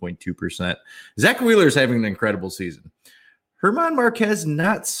 13.2%. Zach Wheeler is having an incredible season. German Marquez,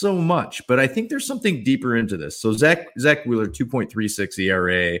 not so much, but I think there's something deeper into this. So Zach Wheeler, 2.36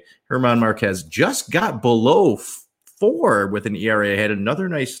 ERA. German Marquez just got below 4 with an ERA. Had another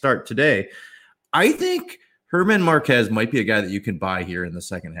nice start today. I think German Marquez might be a guy that you can buy here in the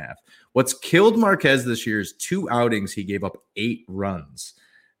second half. What's killed Marquez this year is 2 outings. He gave up 8 runs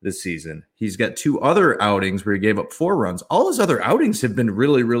this season. He's got 2 other outings where he gave up 4 runs. All his other outings have been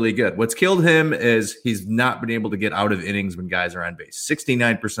really, really good. What's killed him is he's not been able to get out of innings when guys are on base.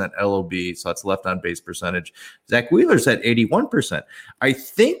 69% LOB, so that's left on base percentage. Zach Wheeler's at 81%. I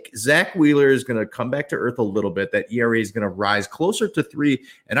think Zach Wheeler is going to come back to earth a little bit. That ERA is going to rise closer to 3,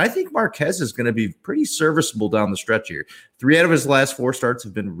 and I think Marquez is going to be pretty serviceable down the stretch here. 3 out of his last 4 starts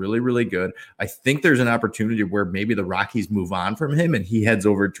have been really, really good. I think there's an opportunity where maybe the Rockies move on from him and he heads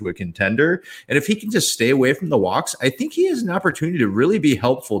over to a contender. And if he can just stay away from the walks, I think he has an opportunity to really be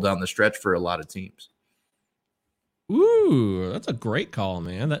helpful down the stretch for a lot of teams. Ooh, that's a great call,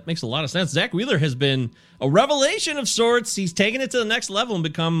 man. That makes a lot of sense. Zach Wheeler has been a revelation of sorts. He's taken it to the next level and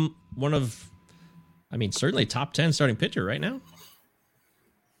become one of, certainly top 10 starting pitcher right now.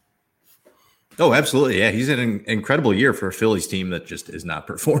 Oh, absolutely. Yeah, he's in an incredible year for a Phillies team that just is not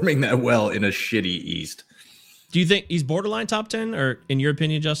performing that well in a shitty East. Do you think he's borderline top 10, or in your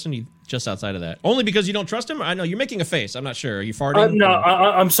opinion, Justin, he's just outside of that? Only because you don't trust him? I know you're making a face. I'm not sure. Are you farting? No,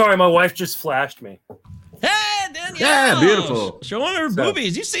 I'm sorry. My wife just flashed me. Hey, Danielle! Yeah, beautiful. Showing her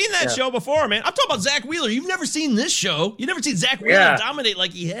boobies. You've seen that show before, man. I'm talking about Zach Wheeler. You've never seen this show. You've never seen Zach Wheeler dominate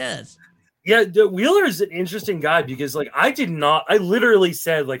like he has. Yeah, Wheeler is an interesting guy because, I literally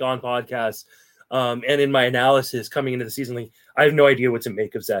said, on podcasts and in my analysis coming into the season, I have no idea what to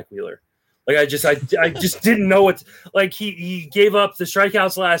make of Zach Wheeler. I just didn't know what. He gave up the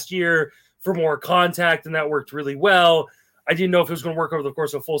strikeouts last year for more contact, and that worked really well. I didn't know if it was going to work over the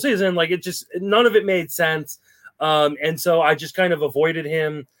course of a full season. None of it made sense. And so I just kind of avoided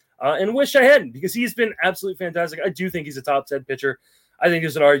him and wish I hadn't, because he's been absolutely fantastic. I do think he's a top 10 pitcher. I think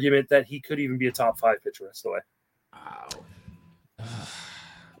there's an argument that he could even be a top 5 pitcher rest of the way. Wow.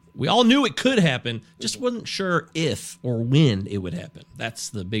 We all knew it could happen, just wasn't sure if or when it would happen. That's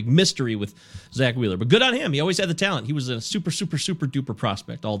the big mystery with Zach Wheeler. But good on him. He always had the talent. He was a super, super, super duper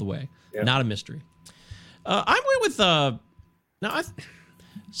prospect all the way. Yeah. Not a mystery. I went with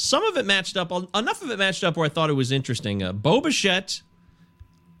some of it matched up. Enough of it matched up where I thought it was interesting. Bo Bichette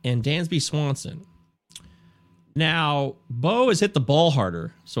and Dansby Swanson. Now, Bo has hit the ball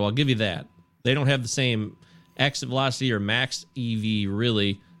harder, so I'll give you that. They don't have the same exit velocity or max EV,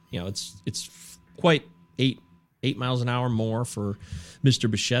 really. It's quite 8 miles an hour more for Mr.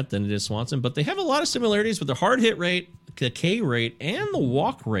 Bichette than it is Swanson, but they have a lot of similarities with the hard hit rate, the K rate, and the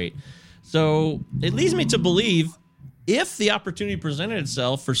walk rate. So it leads me to believe, if the opportunity presented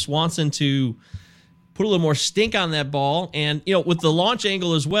itself for Swanson to put a little more stink on that ball, and with the launch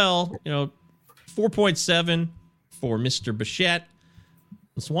angle as well, 4.7 for Mr. Bichette.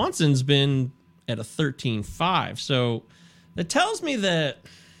 Swanson's been at a 13.5. So that tells me that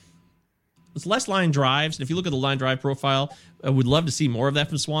it's less line drives. And if you look at the line drive profile, I would love to see more of that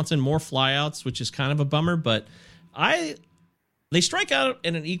from Swanson, more flyouts, which is kind of a bummer. But they strike out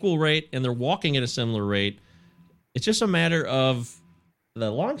at an equal rate and they're walking at a similar rate. It's just a matter of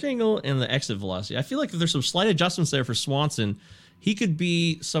the launch angle and the exit velocity. I feel like if there's some slight adjustments there for Swanson, he could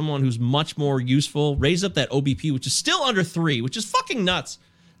be someone who's much more useful, raise up that OBP, which is still under 3, which is fucking nuts.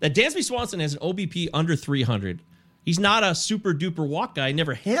 That Dansby Swanson has an OBP under 300. He's not a super duper walk guy,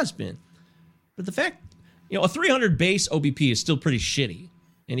 never has been. But the fact, a 300 base OBP is still pretty shitty,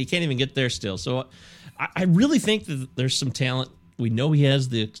 and he can't even get there still. So I really think that there's some talent. We know he has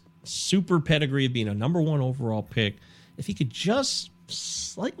the super pedigree of being a number 1 overall pick. If he could just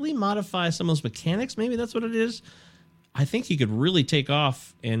slightly modify some of those mechanics, maybe that's what it is. I think he could really take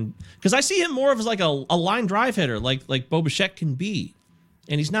off, and because I see him more of as like a line drive hitter, like Bo Bichette can be,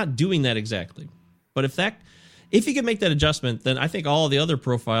 and he's not doing that exactly. But if he could make that adjustment, then I think all of the other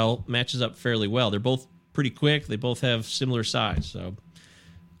profile matches up fairly well. They're both pretty quick. They both have similar size. So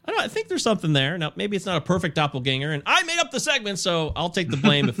I think there's something there. Now, maybe it's not a perfect doppelganger, and I made up the segment, so I'll take the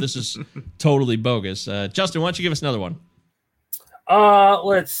blame if this is totally bogus. Justin, why don't you give us another one?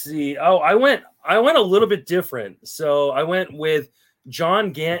 Let's see. Oh, I went a little bit different. So I went with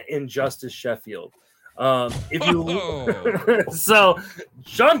John Gant and Justice Sheffield. So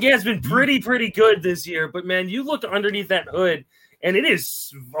John Gant's been pretty good this year, but man, you look underneath that hood and it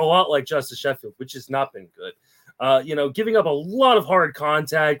is a lot like Justice Sheffield, which has not been good. Giving up a lot of hard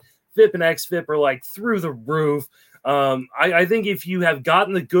contact. FIP and XFIP are through the roof. I think if you have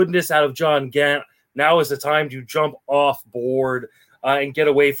gotten the goodness out of John Gant, now is the time to jump off board. and get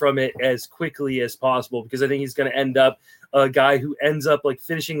away from it as quickly as possible, because I think he's going to end up a guy who ends up like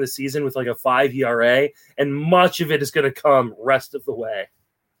finishing the season with like a 5 ERA, and much of it is going to come rest of the way.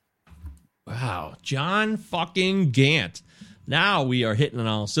 Wow, John fucking Gant. Now we are hitting on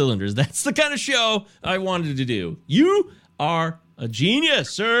all cylinders. That's the kind of show I wanted to do. You are a genius,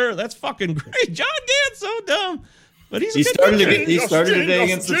 sir. That's fucking great. John Gant's so dumb, but he started today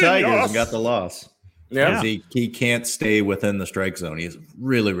against the Tigers and got the loss. Yeah, he can't stay within the strike zone. He has a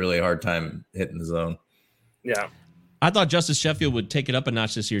really, really hard time hitting the zone. Yeah, I thought Justice Sheffield would take it up a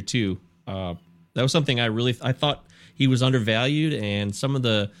notch this year too. That was something I thought he was undervalued, and some of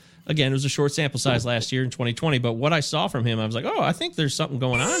the. Again, it was a short sample size last year in 2020, but what I saw from him, I was like, oh, I think there's something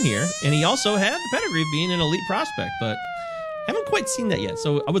going on here. And he also had the pedigree of being an elite prospect, but haven't quite seen that yet.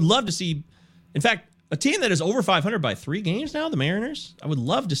 So I would love to see, in fact, a team that is over 500 by 3 games now, the Mariners. I would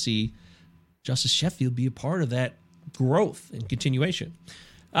love to see Justice Sheffield be a part of that growth and continuation.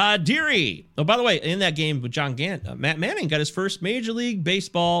 Deary. Oh, by the way, in that game with John Gant, Matt Manning got his first Major League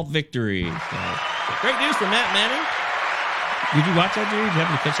Baseball victory. So, great news for Matt Manning. Did you watch that, Jerry? Did you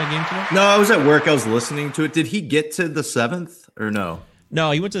happen to catch that game today? No, I was at work. I was listening to it. Did he get to the 7th or no?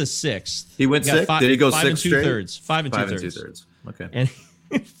 No, he went to the 6th. He went 6th? Did he go 6 straight? 5 and 2/3. Okay. And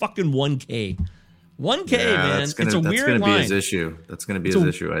fucking 1K. 1K, yeah, man. It's a weird line. That's going to be his issue. That's going to be his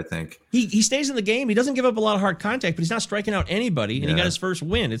issue, I think. He stays in the game. He doesn't give up a lot of hard contact, but he's not striking out anybody, and he got his first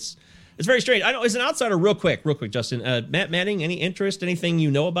win. It's very strange. I know, as an outsider, real quick, Justin. Matt Manning, any interest, anything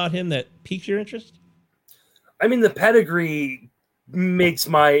you know about him that piques your interest? I mean, the pedigree makes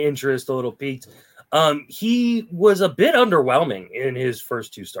my interest a little piqued. He was a bit underwhelming in his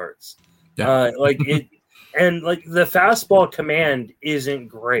first 2 starts. Yeah. And the fastball command isn't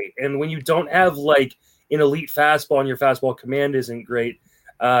great. And when you don't have like an elite fastball and your fastball command isn't great,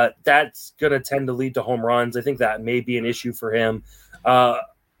 that's going to tend to lead to home runs. I think that may be an issue for him. I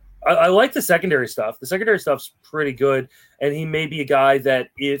like the secondary stuff. The secondary stuff's pretty good. And he may be a guy that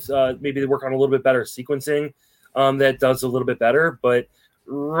if maybe they work on a little bit better sequencing, that does a little bit better, but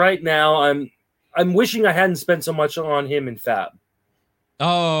right now I'm wishing I hadn't spent so much on him in Fab.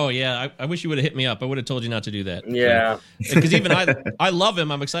 Oh yeah, I wish you would have hit me up. I would have told you not to do that. Yeah, because even I love him.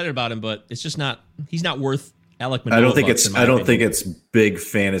 I'm excited about him, but it's just not. He's not worth Alec Manoah. I don't think it's big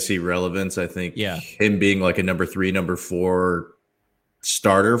fantasy relevance. I think him being like a number 3, number 4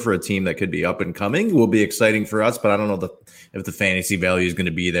 starter for a team that could be up and coming will be exciting for us. But I don't know if the fantasy value is going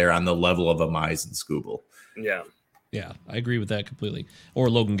to be there on the level of a Mize and Skubal. Yeah, I agree with that completely. Or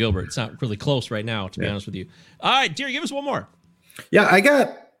Logan Gilbert. It's not really close right now, to be honest with you. All right, Deary, give us one more. Yeah, I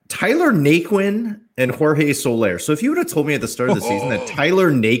got Tyler Naquin and Jorge Soler. So if you would have told me at the start of the season that Tyler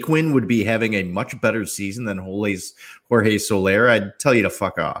Naquin would be having a much better season than Jorge Soler, I'd tell you to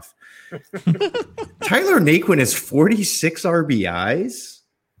fuck off. Tyler Naquin has 46 RBIs.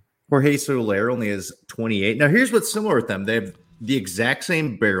 Jorge Soler only has 28. Now, here's what's similar with them. They have the exact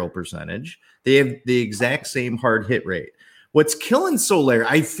same barrel percentage. They have the exact same hard hit rate. What's killing Soler,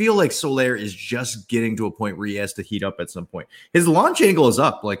 I feel like Soler is just getting to a point where he has to heat up at some point. His launch angle is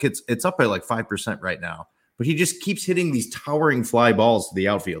up. Like it's up by like 5% right now. But he just keeps hitting these towering fly balls to the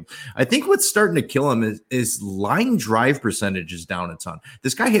outfield. I think what's starting to kill him is line drive percentage is down a ton.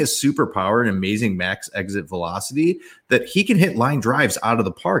 This guy has super power and amazing max exit velocity that he can hit line drives out of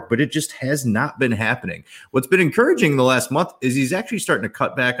the park, but it just has not been happening. What's been encouraging the last month is he's actually starting to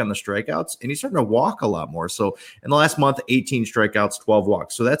cut back on the strikeouts, and he's starting to walk a lot more. So in the last month, 18 strikeouts, 12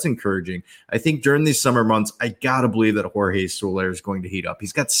 walks. So that's encouraging. I think during these summer months, I got to believe that Jorge Soler is going to heat up.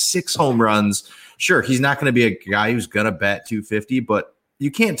 He's got 6 home runs. Sure, he's not going to be a guy who's going to bat 250, but you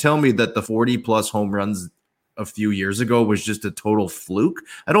can't tell me that the 40-plus home runs a few years ago was just a total fluke.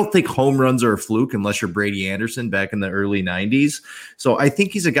 I don't think home runs are a fluke unless you're Brady Anderson back in the early 90s. So I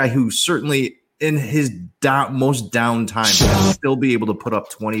think he's a guy who certainly in his most down time can still be able to put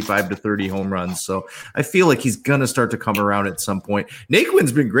up 25 to 30 home runs. So I feel like he's going to start to come around at some point.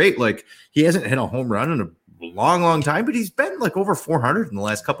 Naquin's been great. Like he hasn't hit a home run in a long time, but he's been like over 400 in the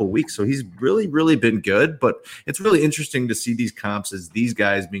last couple of weeks. So he's really, really been good, but it's really interesting to see these comps as these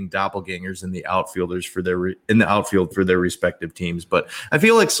guys being doppelgangers in the outfielders in the outfield for their respective teams. But I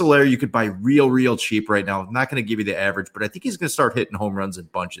feel like Soler, you could buy real cheap right now. I'm not going to give you the average, but I think he's going to start hitting home runs in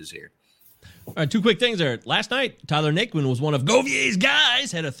bunches here. All right, 2 quick things there. Last night, Tyler Naquin was one of Govier's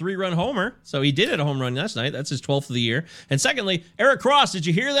guys, had a 3-run homer. So he did hit a home run last night. That's his 12th of the year. And secondly, Eric Cross, did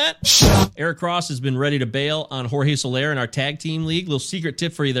you hear that? Eric Cross has been ready to bail on Jorge Soler in our tag team league. Little secret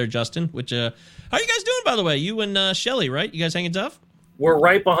tip for you there, Justin. Which, how are you guys doing, by the way? You and Shelly, right? You guys hanging tough? We're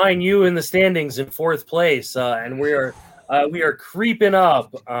right behind you in the standings in 4th place, and we are creeping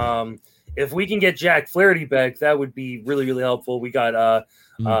up. if we can get Jack Flaherty back, that would be really, really helpful. We got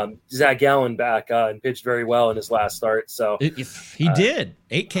Zach Gallen back and pitched very well in his last start. So he did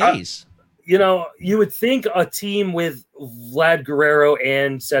 8 Ks. You would think a team with Vlad Guerrero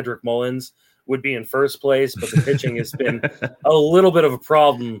and Cedric Mullins would be in first place, but the pitching has been a little bit of a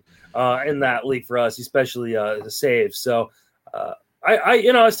problem in that league for us, especially the saves. So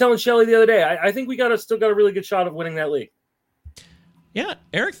I was telling Shelly the other day, I think we still got a really good shot of winning that league. Yeah,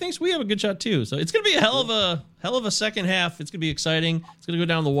 Eric thinks we have a good shot too. So it's going to be a hell of a second half. It's going to be exciting. It's going to go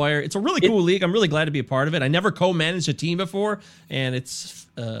down the wire. It's a really cool league. I'm really glad to be a part of it. I never co-managed a team before, and it's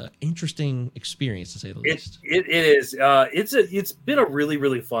an interesting experience to say the least. It is. It's been a really,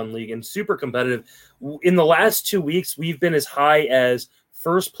 really fun league and super competitive. In the last 2 weeks, we've been as high as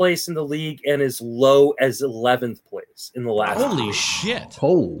first place in the league and as low as 11th place in the last. Holy shit!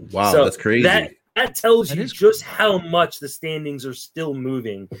 Oh wow, so that's crazy. That tells you just how much the standings are still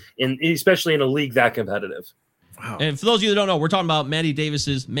moving, especially in a league that competitive. Wow. And for those of you that don't know, we're talking about Matty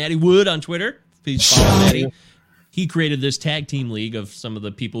Davis's Matty Wood on Twitter. Please follow Matty. He created this tag team league of some of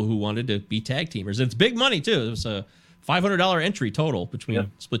the people who wanted to be tag teamers. It's big money, too. It was a $500 entry total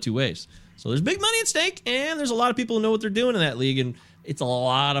between split two ways. So there's big money at stake, and there's a lot of people who know what they're doing in that league, and it's a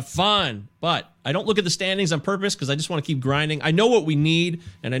lot of fun. But I don't look at the standings on purpose because I just want to keep grinding. I know what we need,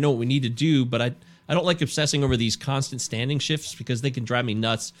 and I know what we need to do, but I don't like obsessing over these constant standing shifts because they can drive me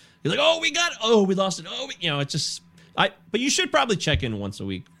nuts. You're like, we lost it. It's just, but you should probably check in once a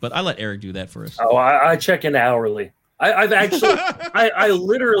week. But I let Eric do that for us. Oh, I check in hourly. I've actually, I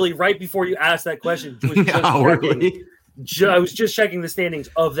literally right before you asked that question, I was just checking the standings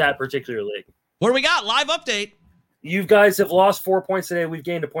of that particular league. What do we got? Live update. You guys have lost 4 points today. We've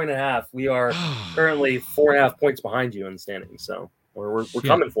gained 1.5 points. We are currently 4.5 points behind you in the standings. So we're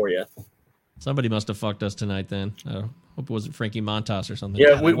coming for you. Somebody must have fucked us tonight then. I hope it wasn't Frankie Montas or something.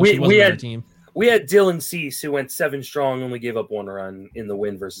 Yeah, God, we had Dylan Cease who went 7 strong and only gave up 1 run in the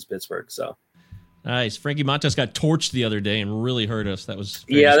win versus Pittsburgh. So nice. Frankie Montas got torched the other day and really hurt us. That was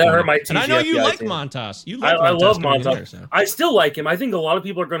that hurt my TGFBI And I know you like team. Montas. I love Montas. I still like him. I think a lot of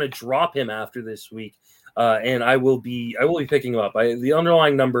people are going to drop him after this week, and I will be picking him up. The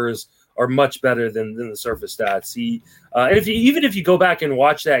underlying numbers are much better than the surface stats. And if you go back and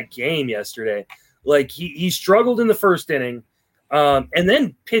watch that game yesterday, like he struggled in the first inning, and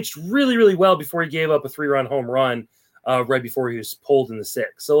then pitched really, really well before he gave up a 3-run home run right before he was pulled in the 6th.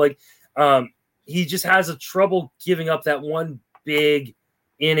 So he just has a trouble giving up that one big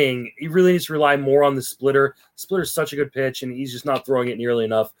inning. He really needs to rely more on the splitter. Splitter is such a good pitch, and he's just not throwing it nearly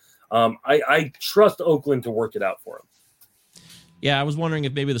enough. I trust Oakland to work it out for him. Yeah, I was wondering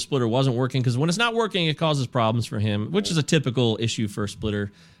if maybe the splitter wasn't working because when it's not working, it causes problems for him, which is a typical issue for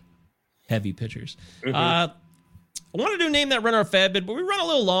splitter-heavy pitchers. Mm-hmm. I wanted to name that Run Our Fab bit, but we run a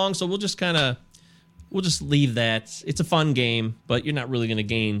little long, so we'll just leave that. It's a fun game, but you're not really going to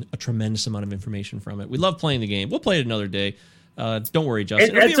gain a tremendous amount of information from it. We love playing the game. We'll play it another day. Don't worry,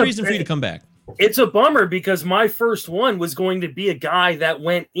 Justin. It'll be a reason for you to come back. It's a bummer because my first one was going to be a guy that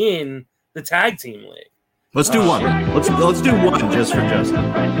went in the tag team league. Let's do one. Let's do one just for Justin.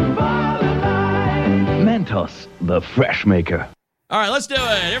 Mentos, the fresh maker. All right, let's do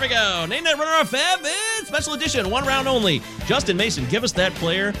it. Here we go. Name that runner-up fab. It's special edition, 1 round only. Justin Mason, give us that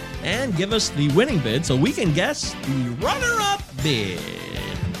player and give us the winning bid so we can guess the runner-up bid.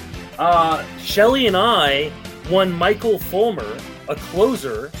 Shelly and I won Michael Fulmer, a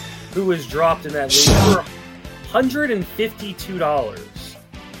closer who was dropped in that league for $152.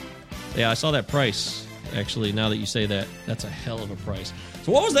 Yeah, I saw that price. Actually, now that you say that, that's a hell of a price.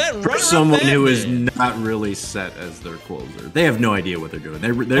 So what was that? For someone who is not really set as their closer, they have no idea what they're doing.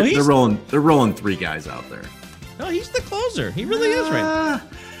 They're rolling 3 guys out there. No, he's the closer. He really is right now.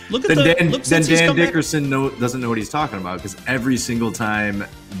 Look Dan Dickerson doesn't know what he's talking about because every single time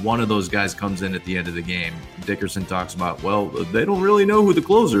one of those guys comes in at the end of the game, Dickerson talks about, well, they don't really know who the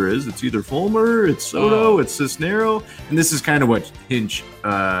closer is. It's either Fulmer, it's Soto, it's Cisnero, and this is kind of what Hinch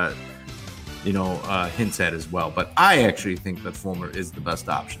hints at as well. But I actually think that Fulmer is the best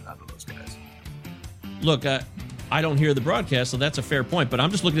option out of those guys. Look, I don't hear the broadcast, so that's a fair point. But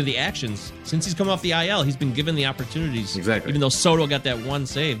I'm just looking at the actions. Since he's come off the IL, he's been given the opportunities. Exactly. Even though Soto got that one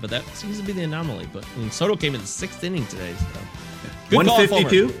save, but that seems to be the anomaly. But Soto came in the 6th inning today. So.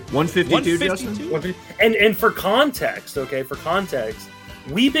 152? 152, Justin? And for context,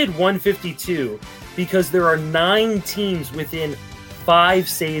 we bid 152 because there are 9 teams within 5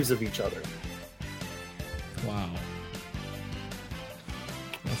 saves of each other. Wow.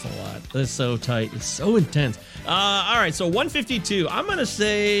 That's a lot. That's so tight. It's so intense. All right, so 152. I'm going to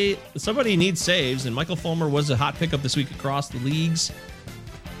say somebody needs saves, and Michael Fulmer was a hot pickup this week across the leagues.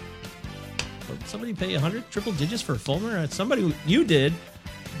 somebody pay 100 triple digits for Fulmer? Somebody, you did.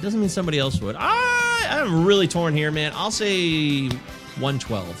 Doesn't mean somebody else would. I'm really torn here, man. I'll say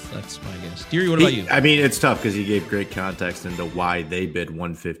 112. That's my guess. Deary, what about you? I mean, it's tough because he gave great context into why they bid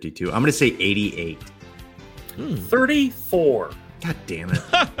 152. I'm going to say 88. 34. God damn it.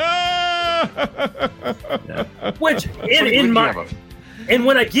 Which in my and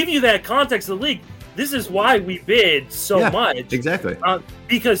when I give you that context of the league, this is why we bid so much. Exactly.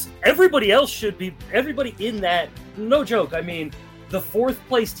 Because everybody else should be, everybody in that, no joke. I mean, the fourth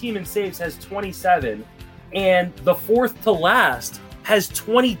place team in saves has 27, and the fourth to last has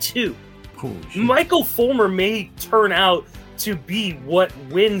 22. Michael Fulmer may turn out to be what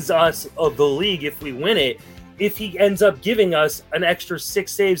wins us of the league if we win it, if he ends up giving us an extra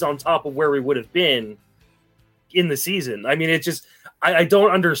 6 saves on top of where we would have been in the season. I mean, it just, I don't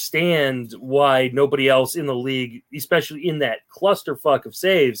understand why nobody else in the league, especially in that clusterfuck of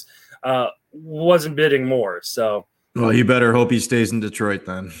saves, wasn't bidding more. So, well, you better hope he stays in Detroit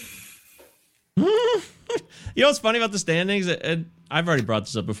then. You know what's funny about the standings? And I've already brought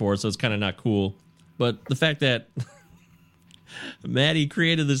this up before, so it's kind of not cool. But the fact that Maddie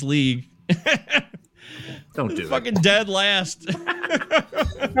created this league. Don't do fucking dead last.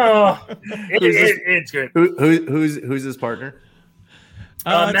 It's good. Who's his partner?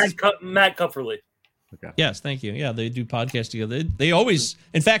 Matt Kupferle. Okay. Yes, thank you. Yeah, they do podcasts together. They always,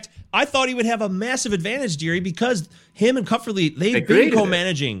 in fact, I thought he would have a massive advantage, Deary, because him and Kupferle, they've been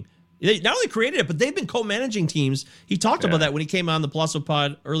co-managing. They not only created it, but they've been co-managing teams. He talked about that when he came on the Palazzo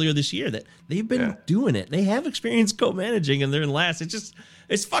Pod earlier this year, that they've been doing it. They have experience co-managing, and they're in last.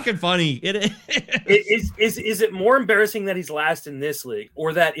 It's fucking funny. Is it more embarrassing that he's last in this league,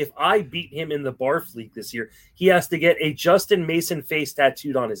 or that if I beat him in the Barf League this year, he has to get a Justin Mason face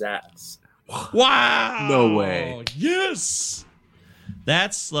tattooed on his ass? Wow. No way. Yes.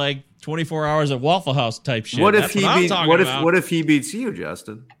 That's like 24 hours at Waffle House type shit. What if he beats you,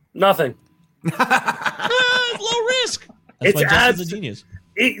 Justin? Nothing. Low risk. That's why Justin's a genius.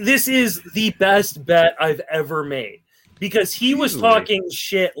 This is the best bet I've ever made, because he was talking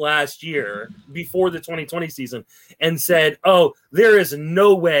shit last year before the 2020 season and said, "Oh, there is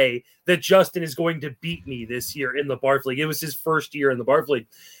no way that Justin is going to beat me this year in the Barf League." It was his first year in the Barf League.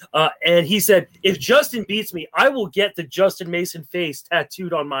 And he said, "If Justin beats me, I will get the Justin Mason face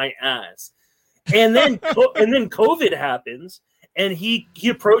tattooed on my ass." And then COVID happens. And he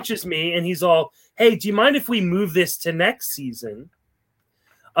approaches me and he's all, "Hey, do you mind if we move this to next season?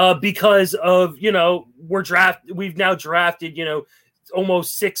 Because of, we've now drafted,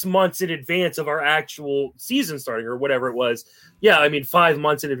 almost 6 months in advance of our actual season starting," or whatever it was. Yeah, I mean, 5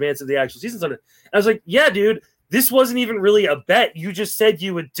 months in advance of the actual season starting. I was like, "Yeah, dude, this wasn't even really a bet. You just said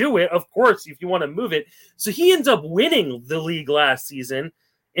you would do it. Of course, if you want to move it." So he ends up winning the league last season,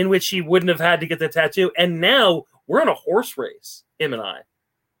 in which he wouldn't have had to get the tattoo. And now we're in a horse race, him and I.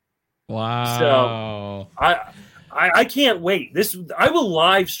 Wow. So I can't wait. I will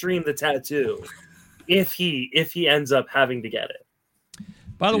live stream the tattoo if he ends up having to get it.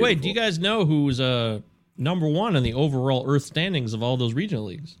 By the way, do you guys know who's number one in the overall Earth standings of all those regional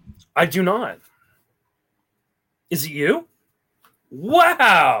leagues? I do not. Is it you?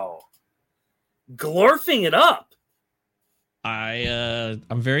 Wow. Glorfing it up.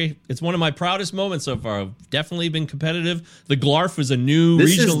 It's one of my proudest moments so far. I've definitely been competitive. The Glarf was a new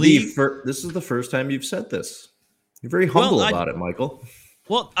regional league. This is the first time you've said this. You're very humble about it, Michael.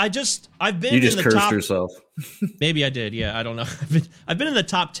 Well, I've been. You just in the cursed top, yourself. Maybe I did. Yeah, I don't know. I've been in the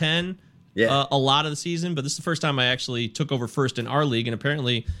top 10 a lot of the season, but this is the first time I actually took over first in our league, and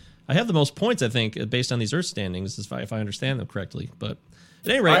apparently I have the most points, I think, based on these Earth standings, if I understand them correctly. But at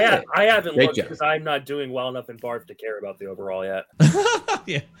any rate, I haven't looked because I'm not doing well enough in Barf to care about the overall yet.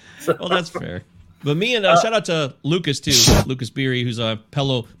 Yeah, well, that's fair. But me and shout out to Lucas too, Lucas Beery, who's my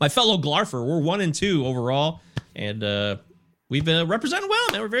fellow Glarfer. We're 1 and 2 overall, and we've been representing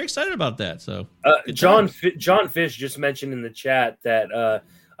well, man. We're very excited about that. So, John Fish just mentioned in the chat that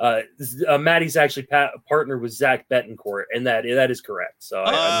Maddie's actually partnered with Zach Betancourt, and that is correct.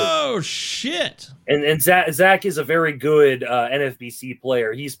 So, shit! And Zach is a very good NFBC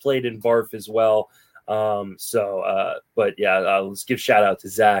player. He's played in Barf as well. But yeah, let's give shout out to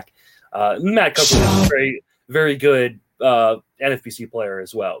Zach. Matt Cooper is a very, very good NFBC player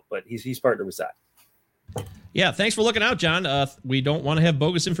as well, but he's partnered with Zach. Yeah, thanks for looking out, John. We don't want to have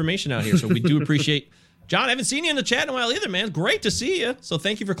bogus information out here, so we do appreciate. John, I haven't seen you in the chat in a while either, man. Great to see you. So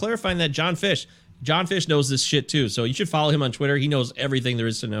thank you for clarifying that, John Fish. John Fish knows this shit too, so you should follow him on Twitter. He knows everything there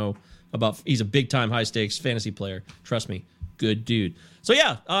is to know about. He's a big-time high-stakes fantasy player. Trust me, good dude. So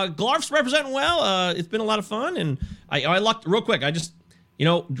yeah, Glarf's representing well. It's been a lot of fun, and I lucked real quick.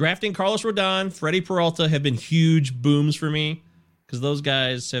 Drafting Carlos Rodon, Freddie Peralta have been huge booms for me because those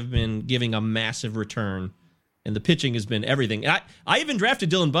guys have been giving a massive return. And the pitching has been everything. I even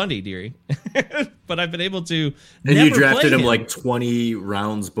drafted Dylan Bundy, Deary, but I've been able to. And you drafted him like 20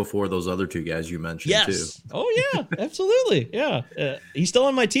 rounds before those other two guys you mentioned, too. Oh, yeah, absolutely. Yeah. He's still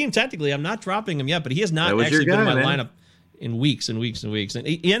on my team, technically. I'm not dropping him yet, but he has not actually been in my lineup in weeks and weeks and weeks. And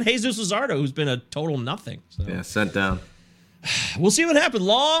Jesus Luzardo, who's been a total nothing. So. Yeah, sent down. We'll see what happens.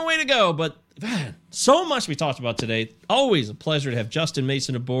 Long way to go, but man, so much we talked about today. Always a pleasure to have Justin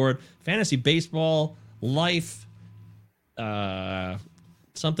Mason aboard. Fantasy baseball. Life,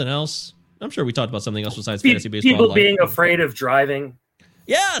 something else. I'm sure we talked about something else besides fantasy baseball. People being afraid of driving.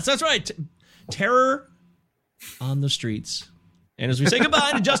 Yes, that's right. Terror on the streets. And as we say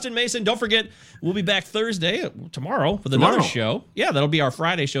goodbye to Justin Mason, don't forget, we'll be back tomorrow, with another show. Yeah, that'll be our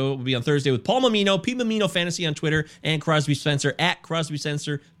Friday show. It will be on Thursday with Paul Mamino, P. Mamino Fantasy on Twitter, and Crosby Spencer at Crosby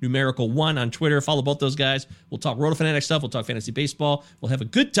Spencer, numerical 1 on Twitter. Follow both those guys. We'll talk Roto Fanatic stuff. We'll talk fantasy baseball. We'll have a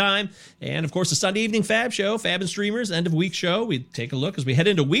good time. And, of course, the Sunday evening Fab show, Fab and Streamers, end of week show. We take a look as we head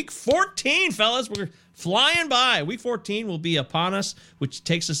into week 14, fellas. We're flying by. Week 14 will be upon us, which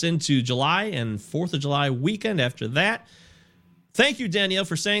takes us into July and 4th of July weekend after that. Thank you, Danielle,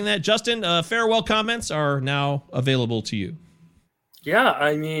 for saying that. Justin, farewell comments are now available to you. Yeah,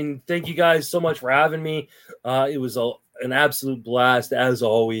 I mean, thank you guys so much for having me. It was an absolute blast, as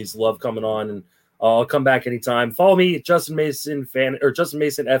always. Love coming on, and I'll come back anytime. Follow me at Justin Mason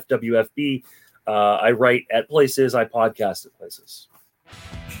FWFB. I write at places. I podcast at places.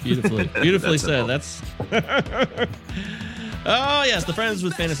 Beautifully said. That's. Oh, yes, the Friends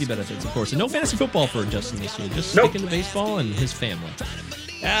with Fantasy Benefits, of course. And no fantasy football for Justin this year. Just sticking to baseball and his family.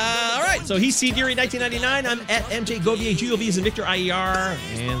 All right, so he's C. Deary 1999. I'm at MJ Govier, GOVs, and Victor IER.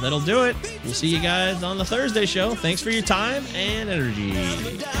 And that'll do it. We'll see you guys on the Thursday show. Thanks for your time and energy. You're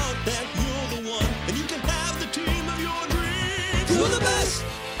the best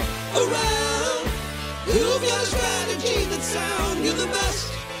around. You've got a strategy that's sound. You're the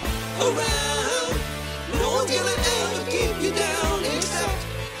best around. No one's gonna ever keep you down except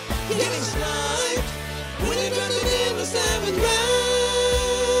getting sniped when you're running in the 7th round.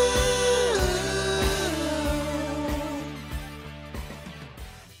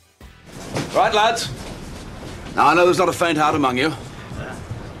 Right, lads. Now, I know there's not a faint heart among you.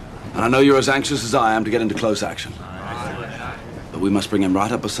 And I know you're as anxious as I am to get into close action. But we must bring him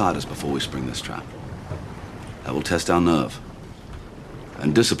right up beside us before we spring this trap. That will test our nerve.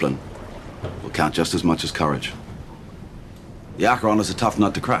 And discipline will count just as much as courage. The Acheron is a tough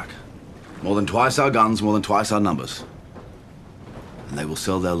nut to crack. More than twice our guns, more than twice our numbers. And they will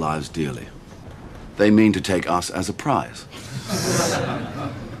sell their lives dearly. They mean to take us as a prize.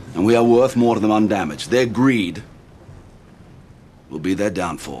 And we are worth more to them undamaged. Their greed will be their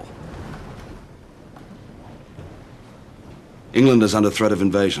downfall. England is under threat of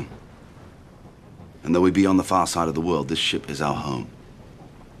invasion. And though we be on the far side of the world, this ship is our home.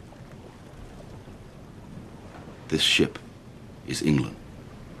 This ship is England.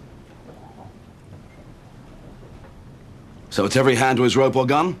 So it's every hand to his rope or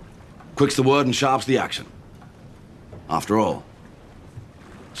gun, quick's the word and sharp's the action. After all,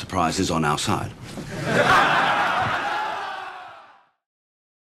 surprise is on our side.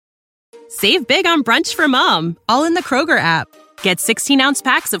 Save big on brunch for mom, all in the Kroger app. Get 16-ounce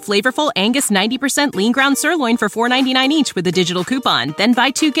packs of flavorful Angus 90% lean ground sirloin for $4.99 each with a digital coupon. Then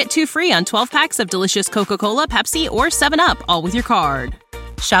buy 2, get 2 free on 12 packs of delicious Coca-Cola, Pepsi, or 7-Up, all with your card.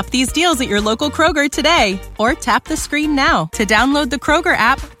 Shop these deals at your local Kroger today, or tap the screen now to download the Kroger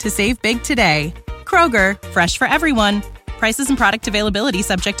app to save big today. Kroger, fresh for everyone. Prices and product availability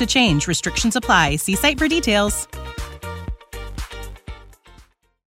subject to change. Restrictions apply. See site for details.